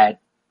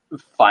at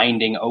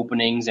finding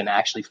openings and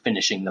actually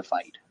finishing the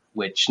fight,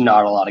 which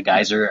not a lot of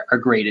guys are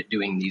great at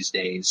doing these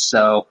days.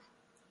 So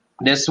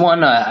this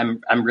one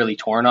I'm really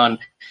torn on.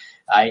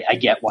 I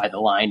get why the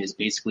line is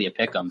basically a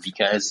pick 'em,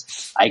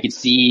 because I could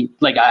see,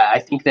 I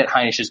think that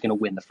Heinisch is going to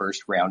win the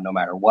first round no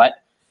matter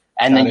what.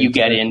 And then you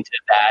get into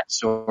that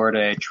sort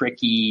of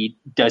tricky,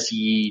 does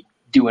he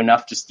do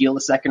enough to steal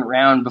the second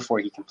round before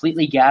he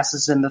completely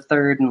gasses in the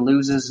third and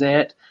loses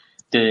it?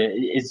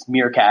 Is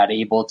Meerkat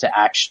able to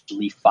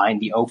actually find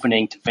the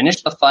opening to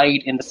finish the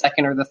fight in the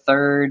second or the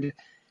third?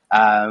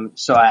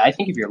 So I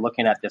think if you're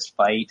looking at this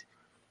fight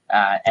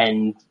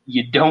and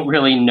you don't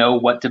really know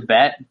what to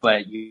bet,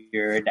 but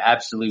you're an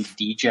absolute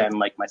degen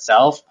like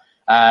myself,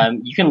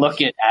 you can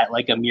look at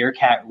a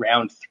Meerkat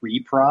round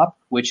 3 prop,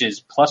 which is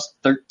plus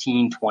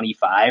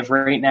 1325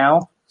 right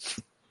now,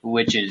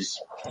 which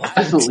is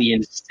absolutely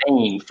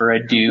insane for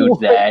a dude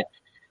that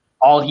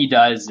all he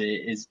does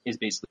is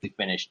basically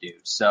finish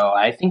dudes. So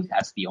I think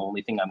that's the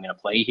only thing I'm going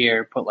to play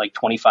here. Put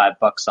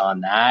 $25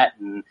 on that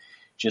and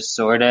just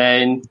sort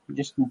of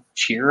just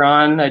cheer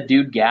on a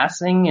dude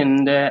gassing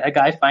and a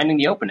guy finding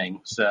the opening.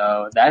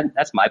 So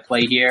that's my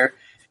play here.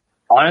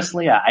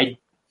 Honestly, I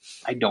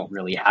don't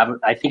really have it.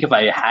 I think if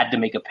I had to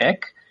make a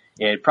pick,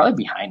 it'd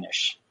probably be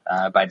Heinisch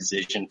by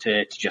decision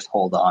to just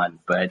hold on.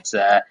 But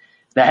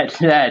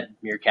that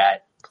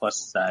Meerkat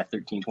plus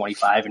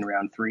 1325 in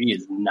round 3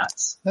 is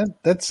nuts.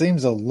 That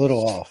seems a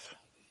little off.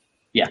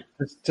 Yeah,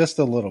 just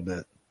a little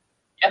bit.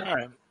 Yeah. All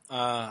right.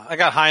 I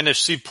got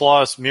Heinisch C+,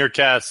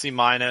 Meerkat C-.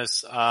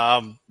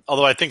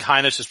 Although I think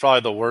Heinisch is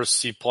probably the worst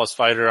C+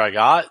 fighter I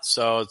got,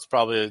 so it's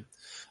probably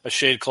a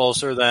shade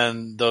closer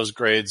than those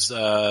grades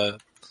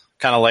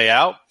kind of lay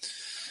out.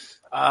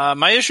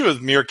 My issue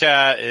with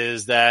Meerkat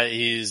is that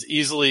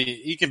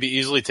he can be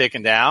easily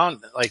taken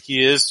down. Like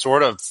he has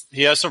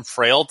some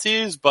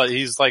frailties, but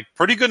he's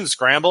pretty good in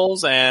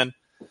scrambles and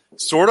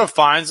sort of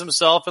finds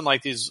himself in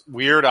these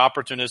weird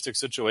opportunistic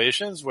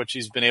situations, which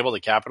he's been able to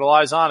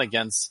capitalize on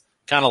against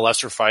kind of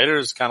lesser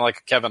fighters, kind of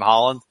like Kevin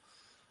Holland.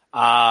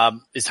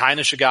 Is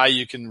Heinisch a guy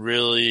you can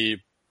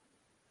really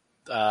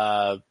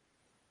trust?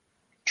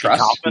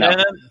 Confident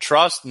in?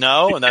 Trust?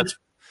 No, and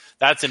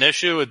that's an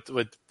issue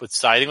with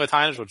siding with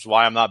Heinisch, which is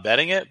why I'm not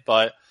betting it.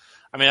 But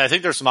I mean, I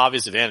think there's some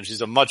obvious advantage.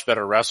 He's a much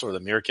better wrestler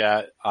than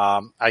Meerkat.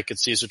 I could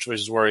see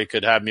situations where he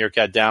could have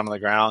Meerkat down on the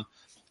ground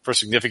for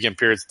significant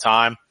periods of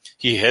time.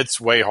 He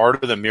hits way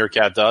harder than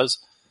Meerkat does.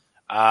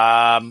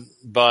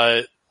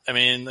 But I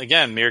mean,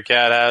 again,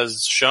 Meerkat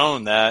has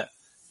shown that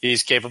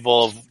he's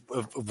capable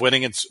of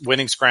winning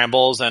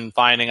scrambles and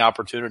finding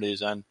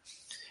opportunities, and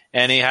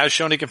he has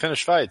shown he can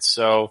finish fights.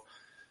 So,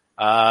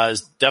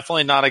 is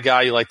definitely not a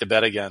guy you like to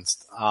bet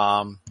against.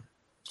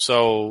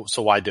 So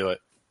why do it?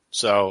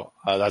 So,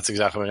 that's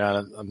exactly what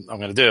I'm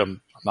going to do.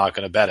 I'm not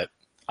going to bet it.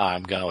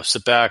 I'm going to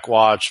sit back,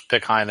 watch,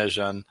 pick Heinisch,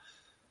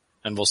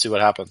 and we'll see what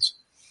happens.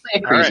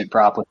 Play a crazy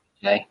prop with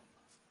me, Jay.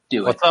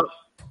 Do it. What's up?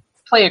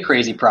 Play a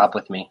crazy prop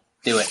with me.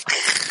 Do it.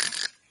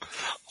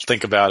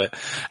 Think about it.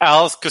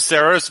 Alice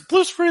Caceres,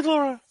 Blue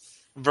Friedler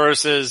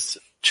versus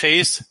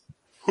Chase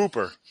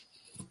Hooper.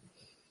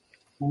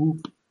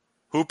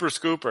 Hooper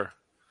Scooper.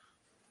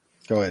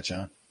 Go ahead,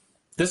 John.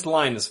 This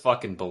line is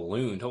fucking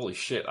ballooned. Holy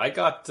shit. I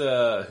got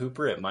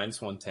Hooper at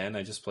 -110.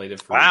 I just played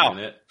it for wow. a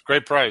minute.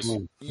 Great price.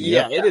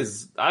 Yeah, it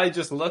is. I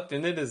just looked,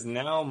 and it is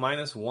now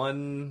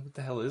 -1. What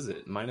the hell is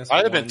it? Might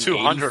have been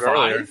 200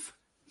 earlier.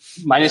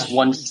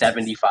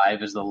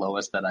 -175 is the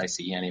lowest that I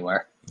see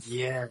anywhere.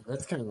 Yeah,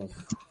 that's kind of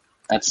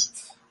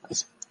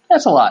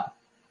That's a lot.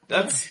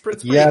 That's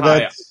pretty high.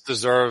 That's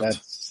deserved.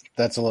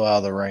 That's a little out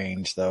of the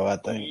range, though, I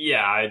think.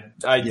 Yeah,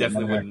 I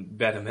definitely wouldn't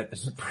bet him at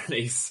this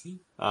price.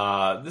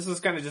 This is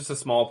kind of just a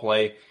small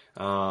play.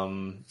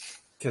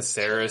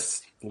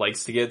 Caceres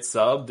likes to get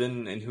subbed,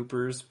 and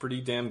Hooper's pretty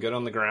damn good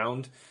on the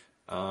ground.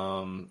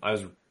 I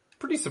was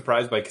pretty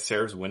surprised by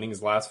Caceres winning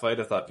his last fight.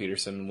 I thought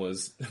Peterson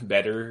was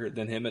better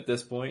than him at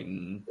this point,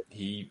 and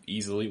he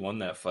easily won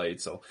that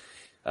fight. So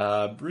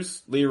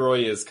Bruce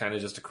Leroy is kind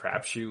of just a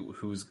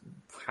crapshoot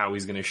how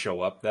he's going to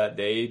show up that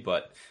day,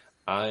 but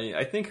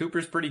I think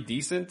Hooper's pretty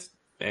decent,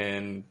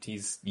 and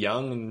he's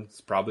young and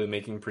is probably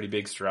making pretty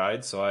big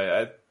strides. So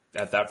I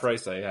at that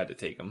price, I had to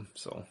take him.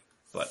 So,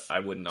 but I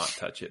would not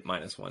touch it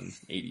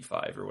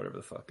 -185 or whatever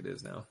the fuck it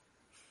is now.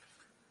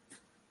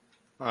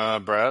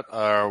 Brad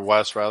or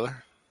Wes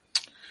rather.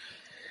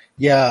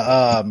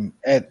 Yeah,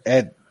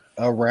 at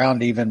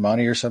around even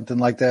money or something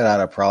like that,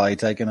 I'd have probably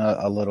taken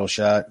a little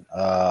shot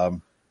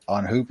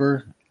on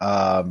Hooper.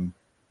 The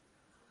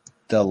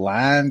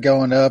line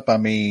going up, I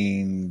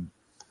mean,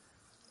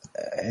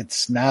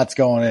 it's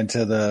going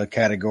into the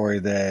category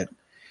that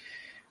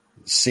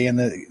seeing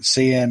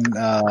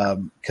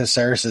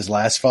Caceres'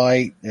 last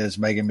fight is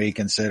making me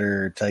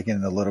consider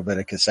taking a little bit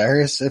of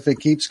Caceres if it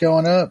keeps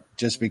going up,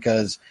 just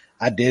because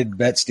I did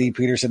bet Steve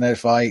Peterson that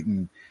fight,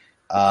 and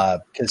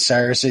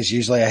Caceres is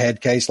usually a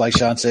head case, like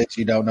Sean said.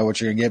 You don't know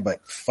what you're gonna get,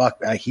 but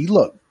he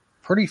looked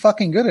pretty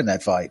fucking good in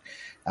that fight.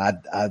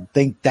 I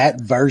think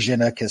that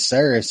version of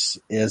Caceres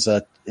is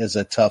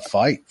a tough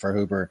fight for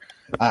Hooper.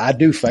 I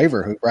do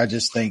favor Hooper. I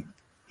just think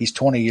he's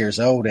 20 years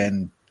old,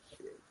 and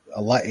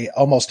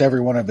almost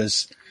every one of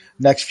his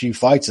next few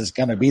fights is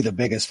going to be the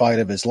biggest fight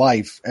of his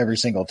life every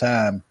single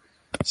time.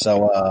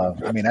 So,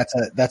 I mean,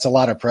 that's a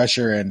lot of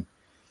pressure, and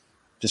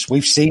just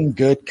we've seen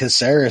good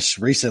Caceres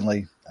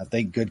recently. I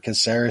think good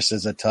Caceres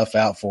is a tough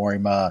out for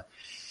him.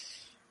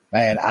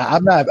 Man,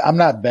 I'm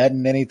not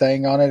betting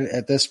anything on it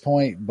at this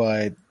point,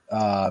 but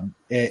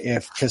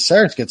if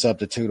Caceres gets up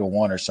to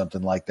 2-1 or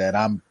something like that,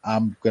 I'm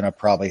going to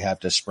probably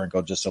have to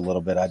sprinkle just a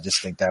little bit. I just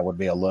think that would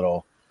be a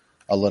little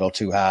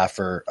too high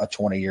for a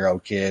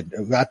 20-year-old kid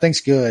who I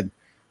think's good,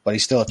 but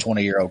he's still a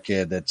 20-year-old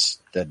kid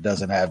that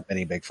doesn't have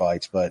many big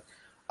fights. But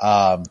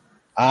I'm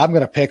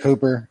going to pick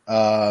Hooper,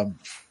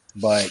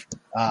 but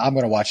I'm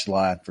going to watch the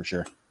line for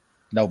sure.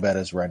 No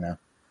bettas right now.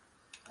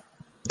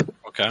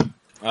 Okay.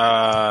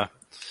 I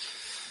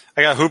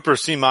got Hooper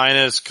C-,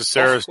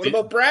 Caceres. What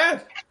about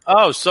Brad?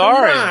 Oh,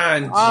 sorry. Come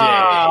on, Jay. What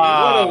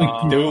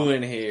are we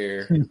doing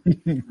here?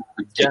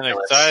 Getting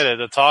excited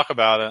to talk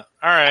about it.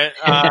 All right.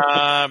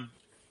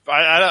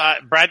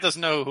 Brad doesn't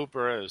know who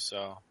Hooper is,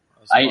 so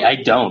I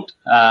don't.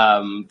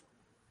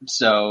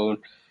 So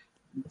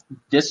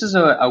this is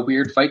a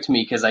weird fight to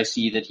me because I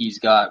see that he's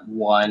got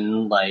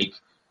one like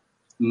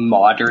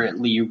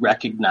moderately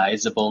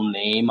recognizable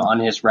name on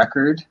his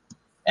record,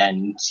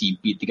 and he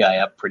beat the guy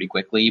up pretty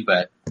quickly.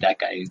 But that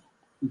guy,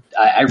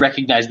 I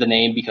recognize the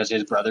name because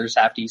his brother's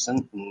half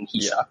decent and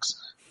he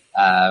sucks.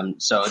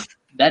 So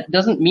that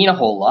doesn't mean a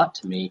whole lot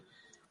to me.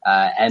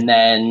 And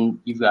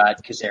then you've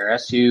got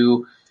Caceres,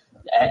 who,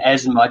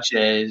 as much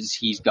as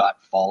he's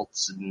got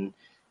faults and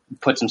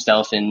puts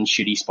himself in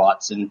shitty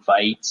spots in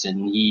fights,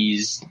 and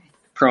he's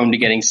prone to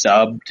getting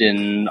subbed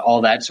and all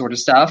that sort of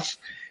stuff,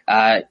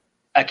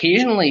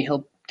 occasionally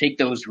he'll take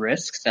those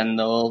risks and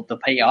they'll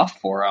pay off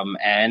for him.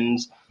 And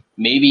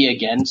maybe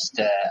against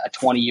a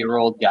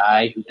 20-year-old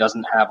guy who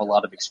doesn't have a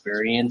lot of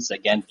experience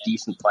against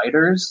decent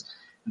fighters,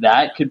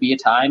 that could be a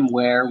time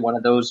where one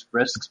of those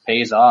risks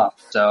pays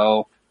off.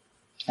 So,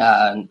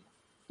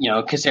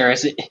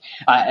 Caceres,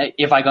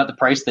 if I got the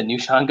price that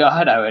Nushan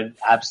got, I would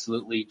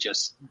absolutely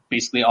just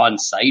basically on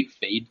site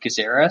fade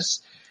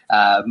Caceres.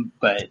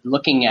 But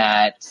looking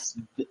at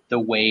the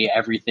way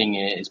everything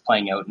is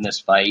playing out in this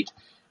fight,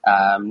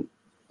 I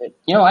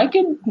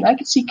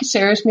could see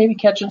Caceres maybe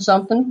catching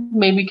something,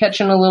 maybe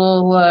catching a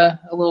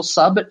little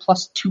sub at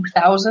plus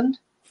 2,000.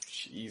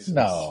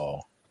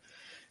 No,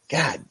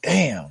 god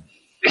damn.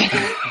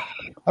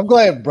 I'm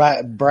glad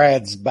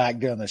Brad's back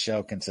doing the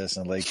show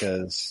consistently,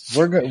 because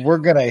we're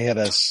gonna hit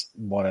us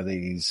one of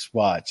these.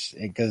 Watch,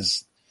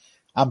 because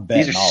I'm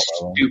betting all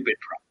of them. Stupid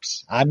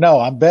props. I know,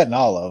 I'm betting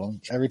all of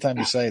them. Every time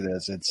you say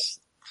this,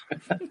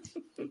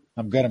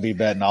 I'm gonna be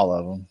betting all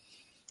of them.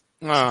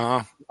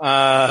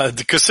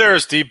 The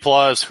Caceres D+,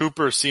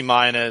 Hooper C-.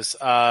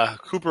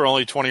 Hooper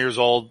only 20 years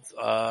old.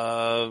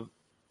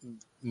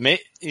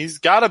 He's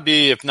got to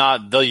be, if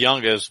not the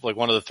youngest, like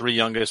one of the 3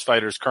 youngest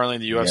fighters currently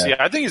in the UFC. Yeah.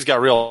 I think he's got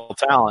real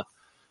talent.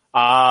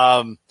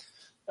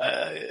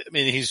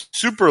 He's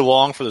super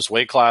long for this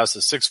weight class.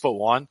 Is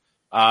 6'1".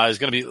 He's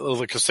going to be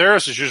like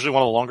Caceres is usually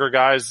one of the longer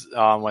guys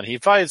when he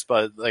fights,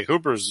 but like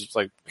Hooper's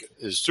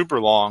is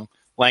super long,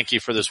 lanky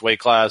for this weight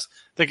class.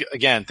 Think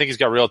he's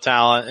got real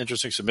talent,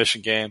 interesting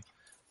submission game.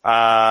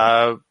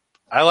 I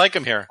like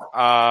him here.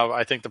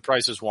 I think the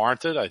price is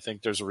warranted. I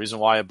think there's a reason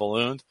why it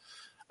ballooned.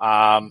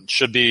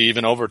 Should be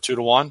even over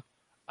 2-1.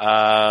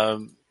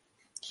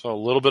 So a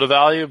little bit of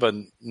value, but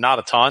not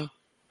a ton,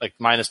 like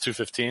minus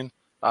 215.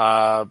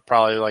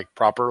 Probably like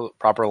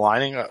proper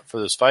lining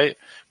for this fight.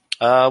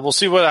 We'll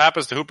see what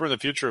happens to Hooper in the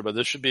future, but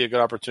this should be a good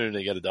opportunity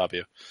to get a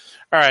W.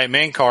 All right,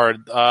 main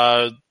card.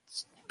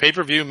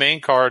 Pay-per-view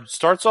main card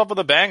starts off with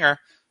a banger.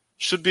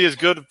 Should be as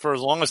good for as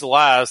long as it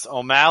lasts.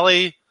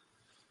 O'Malley,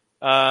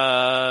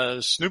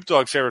 Snoop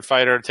Dogg's favorite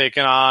fighter,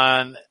 taking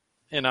on,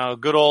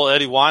 good old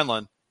Eddie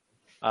Wineland,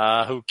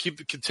 who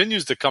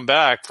continues to come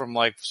back from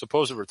like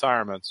supposed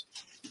retirements.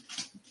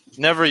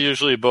 Never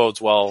usually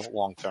bodes well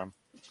long term.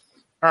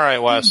 All right,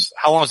 Wes,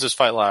 how long does this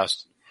fight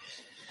last?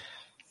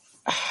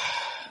 I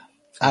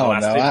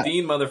don't know.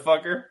 15,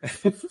 motherfucker.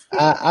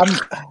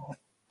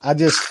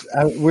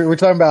 We're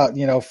talking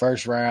about,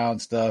 first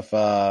round stuff.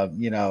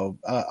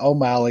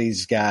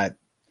 O'Malley's got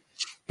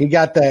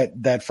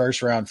that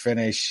first round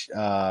finish,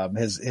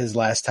 his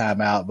last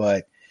time out,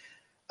 but,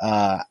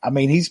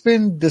 he's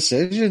been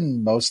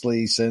decision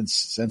mostly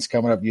since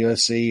coming up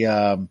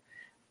UFC.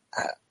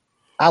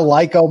 I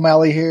like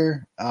O'Malley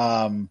here.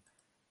 I'm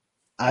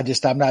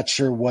not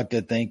sure what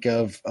to think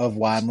of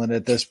Wineland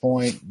at this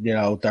point.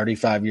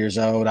 35 years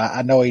old.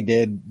 I know he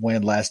did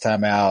win last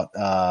time out.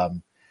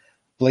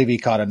 Believe he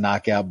caught a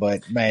knockout,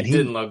 but man, he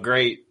didn't look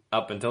great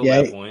up until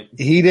that point.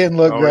 He didn't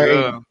look great.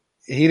 Yeah.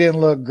 He didn't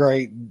look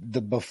great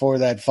before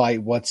that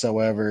fight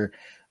whatsoever.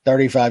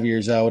 35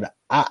 years old.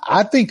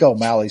 I think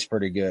O'Malley's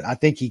pretty good. I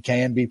think he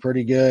can be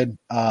pretty good.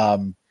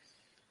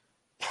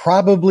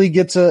 Probably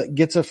gets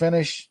a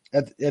finish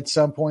at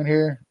some point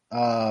here.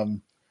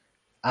 I'm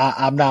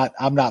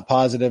not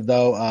positive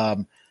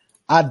though.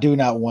 I do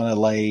not want to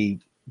lay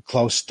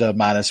close to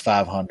minus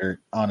 500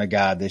 on a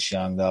guy this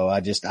young though.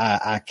 I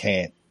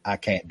can't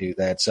do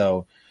that.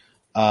 So,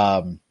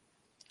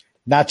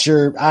 not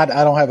sure. I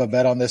don't have a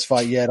bet on this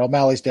fight yet.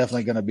 O'Malley's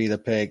definitely going to be the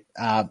pick.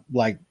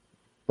 Like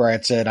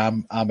Brad said,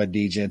 I'm a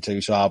DGen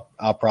too, so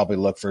I'll probably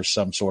look for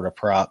some sort of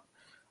prop,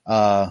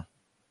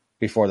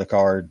 before the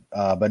card,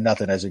 but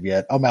nothing as of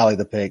yet. O'Malley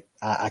the pick.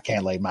 I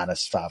can't lay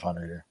minus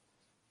 500 here.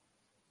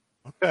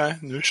 Okay,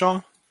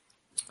 Nushan?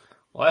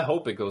 Well, I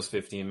hope it goes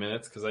 15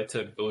 minutes because I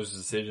took Doge's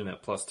decision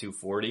at plus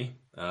 240.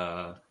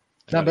 Not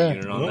bad.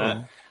 Unit on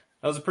that.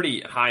 That was a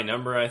pretty high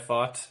number, I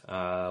thought.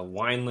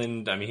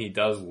 Wineland, he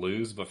does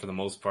lose, but for the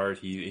most part,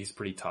 he's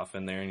pretty tough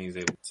in there, and he's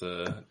able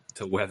to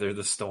weather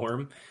the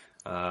storm.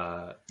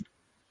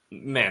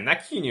 Man,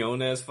 that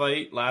Nunes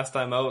fight last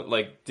time out,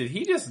 did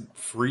he just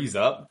freeze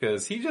up?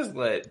 Because he just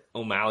let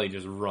O'Malley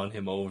just run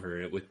him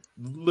over with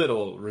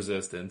little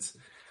resistance.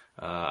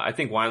 I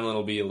think Wineland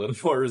will be a little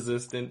more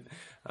resistant.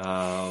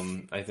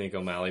 I think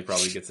O'Malley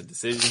probably gets a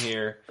decision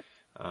here,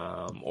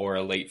 or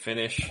a late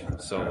finish.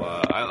 So,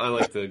 I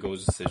like the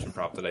goes decision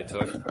prop that I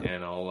took,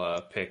 and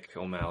I'll, pick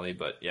O'Malley.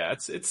 But yeah,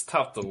 it's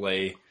tough to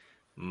lay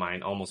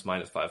almost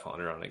minus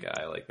 500 on a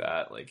guy like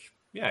that.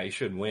 Yeah, he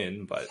should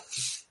win, but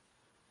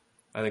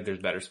I think there's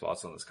better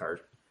spots on this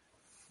card.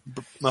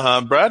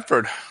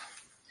 Bradford.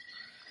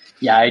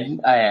 Yeah,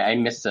 I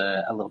missed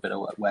a little bit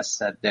of what Wes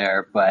said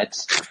there,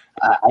 but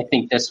I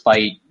think this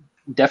fight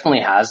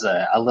definitely has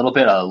a little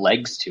bit of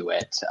legs to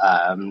it.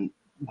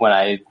 When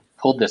I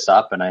pulled this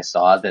up and I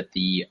saw that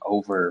the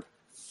over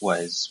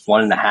was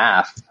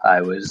 1.5,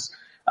 I was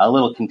a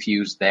little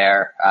confused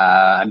there.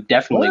 I'm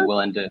definitely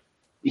willing to,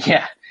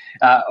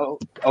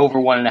 over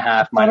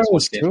 1.5 minus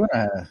 150.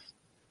 2.5.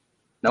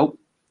 Nope.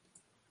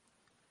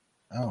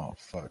 Oh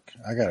fuck!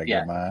 I gotta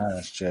get my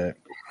ass checked.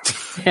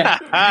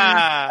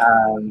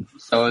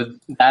 So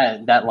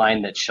that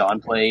line that Sean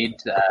played,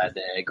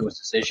 the goes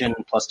decision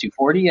plus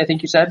 240, I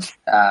think you said.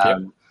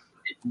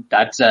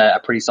 That's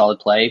a pretty solid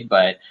play,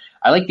 but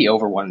I like the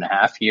over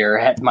 1.5 here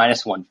at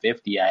minus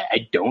 150.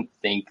 I don't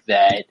think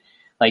that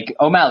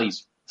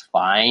O'Malley's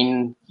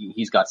fine.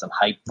 He's got some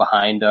hype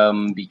behind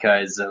him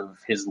because of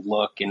his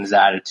look and his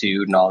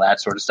attitude and all that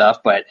sort of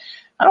stuff, but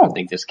I don't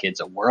think this kid's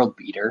a world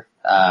beater.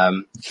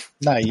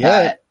 Not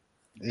yet.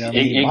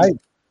 He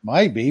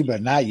might be,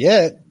 but not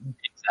yet.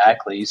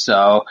 Exactly.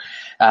 So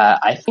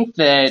I think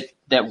that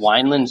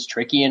Wineland's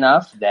tricky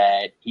enough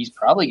that he's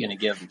probably going to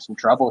give him some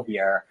trouble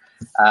here.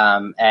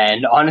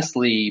 And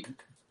honestly,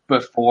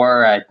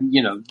 before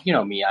you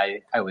know me,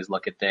 I always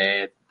look at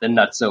the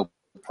nutso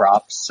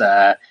props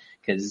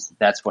because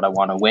that's what I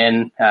want to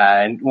win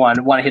and want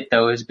to hit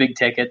those big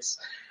tickets.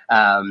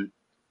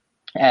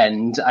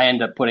 And I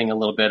end up putting a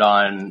little bit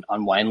on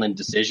Wineland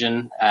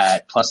decision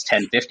at plus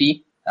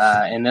 1050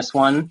 in this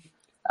one.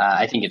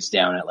 I think it's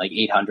down at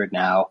 800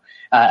 now.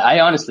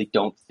 I honestly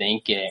don't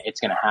think it's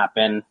going to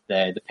happen.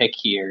 The pick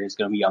here is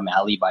going to be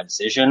O'Malley by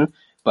decision,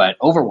 but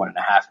over 1.5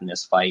 in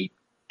this fight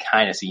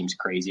kind of seems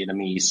crazy to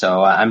me.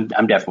 So I'm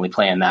definitely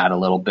playing that a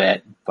little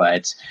bit,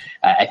 but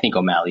I think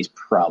O'Malley's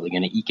probably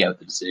going to eke out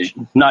the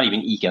decision. Not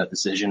even eke out the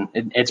decision.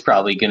 It's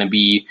probably going to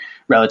be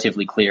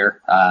relatively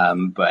clear,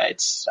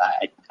 but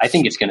I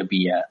think it's going to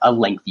be a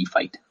lengthy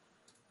fight.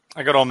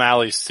 I got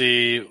O'Malley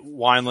C,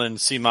 Wineland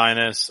C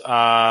minus.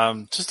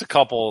 Just a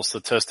couple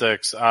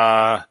statistics.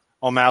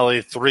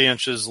 O'Malley 3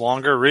 inches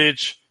longer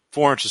reach,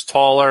 4 inches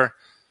taller,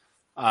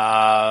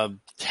 10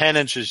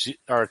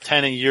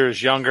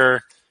 years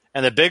younger.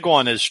 And the big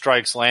one is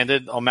strikes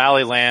landed.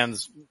 O'Malley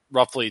lands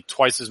roughly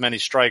twice as many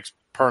strikes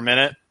per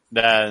minute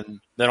than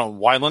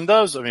Wineland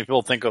does. I mean,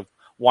 people think of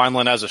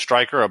Wineland as a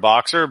striker, a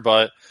boxer,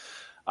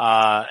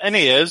 and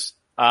he is.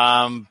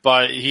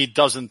 But he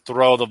doesn't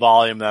throw the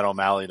volume that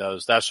O'Malley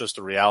does. That's just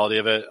the reality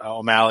of it.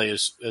 O'Malley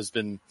has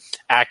been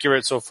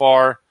accurate so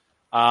far,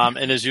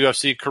 in his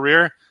UFC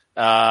career.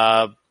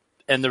 And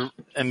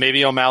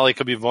maybe O'Malley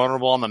could be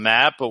vulnerable on the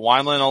mat, but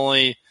Wineland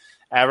only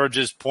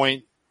averages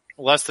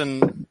less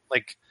than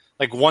like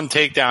one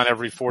takedown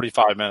every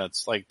 45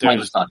 minutes. Like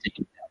he's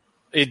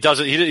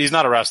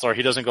not a wrestler.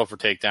 He doesn't go for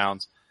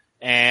takedowns,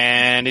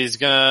 and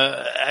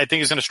I think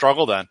he's gonna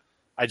struggle then.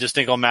 I just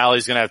think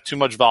O'Malley's gonna have too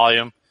much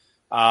volume.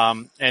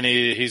 And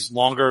he's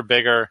longer,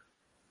 bigger,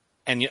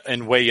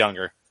 and way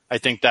younger. I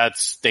think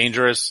that's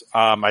dangerous.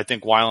 I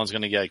think Wineland's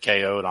going to get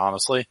KO'd,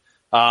 honestly.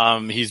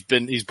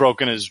 He's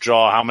broken his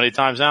jaw how many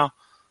times now?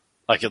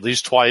 Like at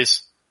least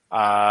twice.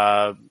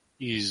 I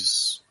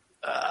think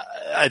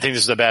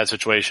this is a bad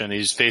situation.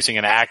 He's facing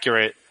an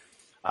accurate,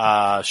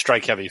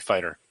 strike heavy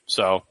fighter.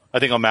 So I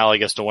think O'Malley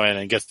gets to win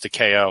and gets to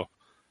KO.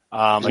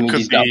 It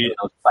could be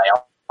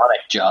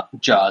bionic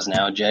jaws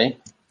now, Jay.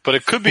 But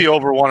it could be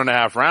over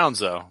 1.5 rounds,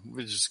 though.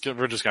 We're just going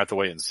to have to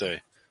wait and see.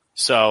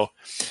 So,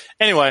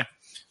 anyway,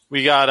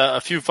 we got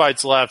a few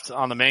fights left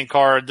on the main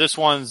card. This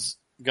one's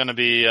going to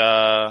be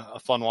a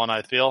fun one,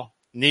 I feel.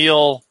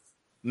 Neil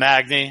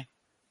Magny,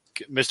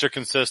 Mr.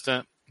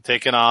 Consistent,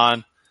 taking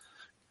on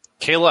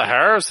Kayla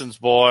Harrison's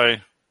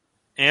boy,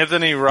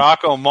 Anthony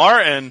Rocco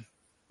Martin.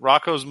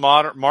 Rocco's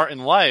Martin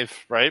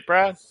life, right,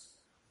 Brad?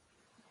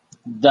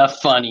 The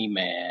funny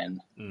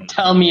man.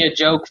 Tell me a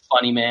joke,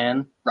 funny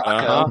man.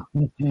 Rocco.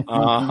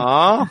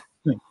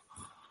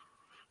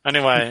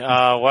 Anyway,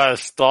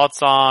 Wes,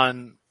 thoughts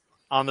on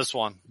this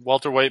one?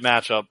 Welterweight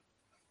matchup.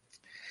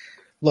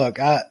 Look,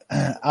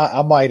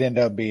 I might end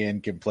up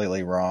being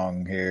completely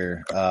wrong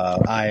here.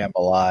 I am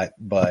a lot,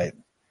 but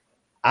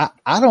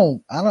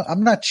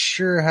I'm not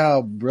sure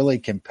how really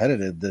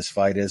competitive this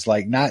fight is.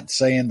 Like, not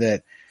saying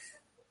that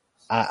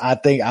I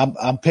think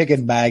I'm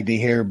picking Magny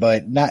here,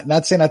 but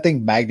not saying I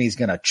think Magny's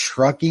going to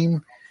truck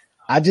him.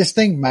 I just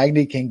think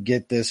Magny can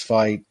get this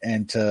fight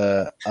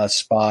into a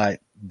spot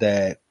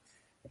that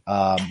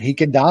he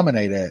can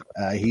dominate it.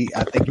 I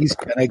think he's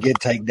going to get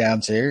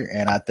takedowns here,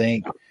 and I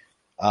think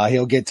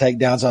he'll get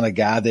takedowns on a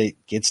guy that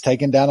gets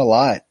taken down a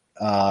lot.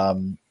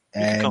 And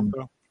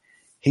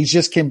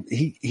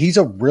he's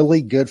a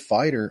really good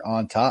fighter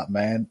on top,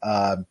 man.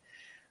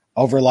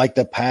 Over like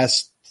the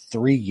past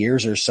 3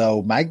 years or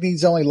so,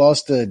 Magny's only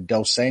lost to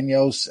Dos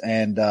Anjos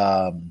and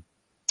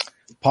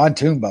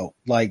Pontoon Boat.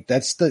 Like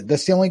that's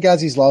the only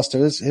guys he's lost to.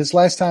 His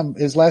last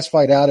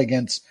fight out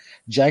against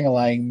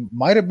Jangalang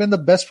might have been the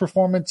best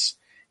performance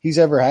he's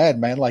ever had,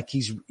 man. Like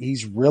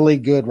he's really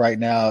good right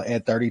now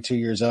at 32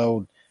 years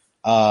old.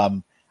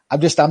 I'm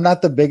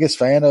not the biggest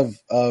fan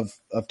of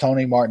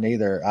Tony Martin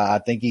either. I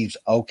think he's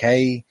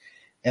okay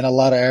in a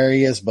lot of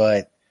areas,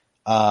 but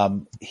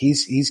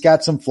he's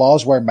got some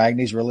flaws where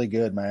Magny's really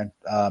good, man.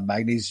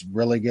 Magny's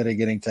really good at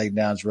getting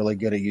takedowns, really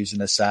good at using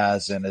his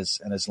size and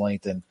his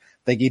length, and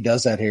I think he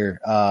does that here.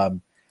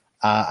 I'm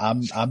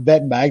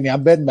betting Magny.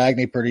 I'm betting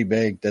Magny pretty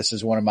big. This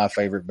is one of my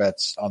favorite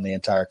bets on the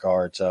entire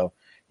card. So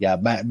yeah,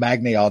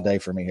 Magny all day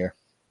for me here.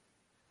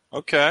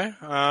 Okay,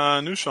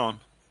 Nushan.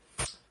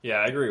 Yeah,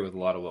 I agree with a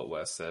lot of what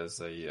Wes says.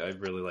 I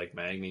really like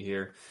Magny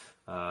here.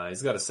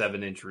 He's got a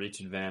 7-inch reach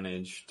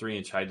advantage,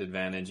 3-inch height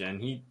advantage,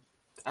 and he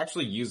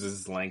actually uses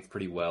his length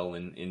pretty well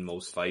in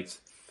most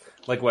fights.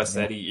 Like Wes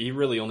said, he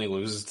really only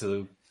loses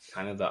to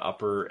kind of the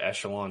upper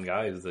echelon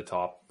guys, the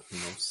top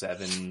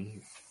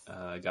 7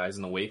 guys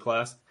in the weight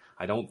class.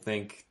 I don't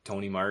think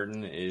Tony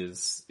Martin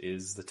is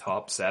the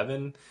top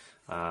 7.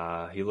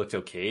 He looked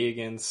okay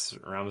against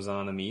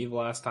Ramazan Ameev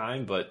last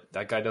time, but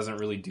that guy doesn't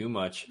really do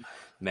much.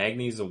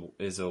 Magny is a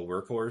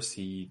workhorse.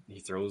 He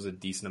throws a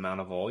decent amount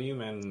of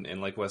volume,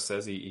 and like Wes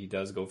says, he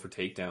does go for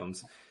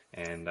takedowns.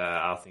 And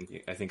I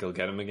think he'll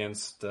get him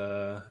against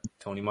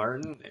Tony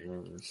Martin,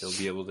 and he'll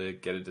be able to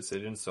get a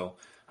decision. So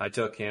I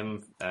took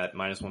him at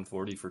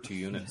 -140 for 2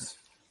 units.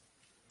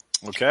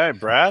 Okay,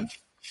 Brad?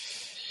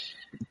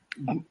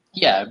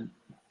 Yeah,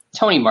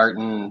 Tony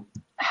Martin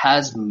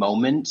has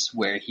moments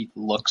where he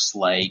looks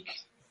like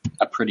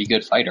a pretty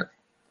good fighter.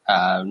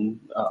 Going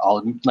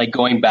all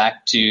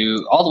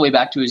the way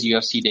back to his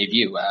UFC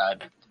debut.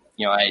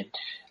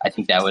 I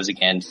think that was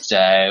against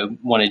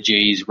one of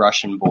Jay's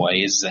Russian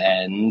boys,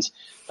 and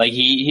like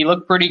he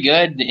looked pretty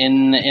good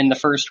in the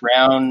first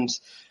round.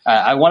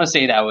 I want to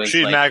say that was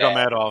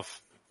Magomedov.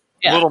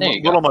 Yeah,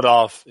 Little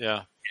Madov.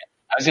 Yeah.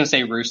 was going to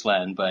say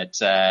Ruslan,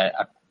 but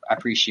I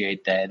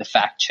appreciate the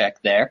fact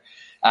check there.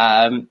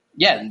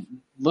 Yeah,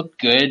 looked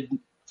good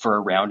for a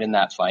round in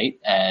that fight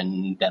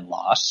and then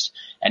lost.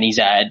 And he's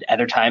had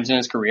other times in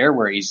his career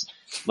where he's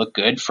looked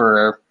good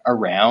for a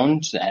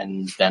round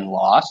and then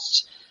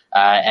lost.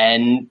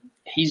 And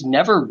he's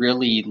never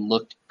really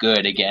looked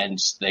good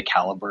against the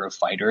caliber of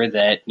fighter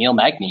that Neil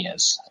Magny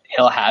is.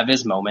 He'll have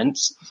his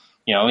moments.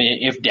 You know,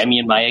 if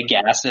Demian Maia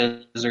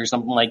gasses or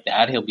something like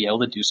that, he'll be able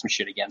to do some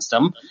shit against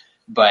him.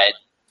 But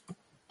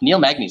Neil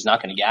Magny's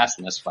not going to gas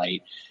in this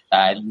fight.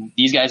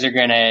 These guys are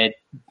going to,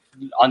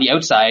 on the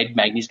outside,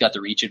 Magny's got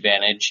the reach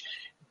advantage.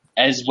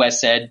 As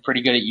Wes said,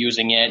 pretty good at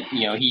using it.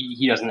 You know,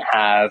 he doesn't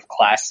have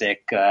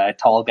classic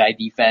tall guy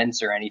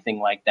defense or anything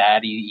like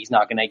that. He's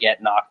not going to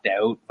get knocked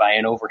out by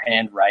an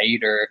overhand right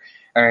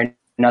or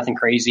nothing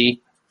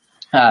crazy.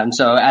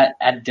 So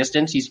at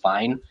distance, he's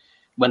fine.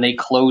 When they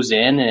close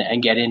in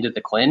and get into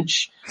the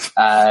clinch,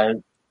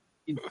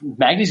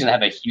 Magny's going to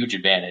have a huge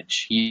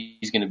advantage.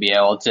 He's going to be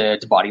able to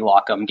body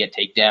lock him, get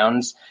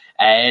takedowns.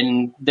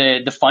 And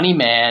the funny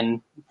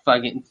man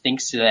fucking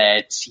thinks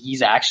that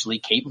he's actually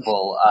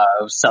capable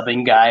of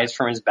subbing guys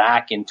from his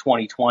back in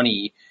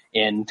 2020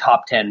 in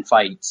top 10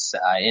 fights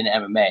in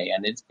MMA.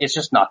 And it's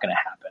just not going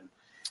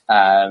to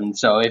happen.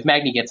 So if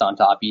Magny gets on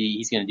top,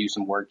 he's going to do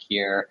some work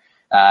here.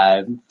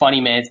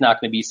 Funny man's not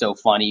going to be so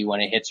funny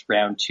when it hits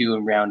round 2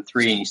 and round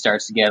 3 and he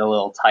starts to get a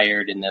little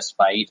tired in this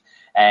fight.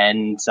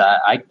 And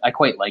I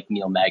quite like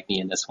Neil Magny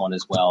in this one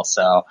as well.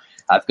 So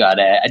I've got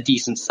a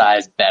decent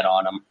sized bet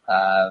on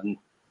him.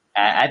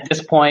 At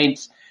this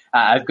point,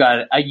 I've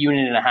got a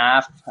unit and a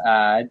half.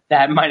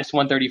 That minus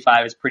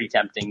 135 is pretty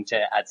tempting to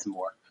add some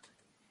more.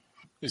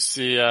 You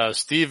see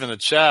Steve in the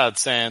chat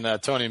saying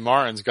that Tony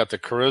Martin's got the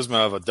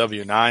charisma of a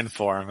W-9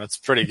 for him. That's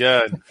pretty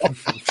good.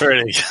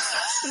 Pretty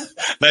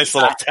nice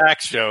little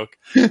tax joke.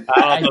 I don't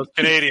know if those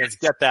Canadians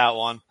get that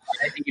one.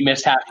 I think you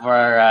missed half of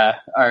our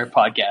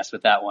podcast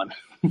with that one.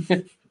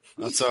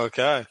 That's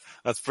okay.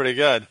 That's pretty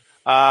good.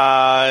 All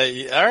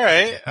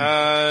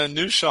right.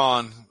 New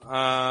Sean.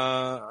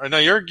 No,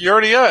 you're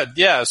already good.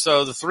 Yeah.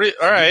 So the three.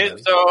 All right.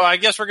 So I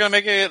guess we're gonna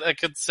make it a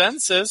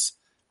consensus.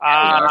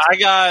 I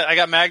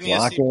got Magny a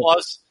C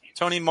plus,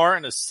 Tony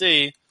Martin a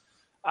C.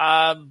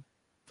 I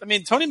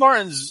mean, Tony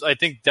Martin's, I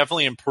think,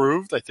 definitely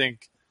improved. I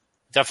think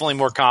definitely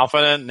more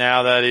confident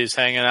now that he's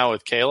hanging out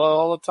with Kayla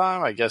all the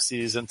time. I guess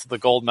he's into the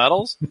gold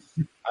medals.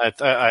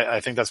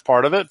 I think that's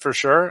part of it for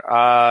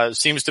sure.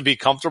 Seems to be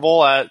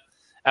comfortable at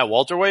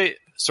welterweight.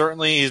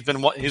 Certainly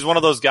he's one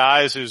of those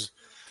guys who's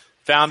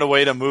found a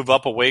way to move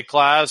up a weight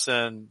class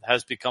and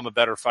has become a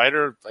better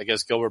fighter. I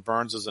guess Gilbert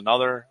Burns is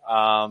another.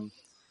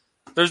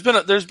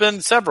 There's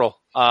been several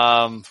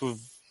who've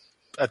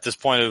at this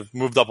point have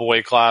moved up a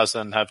weight class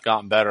and have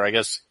gotten better. I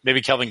guess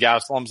maybe Kelvin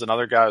Gastelum's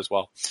another guy as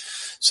well.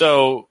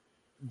 So,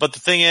 but the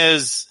thing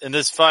is, in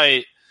this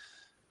fight,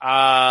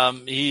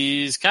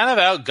 he's kind of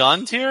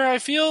outgunned here. I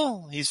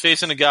feel he's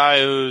facing a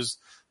guy who's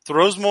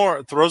throws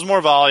more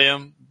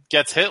volume,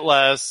 gets hit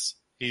less.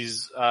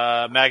 He's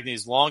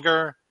Magny's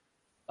longer,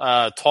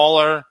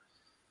 taller,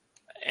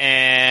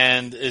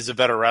 and is a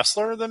better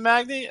wrestler than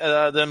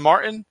than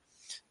Martin.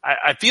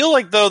 I feel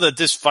like, though, that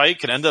this fight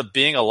could end up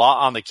being a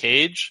lot on the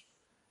cage,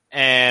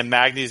 and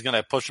Magny's going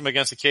to push him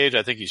against the cage.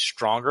 I think he's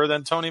stronger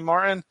than Tony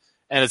Martin,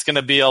 and it's going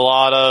to be a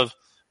lot of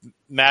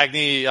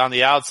Magny on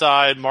the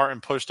outside, Martin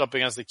pushed up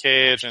against the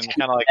cage, and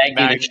kind of like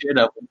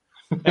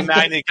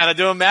Magny kind of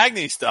doing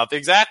Magny stuff.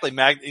 Exactly.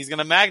 He's going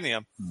to Magny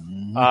him.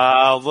 It's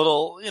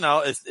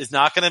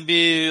not going to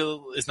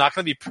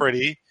be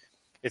pretty.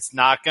 It's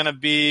not going to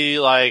be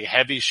like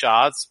heavy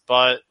shots,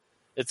 but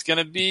it's going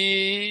to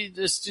be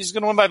he's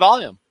going to win by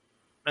volume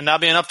and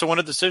not be enough to win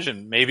a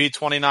decision. Maybe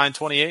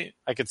 29-28.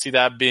 I could see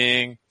that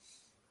being,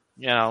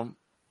 a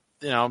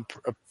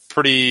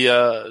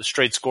pretty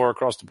straight score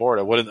across the board.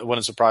 It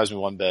wouldn't surprise me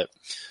one bit.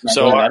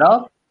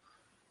 Medov?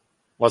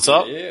 What's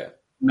up? Yeah.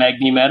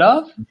 Magny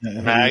Medov?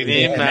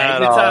 Magny Medov.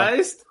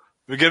 Magnetized?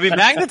 We're going to be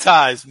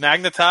magnetized.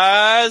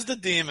 Magnetize the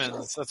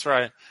demons. That's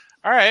right.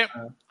 All right.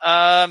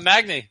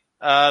 Magny.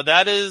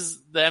 That is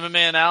the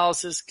MMA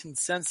Analysis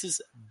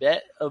consensus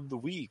bet of the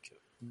week.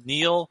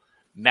 Neil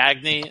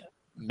Magny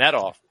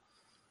Medov.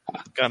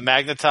 Going to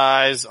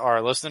magnetize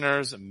our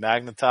listeners and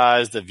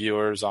magnetize the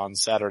viewers on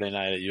Saturday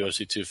night at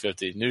UFC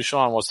 250. New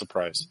Sean, what's the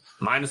price?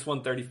 Minus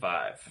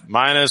 135.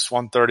 Minus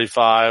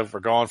 135. We're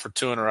going for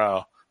 2 in a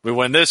row. We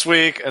win this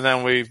week, and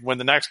then we win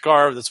the next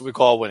card. That's what we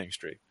call a winning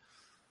streak.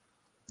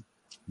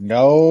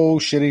 No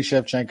shitty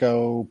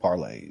Shevchenko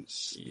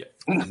parlays.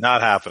 Yep.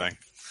 Not happening.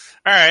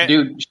 All right.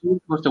 Dude, she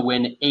was supposed to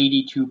win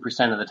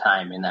 82% of the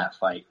time in that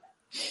fight.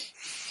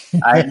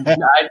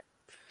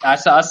 I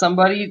saw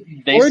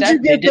somebody. Where'd you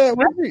get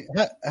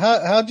that?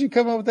 How'd you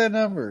come up with that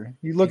number?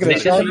 You look at a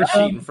chart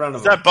in front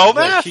of him. Is that Bo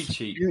math? Cheat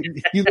sheet.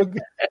 You look.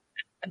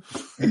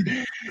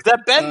 Is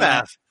that Ben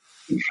math?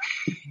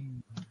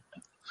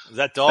 Is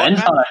that dog Ben's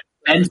math?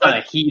 Ben's on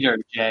a heater,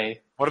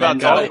 Jay. What about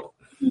doggy?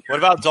 What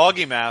about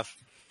doggy math?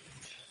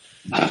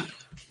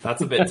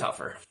 That's a bit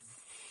tougher.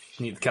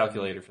 You need the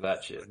calculator for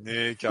that shit. Need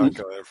a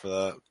calculator for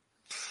that.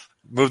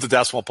 Move the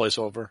decimal place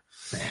over.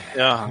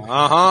 Yeah.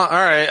 All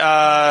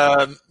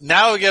right.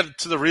 Now we get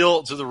to the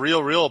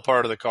real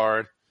part of the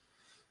card.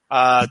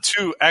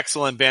 Two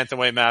excellent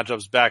bantamweight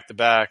matchups back to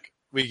back.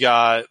 We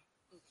got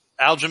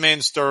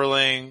Aljamain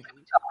Sterling,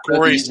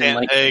 Corey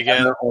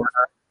Sandhagen.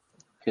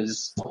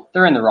 Because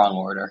they're in the wrong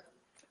order.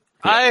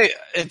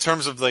 In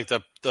terms of like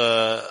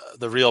the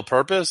real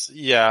purpose,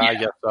 yeah, I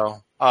guess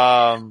so.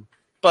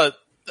 But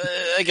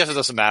I guess it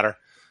doesn't matter.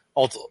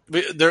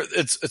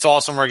 It's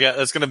awesome.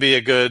 It's going to be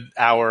a good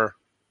hour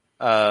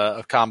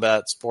of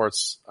combat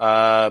sports.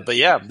 But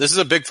yeah, this is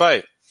a big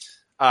fight,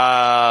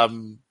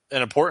 an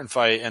important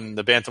fight in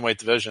the bantamweight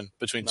division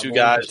between two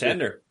guys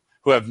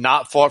who have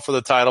not fought for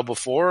the title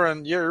before.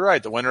 And you're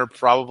right, the winner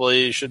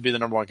probably should be the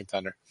number one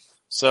contender.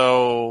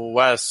 So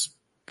Wes,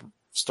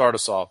 start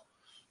us off.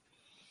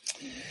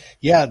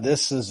 Yeah,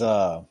 this is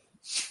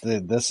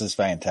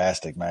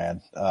fantastic,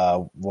 man.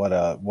 What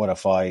a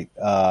fight.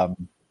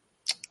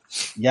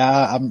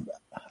 Yeah,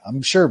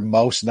 I'm sure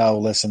most know,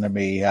 listen to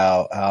me,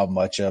 how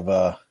much of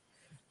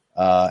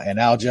an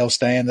Aljo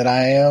stan that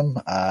I am.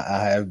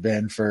 I have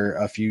been for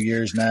a few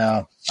years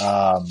now.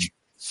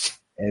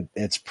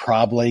 It's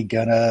probably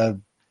gonna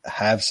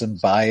have some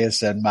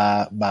bias in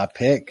my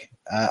pick,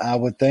 I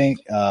would think.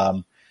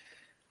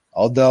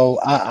 Although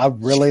I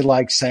really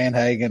like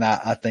Sandhagen,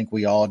 I think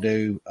we all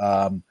do.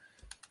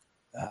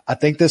 I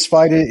think this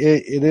fight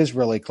it is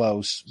really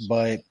close,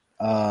 but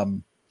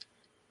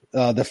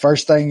the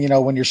first thing,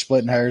 when you're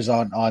splitting hairs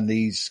on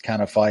these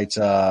kind of fights,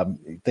 I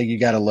think you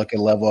got to look at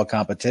level of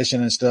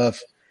competition and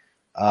stuff.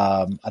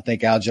 I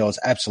think Aljo has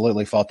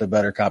absolutely fought the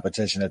better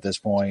competition at this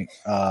point.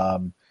 I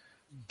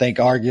think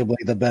arguably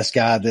the best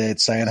guy that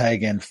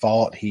Sandhagen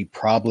fought, he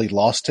probably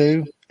lost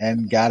to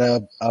and got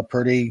a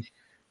pretty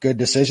good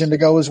decision to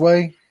go his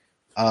way.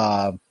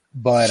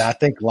 But I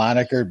think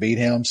Lineker beat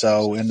him.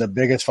 So in the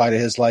biggest fight of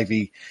his life,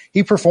 he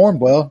performed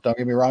well. Don't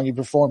get me wrong. He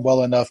performed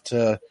well enough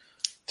to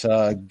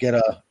get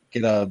a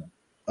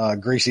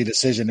greasy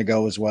decision to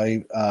go his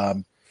way.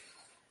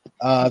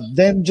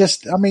 Then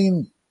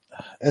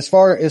as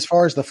far as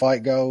the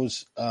fight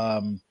goes,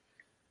 I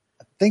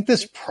think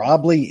this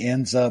probably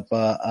ends up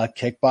a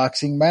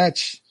kickboxing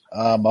match.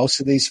 Most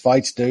of these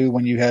fights do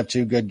when you have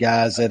two good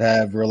guys that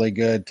have really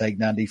good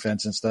takedown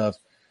defense and stuff.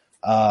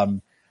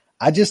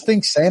 I just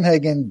think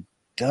Sandhagen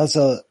does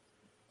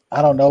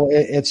I don't know.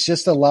 It's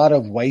just a lot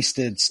of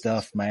wasted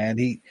stuff, man.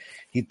 He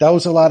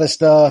throws a lot of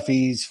stuff.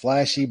 He's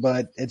flashy,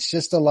 but it's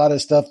just a lot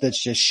of stuff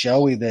that's just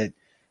showy that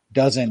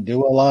doesn't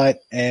do a lot.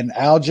 And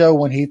Aljo,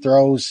 when he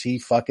throws, he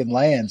fucking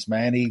lands,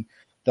 man. He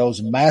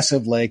throws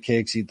massive leg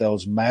kicks. He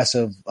throws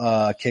massive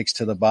kicks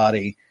to the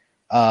body.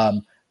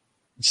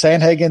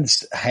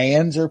 Sandhagen's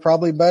hands are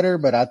probably better,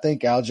 but I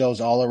think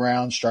Aljo's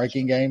all-around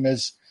striking game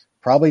is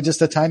probably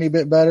just a tiny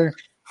bit better.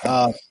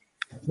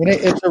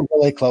 It's a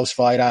really close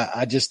fight.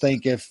 I just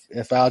think if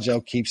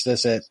Aljo keeps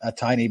this at a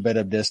tiny bit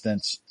of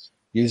distance,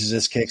 uses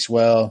his kicks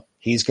well,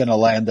 he's going to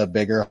land the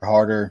bigger,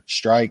 harder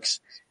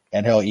strikes,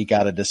 and he'll eke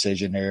out a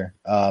decision here.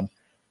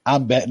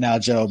 I'm betting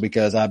Aljo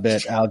because I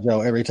bet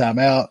Aljo every time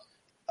out.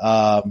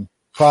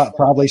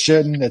 Probably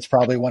shouldn't. It's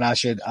probably one I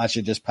should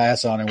just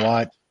pass on and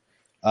watch.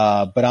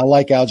 But I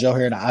like Aljo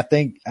here, and I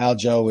think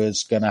Aljo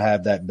is going to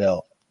have that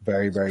belt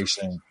very, very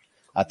soon.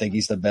 I think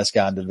he's the best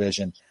guy in the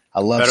division. I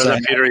love better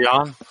than Peter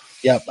Yan.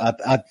 Yep.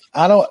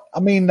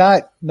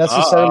 Not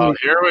necessarily. Oh,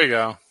 here we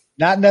go.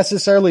 Not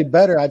necessarily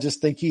better. I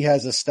just think he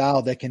has a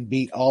style that can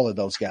beat all of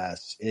those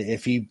guys.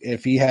 If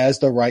he has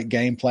the right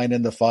game plan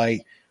in the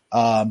fight.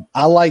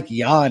 I like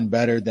Yan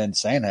better than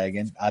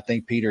Sandhagen. I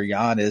think Peter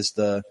Yan is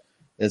the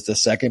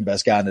second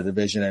best guy in the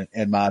division,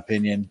 in my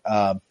opinion.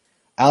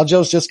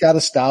 Aljo's just got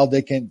a style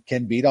that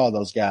can beat all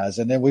those guys.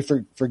 And then we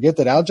forget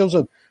that Aljo's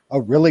a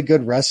really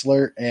good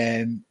wrestler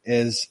and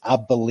I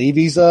believe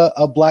he's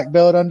a black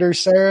belt under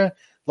Sarah.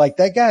 Like,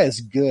 that guy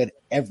is good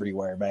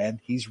everywhere,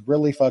 man. He's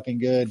really fucking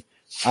good.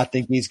 I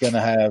think he's going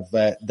to have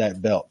that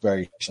belt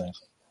very soon.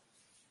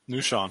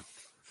 New Sean.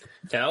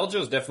 Yeah,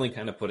 Aljo's definitely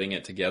kind of putting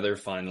it together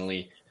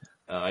finally.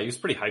 He was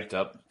pretty hyped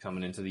up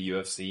coming into the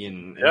UFC,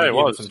 and yeah, he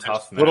was some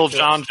tough matchups. Little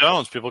Jon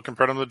Jones. People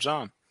compared him to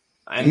John.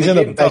 And he's in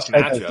the best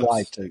shape of his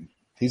life, too.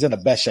 He's in the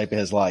best shape of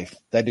his life.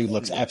 That dude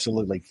looks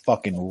absolutely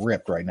fucking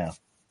ripped right now.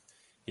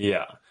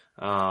 Yeah.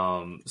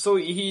 So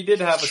he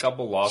did have a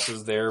couple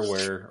losses there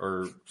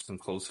or some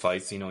close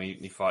fights.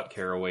 He fought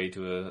Caraway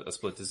to a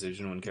split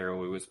decision when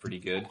Caraway was pretty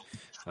good.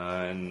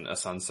 And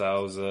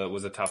Asuncao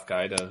was a tough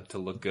guy to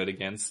look good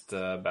against,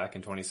 back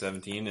in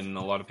 2017. And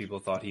a lot of people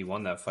thought he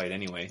won that fight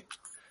anyway.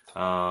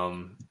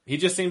 He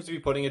just seems to be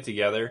putting it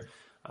together.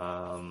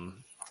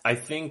 I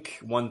think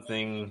one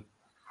thing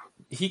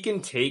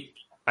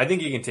I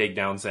think he can take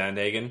down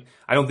Sandhagen.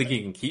 I don't think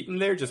he can keep him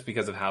there just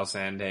because of how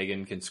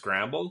Sandhagen can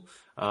scramble.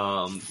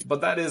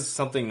 But that is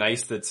something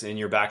nice that's in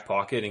your back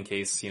pocket in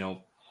case,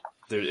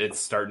 it's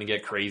starting to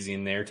get crazy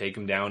in there. Take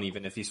him down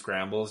even if he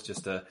scrambles,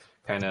 just to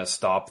kind of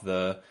stop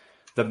the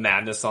the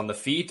madness on the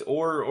feet,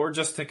 or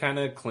just to kind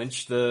of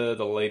clinch the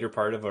later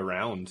part of a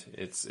round.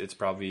 It's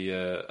probably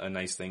a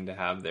nice thing to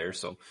have there.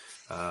 So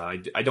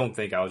I don't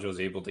think Aljo's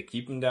able to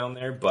keep him down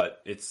there,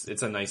 but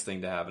it's a nice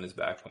thing to have in his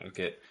back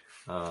pocket.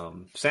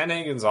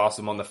 Sandhagen's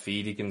awesome on the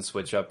feet. He can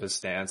switch up his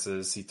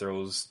stances. He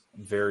throws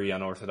very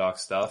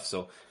unorthodox stuff.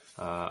 So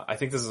I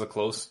think this is a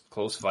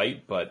close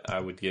fight, but I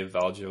would give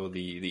Aljo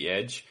the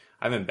edge.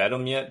 I haven't bet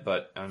him yet,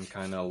 but I'm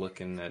kind of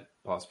looking at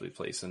possibly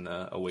placing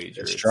a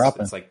wager. It's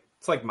dropping.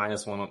 It's like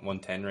minus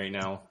 110 right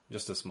now.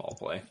 Just a small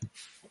play.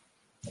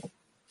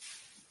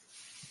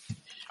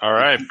 All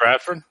right,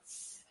 Bradford.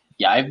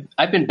 Yeah,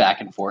 I've been back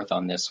and forth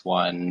on this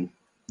one.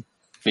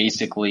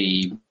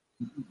 Basically,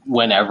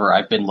 whenever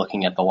I've been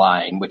looking at the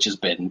line, which has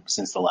been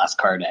since the last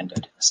card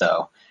ended.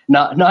 So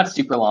not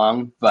super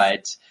long,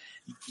 but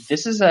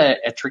this is a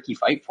tricky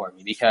fight for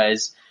me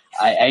because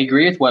I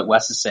agree with what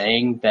Wes is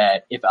saying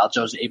that if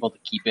Aljo's able to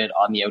keep it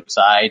on the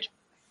outside,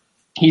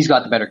 he's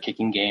got the better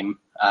kicking game.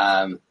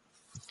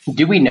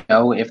 Do we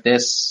know if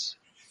this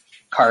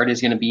card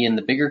is going to be in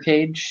the bigger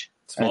cage?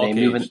 Small Are they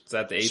cage. moving? It's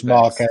at the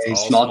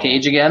apex. Small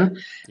cage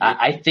again? Yep.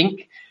 I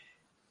think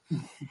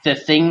the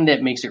thing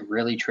that makes it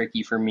really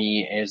tricky for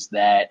me is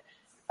that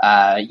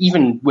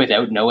even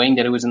without knowing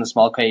that it was in the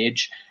small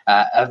cage,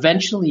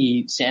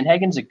 eventually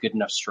Sandhagen's a good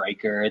enough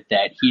striker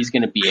that he's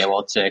going to be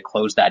able to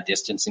close that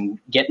distance and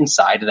get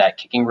inside of that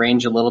kicking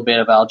range a little bit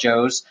of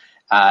Aljo's.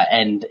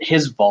 And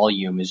his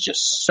volume is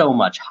just so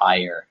much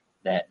higher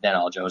than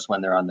Aljo's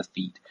when they're on the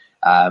feet.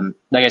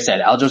 Like I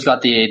said, Aljo's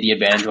got the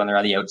advantage when they're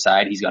on the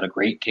outside. He's got a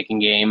great kicking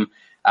game.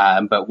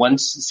 But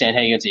once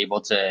Sandhagen's able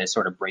to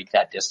sort of break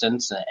that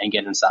distance and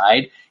get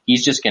inside,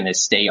 he's just going to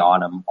stay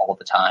on him all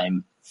the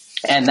time.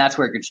 And that's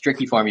where it gets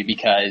tricky for me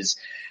because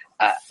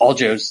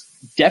Aljo's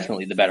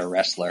definitely the better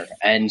wrestler.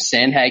 And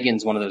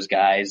Sandhagen's one of those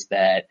guys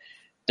that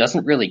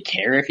doesn't really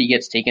care if he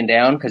gets taken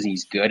down because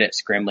he's good at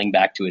scrambling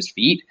back to his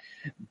feet.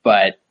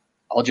 But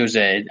Aljo's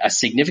a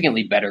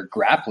significantly better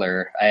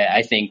grappler,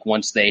 I think,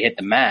 once they hit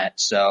the mat.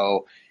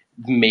 So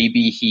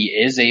maybe he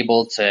is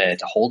able to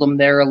hold him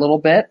there a little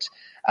bit.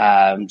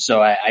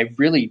 So I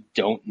really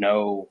don't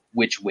know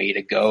which way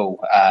to go.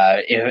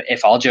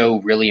 If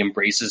Aljo really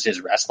embraces his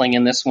wrestling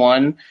in this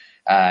one,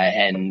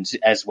 and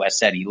as Wes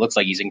said, he looks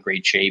like he's in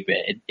great shape.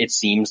 It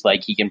seems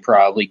like he can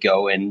probably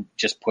go and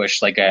just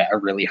push like a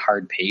really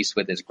hard pace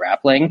with his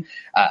grappling.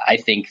 I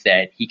think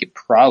that he could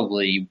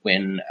probably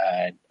win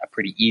a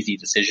pretty easy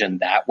decision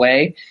that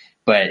way.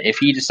 But if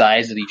he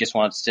decides that he just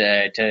wants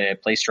to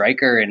play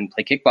striker and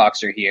play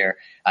kickboxer here,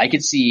 I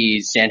could see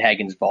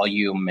Sandhagen's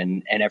volume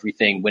and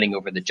everything winning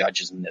over the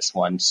judges in this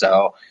one.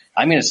 So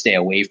I'm going to stay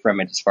away from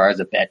it as far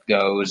as a bet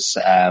goes.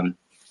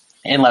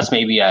 Unless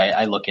maybe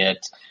I look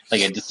at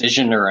like a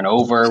decision or an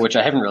over, which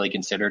I haven't really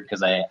considered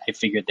because I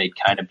figured they'd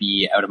kind of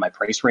be out of my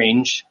price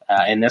range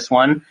in this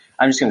one.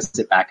 I'm just going to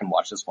sit back and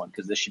watch this one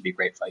because this should be a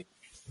great fight.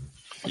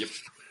 Yep.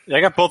 Yeah,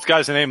 I got both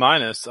guys in A-.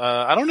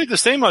 I don't need to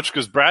say much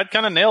because Brad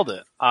kind of nailed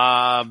it.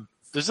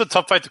 This is a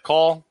tough fight to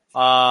call.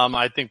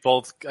 I think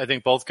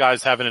both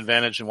guys have an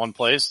advantage in one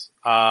place.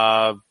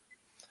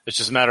 It's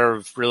just a matter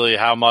of really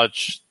how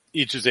much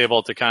each is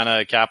able to kind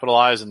of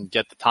capitalize and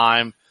get the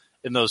time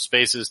in those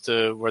spaces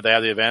to where they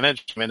have the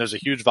advantage. I mean, there's a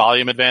huge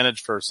volume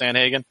advantage for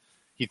Sandhagen.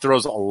 He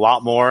throws a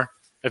lot more.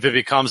 If it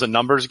becomes a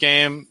numbers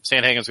game,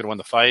 Sandhagen's going to win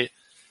the fight.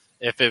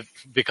 If it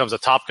becomes a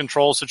top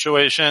control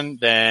situation,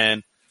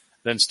 then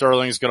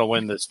Sterling's going to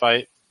win this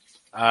fight.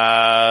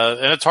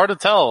 And it's hard to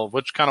tell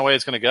which kind of way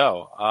it's going to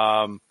go.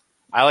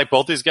 I like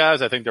both these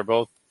guys. I think they're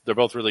both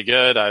really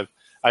good.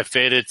 I've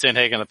faded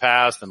Sandhagen in the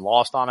past and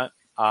lost on it.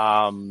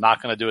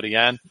 Not going to do it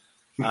again.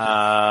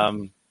 I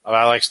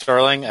like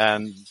Sterling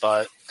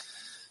but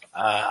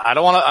I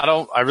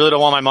really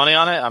don't want my money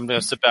on it. I'm going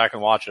to sit back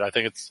and watch it. I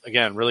think it's,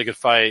 again, really good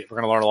fight. We're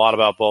going to learn a lot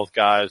about both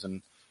guys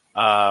and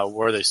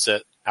where they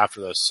sit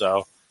after this.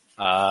 So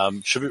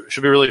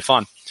should be really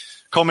fun.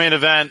 Co-main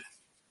event,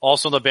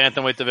 also in the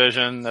bantamweight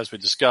division, as we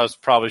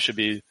discussed, probably should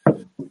be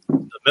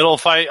the middle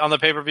fight on the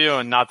pay-per-view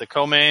and not the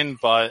co-main,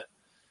 but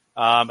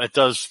it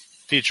does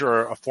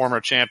feature a former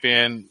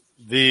champion,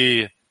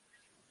 the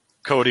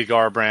Cody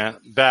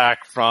Garbrandt,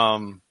 back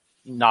from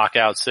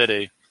Knockout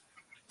City,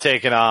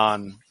 taking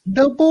on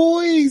the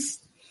boys.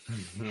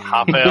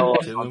 Rafael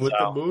with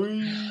the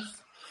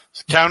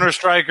boys. Counter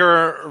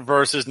striker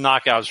versus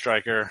knockout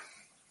striker.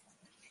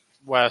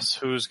 Wes,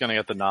 who's going to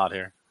get the nod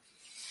here?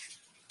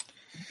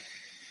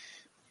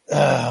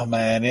 Oh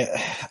man,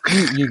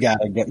 you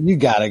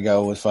gotta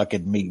go with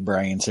fucking meat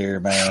brains here,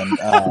 man.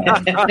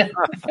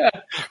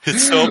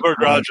 It's so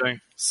begrudging.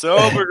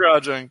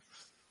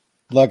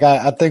 Look,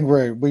 I think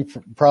we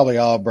probably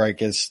all break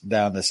this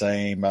down the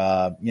same.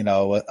 A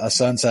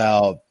Sun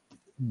Sal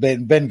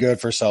been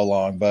good for so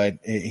long, but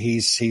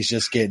he's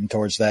just getting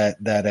towards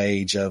that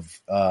age of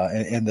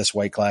in this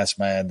weight class,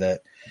 man,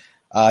 that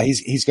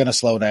he's going to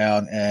slow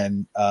down.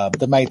 And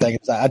the main thing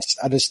is I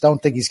just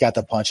don't think he's got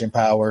the punching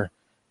power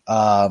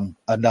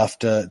enough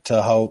to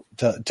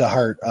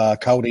hurt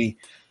Cody.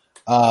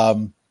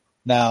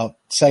 Now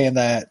saying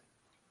that,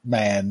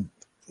 man,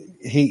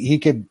 he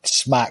could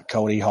smack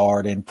Cody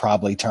hard and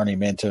probably turn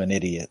him into an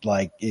idiot.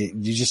 Like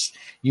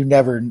you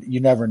never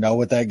know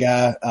with that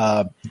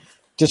guy.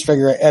 Just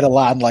figure at a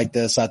line like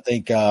this, I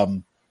think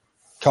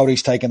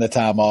Cody's taking the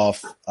time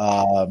off.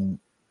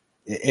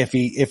 If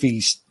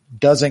he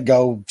doesn't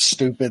go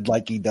stupid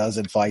like he does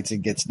in fights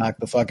and gets knocked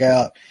the fuck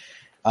out,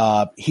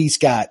 he's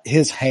got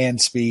his hand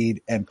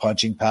speed and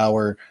punching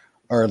power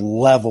are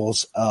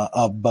levels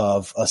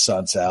above a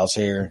Sun Sal's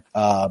here.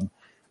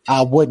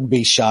 I wouldn't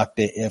be shocked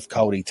if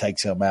Cody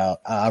takes him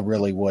out. I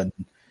really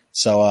wouldn't.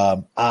 So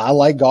I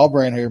like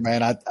Garbrandt here,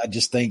 man. I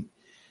just think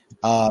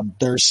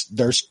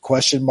there's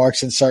question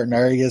marks in certain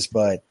areas,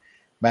 but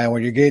man,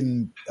 when you're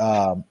getting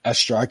a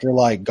striker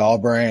like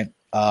Garbrandt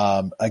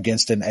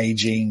against an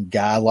aging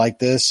guy like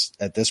this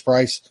at this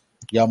price,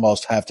 you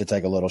almost have to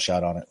take a little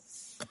shot on it.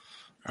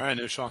 All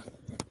right, Sean.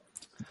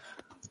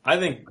 I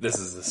think this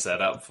is a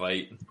setup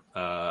fight.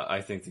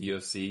 I think the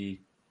UFC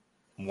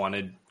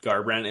wanted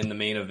Garbrandt in the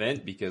main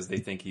event because they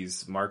think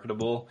he's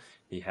marketable.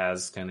 He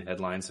has kind of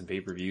headlined some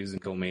pay-per-views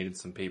and co-mated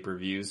some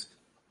pay-per-views.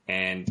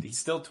 And he's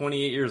still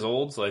 28 years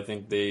old, so I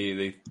think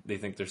they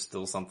think there's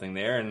still something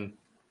there. And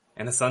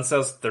the Sun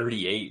Sal's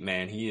 38,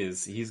 man.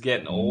 He's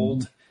getting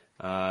old.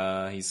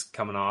 He's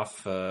coming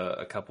off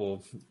a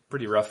couple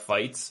pretty rough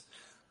fights.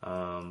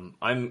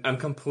 I'm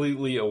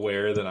completely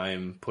aware that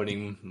I'm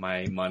putting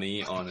my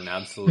money on an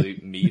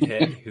absolute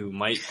meathead who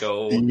might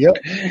go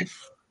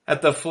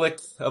at the flick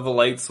of a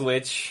light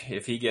switch.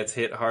 If he gets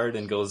hit hard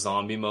and goes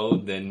zombie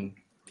mode, then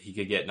he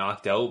could get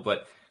knocked out.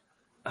 But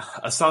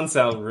a Sun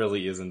Sal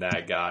really isn't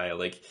that guy.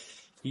 Like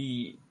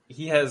he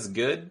has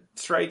good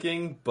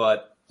striking,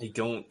 but I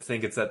don't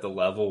think it's at the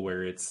level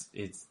where it's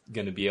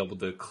going to be able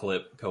to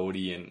clip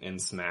Cody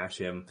and smash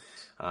him.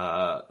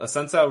 A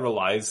Sun Sal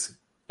relies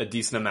a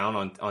decent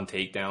amount on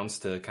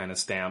takedowns to kind of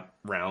stamp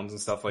rounds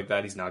and stuff like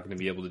that. He's not going to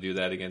be able to do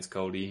that against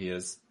Cody. He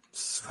has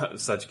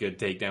such good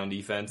takedown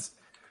defense.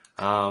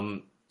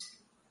 Garbrandt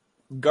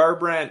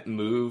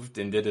moved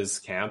and did his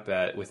camp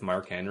with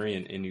Mark Henry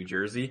in New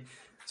Jersey.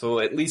 So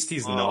at least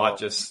he's not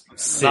just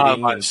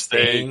sitting and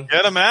staying.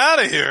 Get him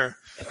out of here.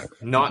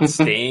 Not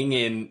staying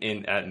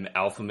in at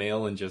Alpha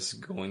Male and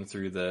just going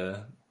through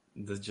the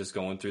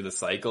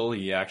cycle.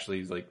 He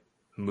actually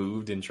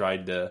moved and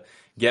tried to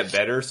get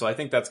better. So I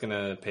think that's going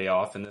to pay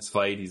off in this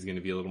fight. He's going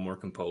to be a little more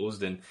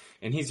composed and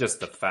he's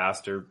just a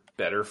faster,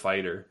 better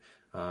fighter.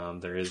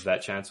 There is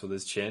that chance with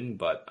his chin,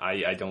 but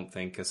I don't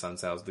think Sun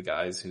Sal's the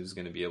guys who's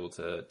going to be able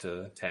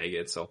to tag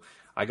it. So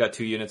I got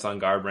 2 units on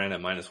Garbrandt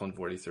at minus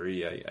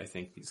 143. I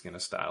think he's going to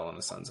style on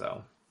the Sun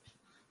Sal.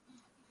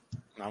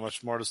 Not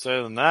much more to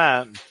say than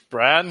that.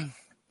 Brad?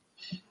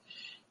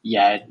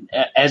 Yeah,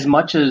 as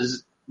much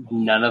as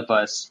none of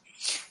us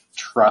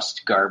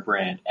trust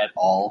Garbrandt at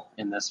all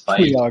in this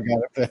fight. We all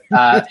got it.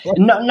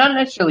 Not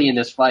necessarily in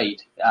this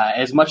fight.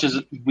 As much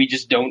as we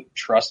just don't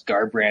trust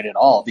Garbrandt at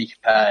all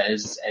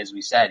because, as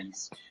we said,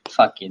 he's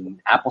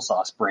fucking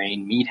applesauce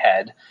brain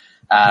meathead.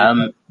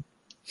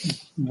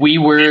 We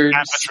were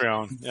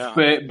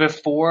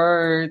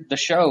before the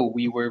show.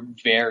 We were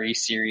very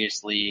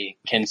seriously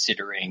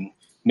considering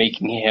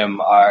making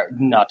him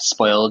not to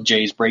spoil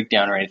Jay's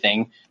breakdown or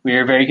anything. We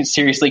were very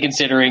seriously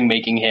considering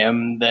making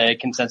him the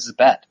consensus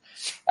bet.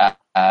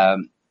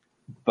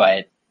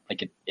 But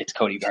it's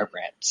Cody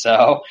Garbrandt,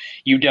 so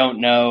you don't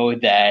know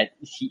that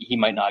he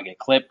might not get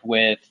clipped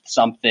with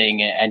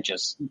something and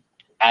just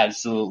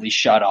absolutely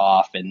shut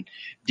off and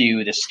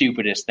do the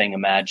stupidest thing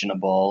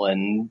imaginable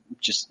and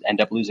just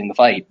end up losing the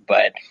fight.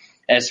 But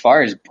as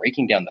far as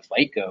breaking down the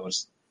fight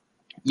goes,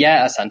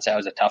 yeah, Sun Sal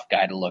is a tough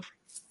guy to look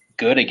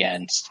good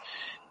against,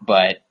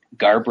 but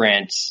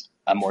Garbrandt's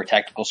a more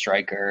technical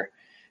striker.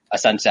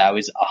 Sun Sal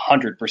is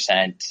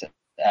 100%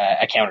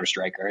 a counter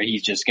striker.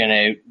 He's just going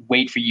to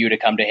wait for you to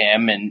come to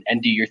him and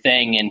do your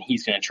thing, and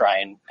he's going to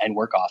try and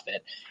work off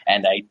it.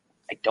 And I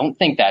don't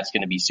think that's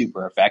going to be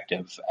super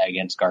effective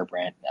against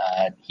Garbrandt.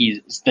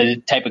 He's the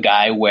type of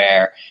guy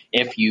where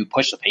if you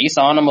push the pace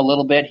on him a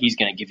little bit, he's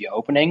going to give you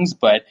openings,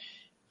 but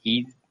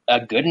he's a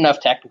good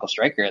enough technical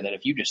striker that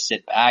if you just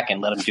sit back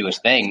and let him do his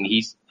thing,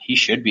 he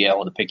should be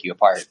able to pick you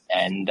apart.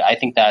 And I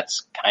think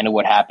that's kind of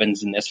what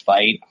happens in this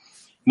fight.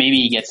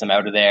 Maybe he gets him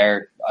out of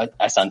there.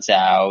 Sun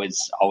Sal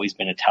has always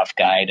been a tough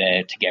guy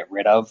to get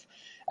rid of.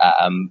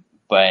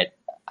 But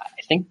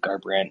I think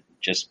Garbrandt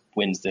just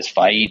wins this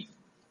fight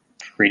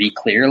pretty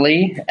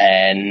clearly.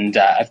 And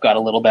I've got a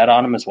little bet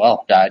on him as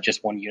well.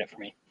 Just 1 unit for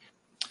me.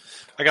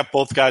 I got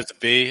both guys to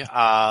be.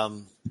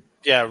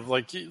 Yeah,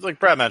 like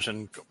Brad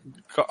mentioned,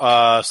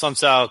 Sun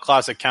Sal,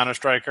 classic counter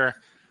striker.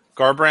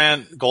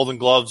 Garbrandt, Golden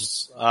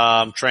Gloves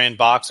trained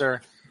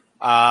boxer.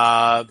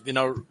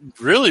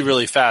 Really,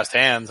 really fast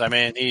hands. I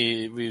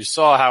mean, we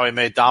saw how he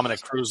made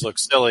Dominic Cruz look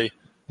silly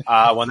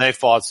when they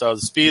fought. So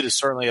the speed is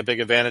certainly a big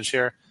advantage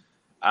here.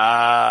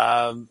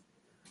 I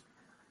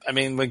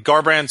mean, when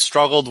Garbrandt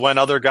struggled when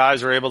other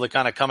guys were able to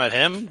kind of come at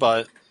him,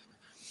 but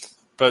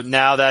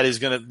now that he's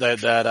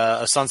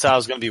that Sun Sal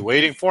is going to be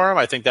waiting for him,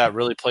 I think that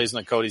really plays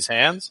into Cody's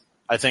hands.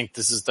 I think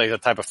this is the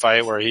type of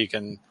fight where he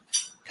can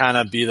kind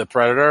of be the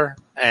predator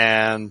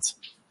and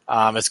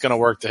it's going to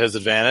work to his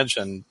advantage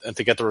and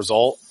to get the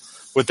result.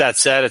 With that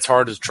said, it's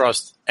hard to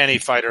trust any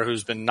fighter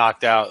who's been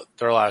knocked out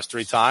their last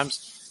 3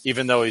 times,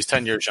 even though he's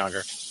 10 years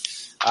younger.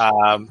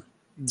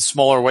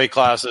 Smaller weight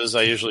classes,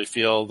 I usually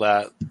feel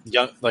that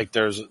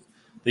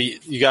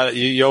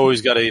you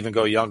always got to even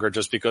go younger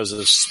just because of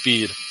the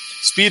speed.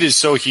 Speed is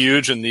so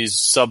huge in these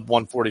sub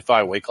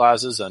 145 weight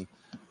classes, and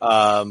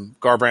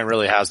Garbrandt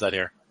really has that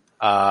here.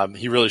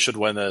 He really should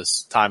win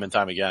this time and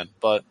time again,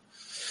 but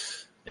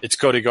it's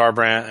Cody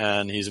Garbrandt,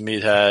 and he's a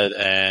meathead,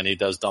 and he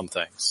does dumb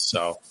things.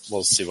 So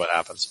we'll see what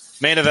happens.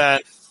 Main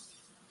event: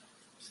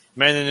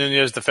 Amanda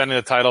Nunes defending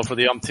the title for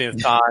the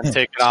umpteenth time,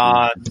 taking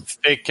on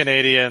fake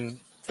Canadian.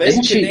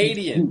 Fake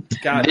Canadian.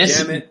 God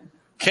damn it.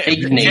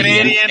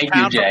 Canadian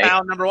pound for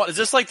pound number 1. Is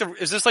this like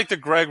the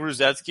Greg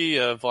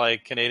Ruzetsky of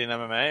like Canadian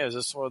MMA? Is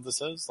this what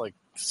this is? Like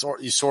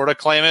you sort of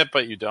claim it,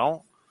 but you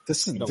don't.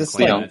 We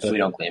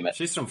don't claim it.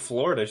 She's from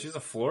Florida. She's a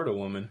Florida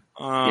woman.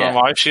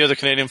 Why she has a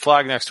Canadian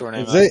flag next to her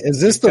name? Is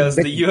this because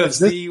the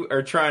UFC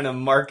are trying to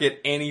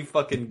market any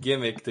fucking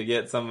gimmick to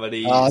get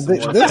somebody?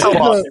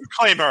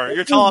 Claim her.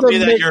 You're telling me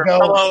that your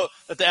fellow,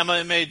 that the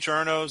MMA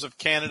journos of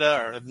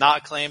Canada have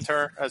not claimed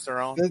her as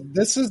their own?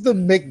 This is the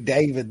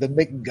McDavid, the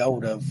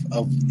McGoat of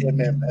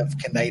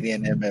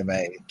Canadian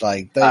MMA.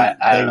 Like,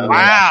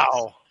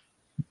 wow.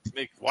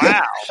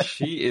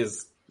 She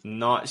is.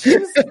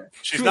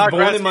 She's not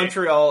born in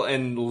Montreal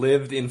and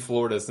lived in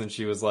Florida since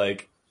she was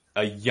like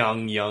a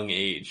young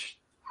age.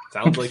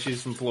 Sounds like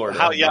she's from Florida.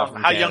 How young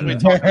are we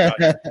talking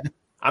about?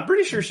 I'm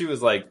pretty sure she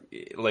was like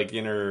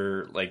in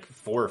her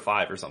 4 or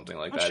 5 or something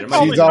like that. She's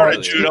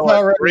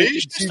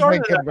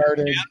been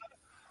converted.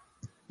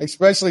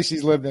 Especially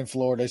she's lived in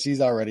Florida. She's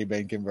already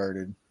been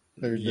converted.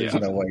 There's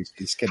no way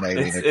she's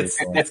Canadian.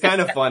 It's kind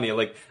of funny.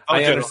 Like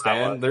I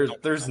understand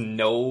there's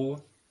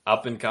no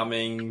up and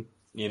coming,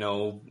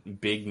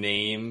 big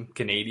name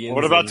Canadians.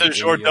 What about the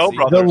Jourdain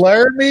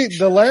brothers?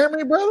 The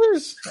Laramie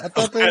brothers? I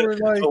thought they were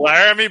like the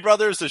Laramie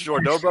brothers, the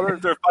Jourdain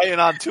brothers. They're fighting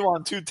on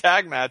 2-on-2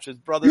 tag matches,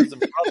 brothers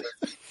and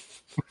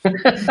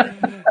brothers.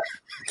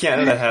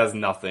 Canada has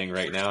nothing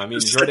right now. I mean,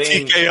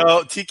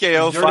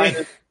 TKO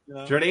fight.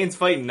 Jourdain's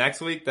fighting next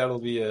week. That'll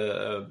be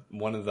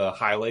one of the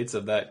highlights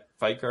of that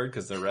fight card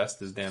because the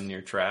rest is damn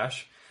near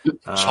trash.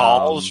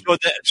 Charles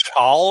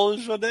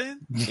Jourdain?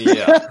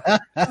 Yeah.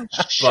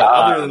 But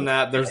other than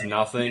that, there's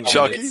nothing.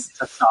 Chucky?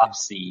 It's a soft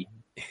C.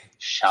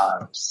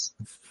 Charles.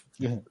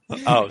 And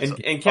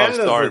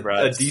Canada's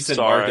a decent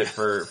market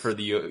for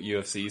the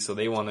UFC, so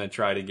they want to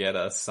try to get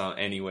us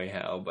anyway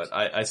how. But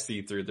I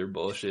see through their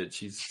bullshit.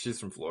 She's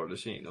from Florida.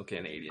 She ain't no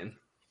Canadian.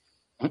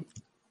 And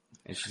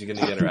she's going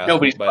to get her ass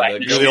Nobody's by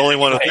You're the only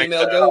one who thinks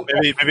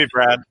that. Maybe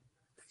Brad.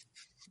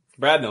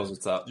 Brad knows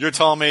what's up. You're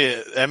telling me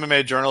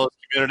MMA journalist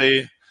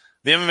community...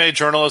 The MMA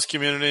journalist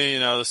community,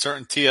 the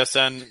certain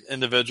TSN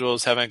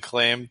individuals haven't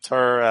claimed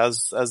her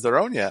as their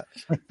own yet.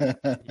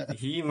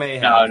 He may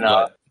have.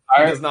 No.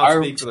 He does not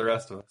speak for the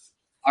rest of us.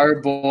 Our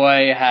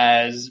boy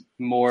has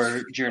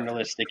more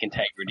journalistic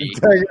integrity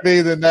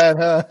than that,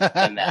 huh?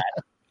 Than that.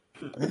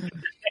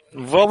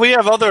 Well, we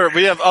have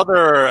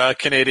other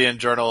Canadian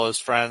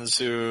journalist friends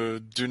who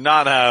do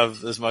not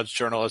have as much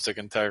journalistic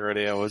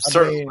integrity and would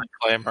certainly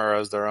claim her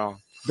as their own.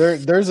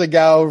 There's a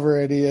guy over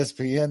at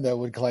ESPN that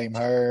would claim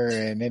her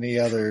and any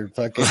other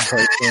fucking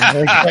person. Yeah,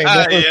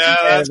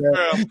 that's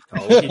true.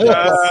 Oh, he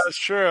does. That's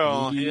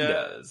true. He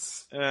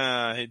does.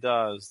 Yeah, he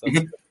does. That's a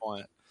good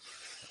point.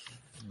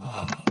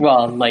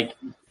 Well,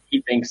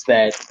 he thinks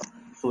that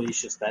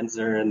Felicia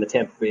Spencer and the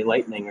Tampa Bay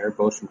Lightning are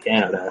both from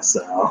Canada,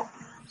 so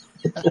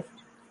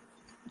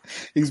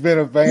he's been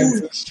a fan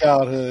since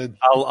childhood.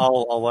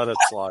 I'll let it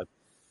slide.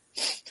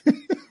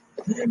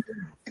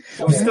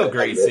 It was still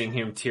great seeing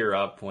him tear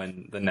up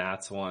when the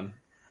Nats won,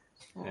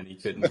 and he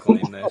couldn't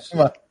claim that shit.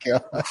 Oh my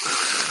god!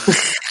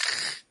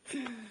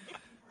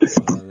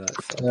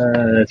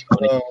 That's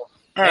funny.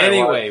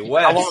 Anyway,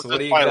 Wes, what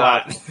do you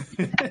got?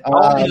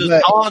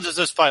 How long does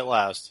this fight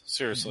last?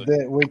 Seriously,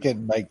 we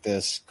can make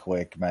this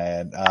quick,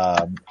 man.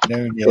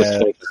 Nunes.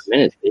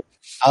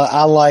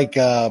 I like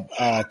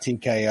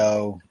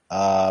TKO.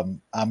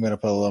 I'm going to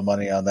put a little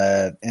money on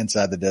that.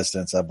 Inside the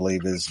distance, I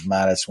believe, is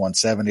minus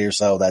 170 or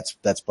so.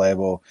 That's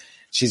playable.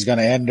 She's going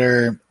to end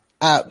her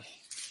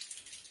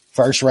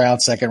first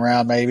round, second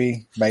round,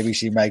 maybe. Maybe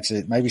she makes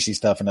it. Maybe she's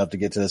tough enough to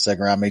get to the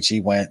second round. I mean, she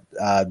went,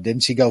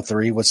 didn't she go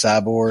 3 with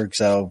Cyborg?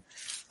 So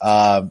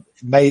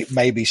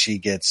maybe she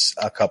gets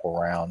a couple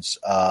rounds.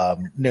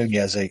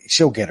 Nunes,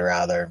 she'll get her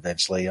out of there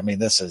eventually. I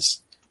mean,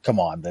 come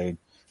on, dude.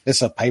 This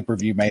is a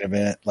pay-per-view main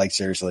event. Like,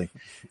 seriously.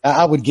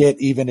 I would get,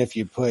 even if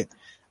you put,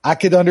 I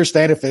could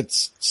understand if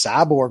it's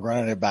Cyborg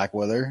running it back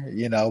with her,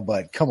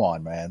 but come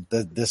on, man.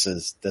 This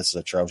is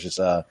atrocious.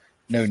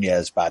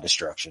 Nunes by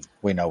destruction.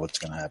 We know what's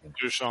going to happen.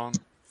 Sean.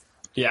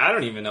 Yeah, I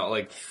don't even know.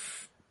 Like,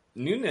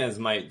 Nunes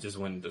might just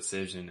win a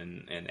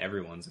decision and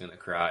everyone's going to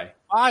cry.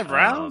 5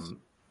 rounds?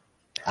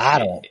 I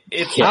don't.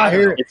 It's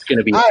going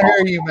to be. I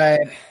hear you,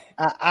 man.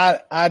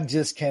 I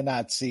just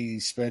cannot see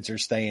Spencer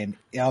staying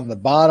on the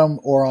bottom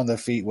or on the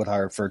feet with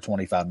her for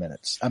 25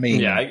 minutes. I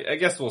mean, yeah, I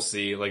guess we'll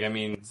see. Like, I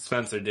mean,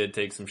 Spencer did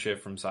take some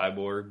shit from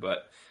Cyborg,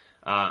 but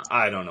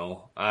I don't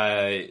know.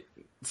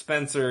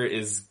 Spencer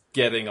is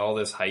getting all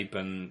this hype,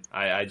 and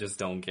I just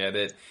don't get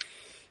it.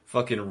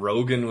 Fucking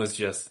Rogan was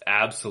just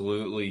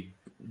absolutely.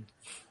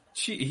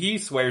 He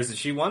swears that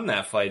she won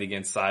that fight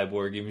against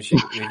Cyborg,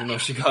 even though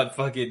she got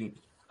fucking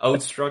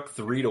outstruck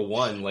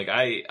 3-1. Like,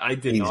 I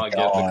did not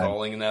get the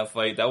calling in that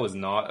fight. That was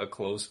not a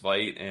close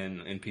fight,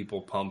 and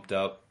people pumped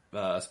up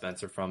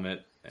Spencer from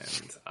it.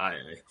 And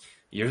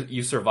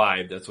you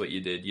survived. That's what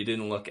you did. You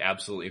didn't look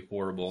absolutely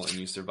horrible, and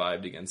you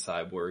survived against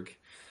Cyborg.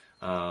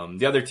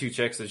 The other two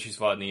chicks that she's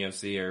fought in the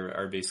UFC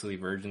are basically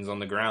virgins on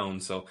the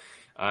ground, so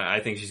I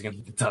think she's going to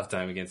have a tough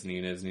time against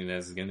Nunes.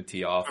 Nunes is going to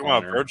tee off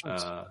on her,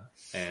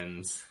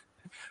 and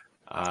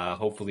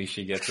hopefully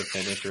she gets a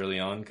finish early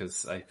on,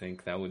 because I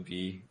think that would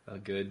be a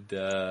good.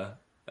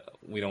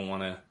 We don't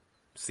want to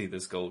see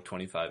this go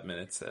 25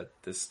 minutes at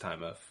this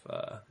time of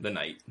the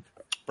night.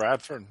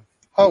 Bradford.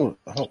 Oh,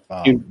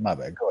 my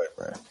bad. Go ahead,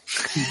 Brad.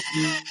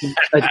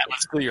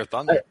 Let's clear your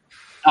thunder.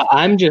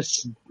 I'm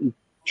just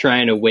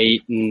trying to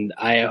wait, and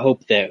I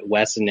hope that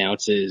Wes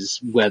announces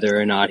whether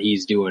or not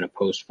he's doing a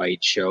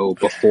post-fight show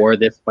before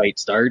this fight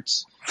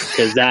starts,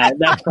 because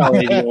that's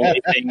probably the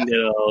only thing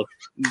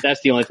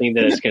that's the only thing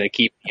that is going to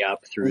keep me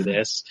up through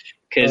this,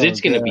 because it's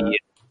going to be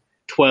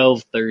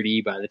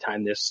 12:30 by the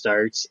time this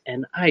starts,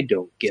 and I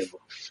don't give a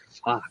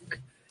fuck.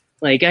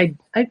 Like, I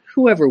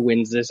whoever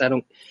wins this,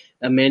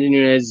 Amanda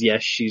Nunes,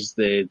 yes, she's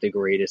the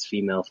greatest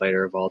female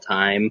fighter of all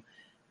time.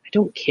 I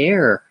don't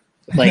care.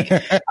 Like,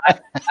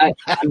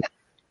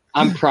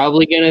 I'm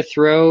probably going to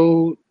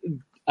throw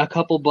a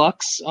couple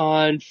bucks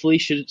on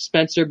Felicia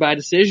Spencer by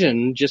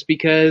decision, just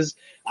because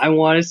I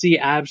want to see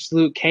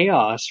absolute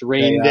chaos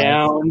rain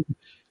down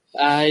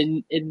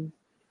in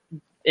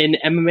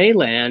MMA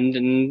land,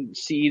 and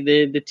see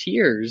the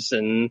tears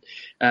and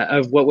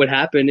of what would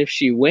happen if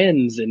she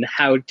wins, and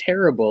how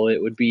terrible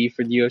it would be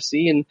for the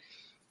UFC. And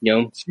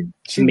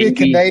she'd be a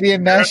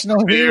Canadian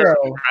national hero.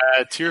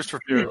 Tears for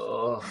fear.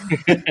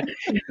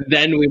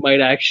 Then we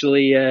might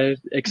actually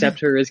accept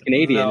her as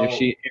Canadian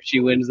if she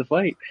wins the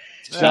fight.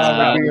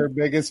 Sean would be her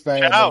biggest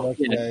fan.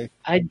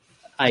 I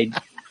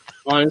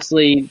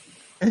honestly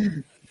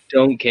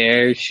don't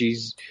care.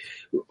 She's,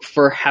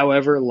 for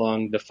however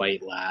long the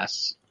fight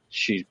lasts,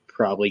 she's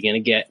probably going to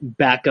get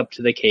back up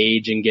to the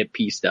cage and get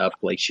pieced up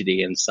like she did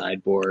in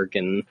Cyborg,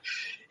 and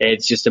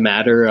it's just a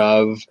matter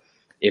of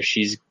if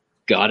she's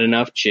got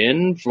enough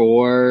chin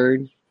for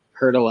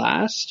her to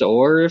last,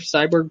 or if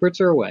Cyborg puts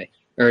her away.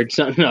 Or it's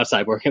not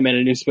Cyborg,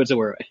 Amanda Nunes puts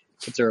her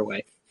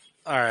away.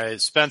 All right,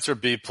 Spencer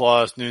B+,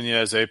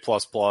 Nunes A++.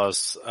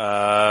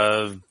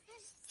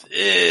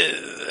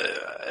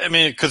 I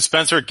mean, could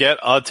Spencer get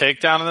a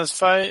takedown in this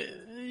fight?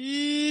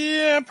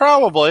 Yeah,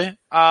 probably.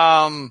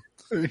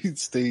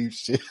 Steve,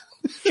 shit.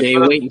 Jay,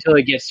 wait until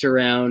it gets to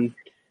round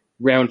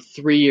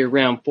 3 or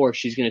round 4.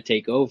 She's going to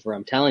take over.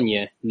 I'm telling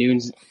you,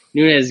 Nunes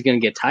is going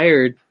to get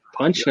tired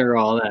punching her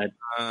all that.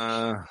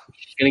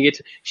 She's going to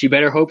she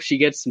better hope she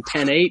gets some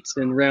 10-8s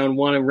in round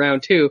 1 and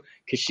round 2,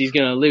 because she's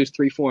going to lose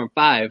 3, 4, and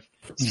 5.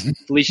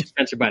 Felicia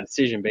Spencer by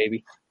decision,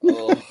 baby.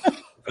 Oh.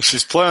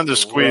 She's planning to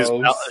squeeze.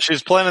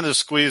 She's planning to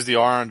squeeze the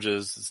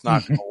oranges. It's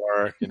not going to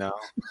work,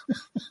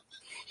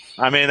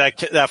 I mean,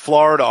 that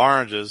Florida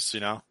oranges,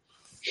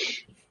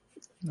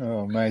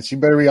 Oh man, she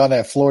better be on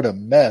that Florida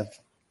meth,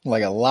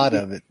 like a lot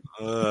of it.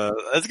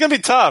 It's gonna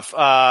be tough.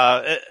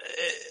 I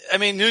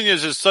mean,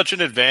 Nunes is such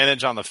an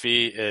advantage on the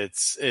feet.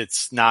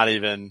 It's not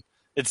even.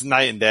 It's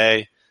night and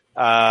day.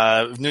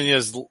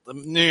 Nunes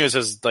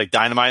has like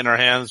dynamite in her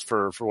hands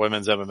for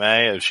women's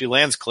MMA. If she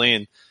lands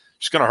clean,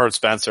 she's gonna hurt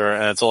Spencer,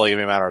 and it's only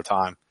gonna be a matter of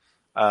time.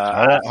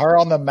 Her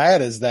on the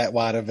mat is that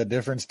wide of a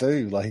difference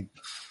too. Like,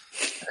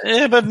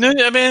 yeah, but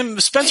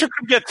Spencer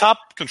could get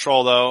top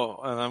control though,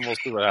 and then we'll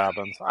see what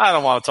happens. I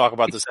don't want to talk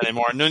about this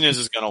anymore. Nunes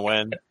is gonna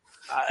win.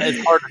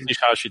 It's hard to see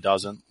how she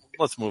doesn't.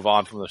 Let's move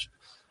on from this.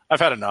 I've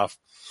had enough.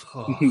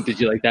 Did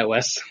you like that,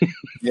 Wes?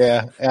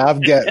 Yeah,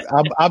 I'm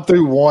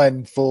through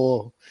one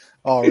full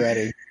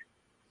already.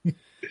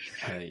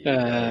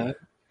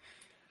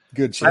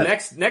 Good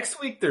shit.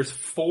 Next week there's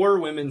 4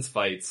 women's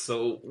fights,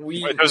 so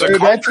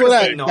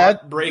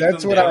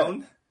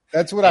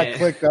that's what I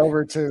clicked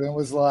over to and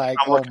was like,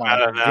 oh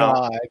my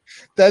God.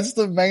 That's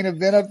the main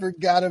event. I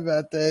forgot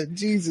about that.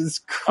 Jesus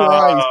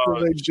Christ.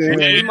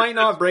 We might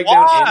not break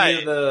down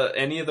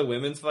any of the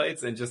women's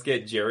fights and just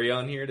get Jerry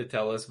on here to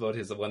tell us about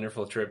his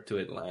wonderful trip to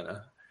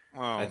Atlanta.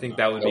 I think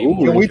that would be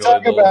more Can we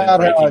talk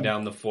about than breaking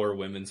down the 4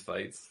 women's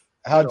fights.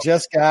 How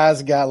Just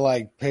Guys got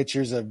like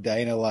pictures of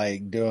Dana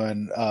like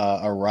doing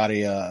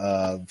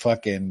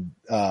fucking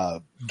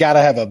gotta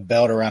have a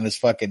belt around his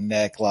fucking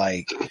neck,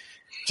 like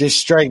just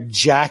straight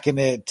jacking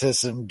it to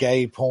some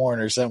gay porn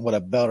or something with a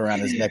belt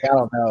around his neck. I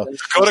don't know.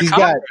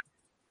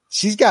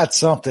 She's got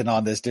something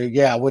on this dude.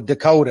 Yeah, with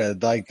Dakota,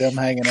 like them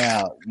hanging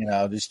out,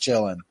 just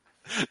chilling.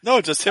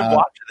 No, just him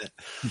watching it.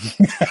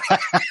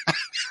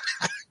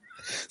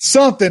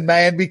 something,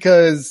 man,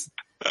 because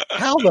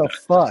how the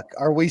fuck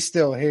are we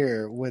still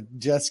here with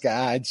Jessica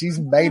Hyde? She's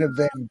main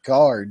event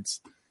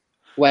cards.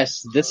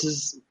 Wes, this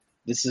is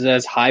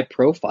as high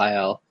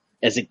profile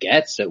as it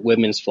gets at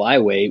women's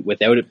flyweight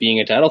without it being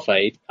a title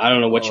fight. I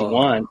don't know what you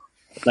want.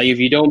 Like, if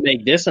you don't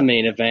make this a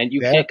main event,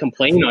 you can't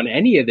complain on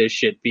any of this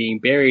shit being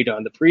buried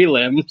on the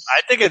prelims.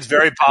 I think it's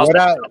very possible.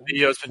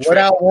 What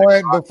I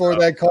want before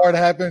that card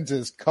happens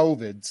is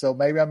COVID. So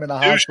maybe I'm in a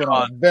hospital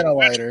on a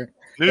ventilator.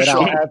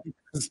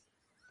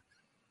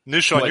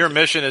 Nushan, your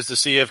mission is to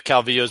see if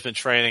Calvillo's been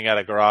training at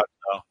a garage.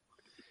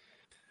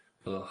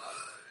 Ugh.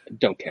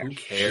 Don't care. Who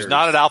cares? She's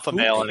not an alpha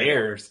male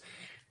anymore.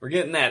 We're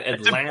getting that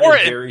Atlanta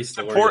Jerry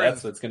story.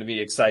 That's what's going to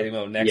be exciting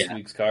about next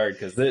week's card,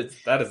 because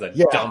that is a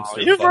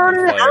dumpster. You've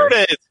already heard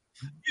it.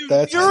 You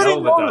already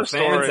know the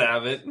fans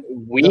have it.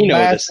 We know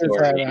the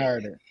story. Haven't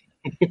heard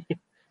it.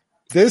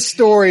 This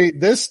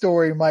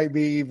story might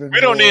be even.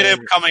 We don't need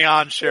him coming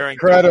on sharing.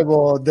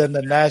 Incredible than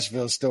the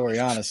Nashville story,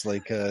 honestly,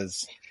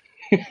 because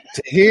to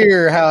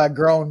hear how a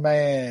grown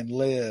man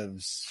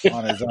lives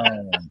on his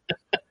own.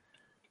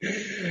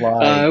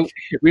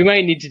 We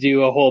might need to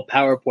do a whole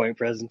PowerPoint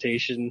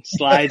presentation,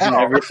 slides and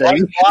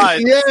everything.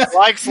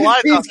 Slides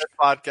on this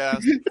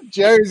podcast.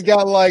 Jerry's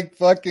got like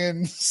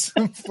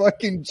some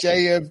fucking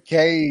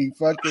JFK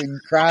fucking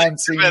crime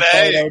scene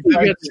photo. He's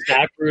got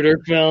the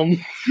Zapruder film.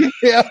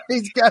 Yeah,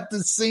 he's got the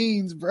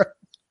scenes, bro.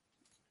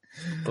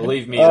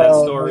 Believe me, that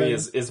story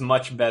is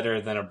much better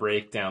than a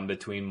breakdown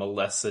between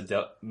Melissa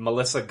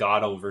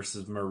Gatto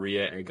versus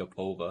Maria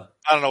Agapova.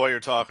 I don't know what you're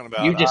talking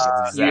about. You just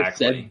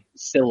said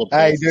syllables.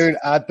 Hey, dude,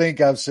 I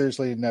think I've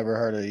seriously never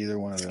heard of either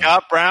one of them.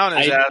 Scott Brown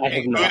is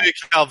asking, who did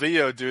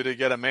Calvillo do to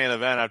get a main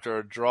event after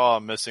a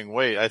draw missing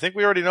weight? I think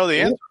we already know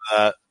the answer to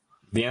that.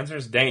 The answer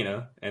is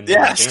Dana, and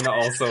Dana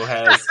also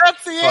has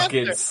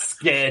fucking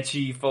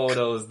sketchy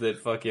photos that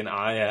fucking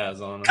I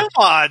has on him. Come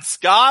on,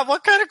 Scott.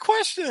 What kind of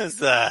question is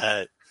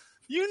that?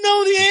 You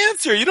know the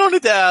answer. You don't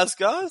need to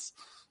ask us.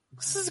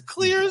 This is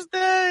clear as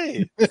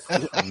day.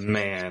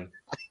 Man,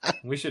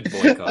 we should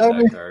boycott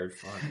that card.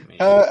 Fuck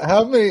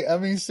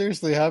me.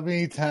 Seriously, how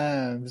many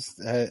times?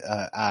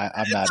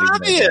 I'm not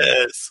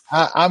obvious.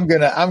 I'm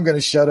gonna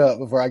shut up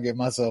before I get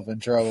myself in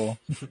trouble.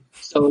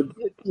 So,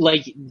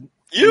 like,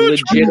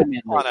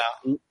 legitimately,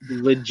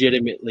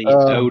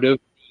 out of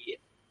the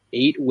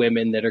 8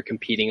 women that are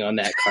competing on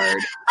that card,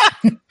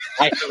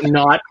 I have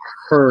not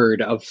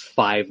heard of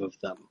 5 of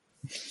them.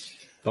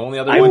 The only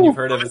other one you've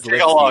heard of is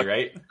Lipsky,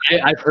 right?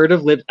 I've heard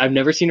of I've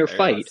never seen her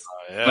fight,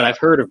 but I've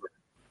heard of her.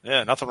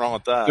 Yeah, nothing wrong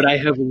with that. But I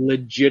have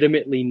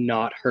legitimately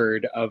not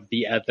heard of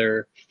the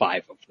other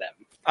 5 of them.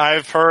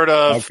 I've heard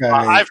of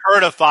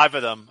 5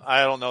 of them.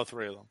 I don't know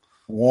 3 of them.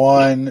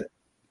 1,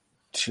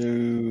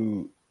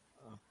 2.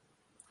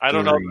 I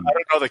don't know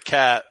the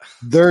cat.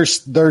 There's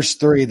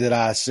 3 that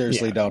I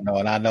seriously don't know,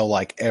 and I know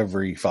like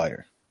every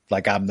fighter.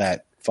 Like, I'm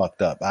that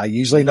fucked up. I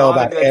usually know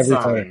about every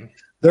fighter.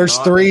 There's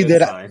 3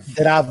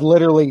 that I've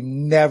literally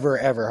never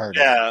ever heard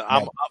of. Yeah,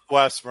 I'm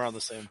Wes. We're on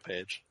the same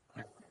page.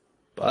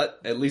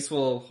 But at least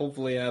we'll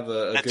hopefully have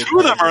a good 2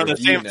 of them are in the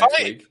same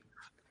fight.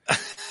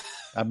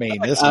 I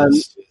mean, this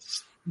is.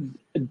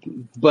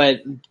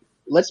 But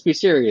let's be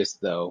serious,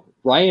 though.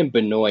 Ryan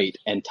Benoit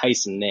and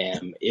Tyson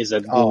Nam is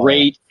a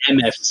great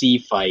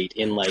MFC fight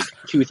in like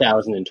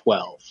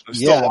 2012.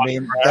 Yeah, I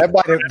mean that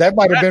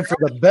might have been for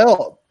the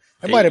belt.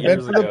 That might have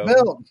been for the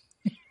belt.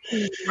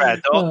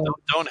 Brad,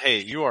 don't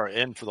hate. You are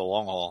in for the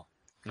long haul.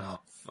 Oh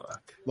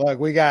fuck! Look,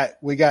 we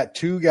got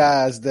 2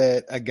 guys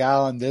that a guy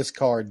on this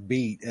card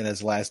beat in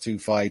his last 2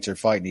 fights are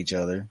fighting each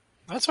other.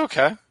 That's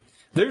okay.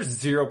 There's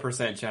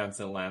 0% chance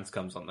that Lance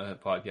comes on the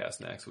podcast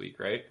next week,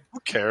 right? Who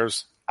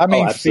cares? I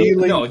mean,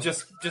 Feely. No,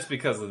 just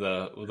because of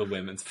the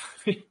women's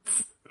fight.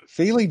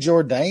 Feely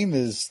Jourdain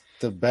is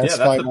the best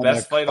fight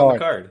on the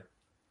card.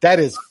 That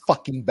is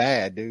fucking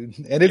bad, dude.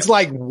 And it's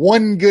like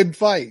one good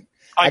fight.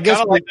 I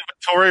guess like the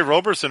Victoria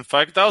Roberson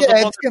fight. That was the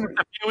one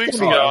a few weeks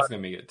ago. That's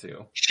gonna be good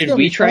too. Should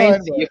we try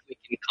and see if we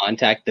can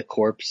contact the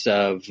corpse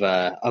of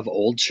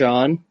old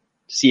Sean?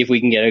 See if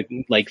we can get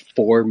a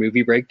 4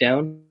 movie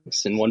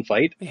breakdowns in one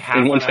fight,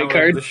 in one fight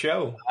card. The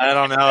show. I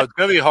don't know. It's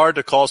gonna be hard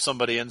to call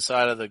somebody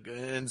inside of the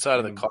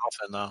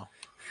coffin, though.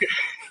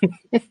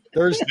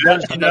 There's he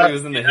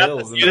was in the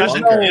hills,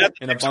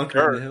 in a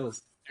bunker in the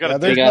hills.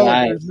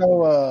 There's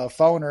no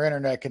phone or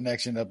internet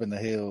connection up in the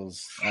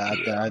hills.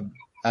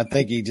 I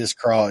think he just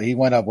crawled. He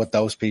went up with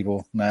those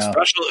people now.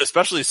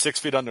 Especially 6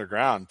 feet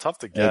underground. Tough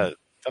to get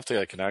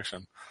a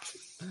connection.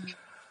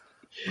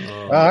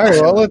 All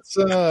right, well, let's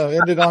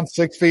end it on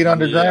 6 feet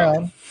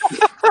underground,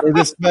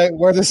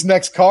 where this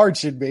next card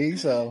should be.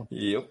 So,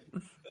 yep,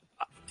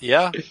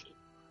 yeah.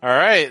 All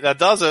right, that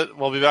does it.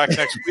 We'll be back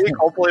next week.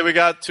 Hopefully, we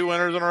got 2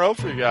 winners in a row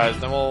for you guys.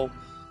 Then we'll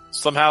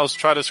somehow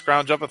try to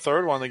scrounge up a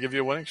 3rd one to give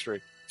you a winning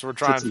streak. So we're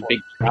trying some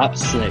big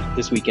props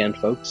this weekend,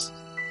 folks.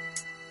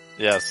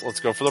 Yes, let's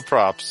go for the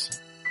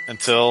props.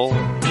 Until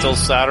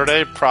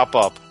Saturday, prop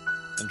up.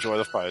 Enjoy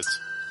the fights.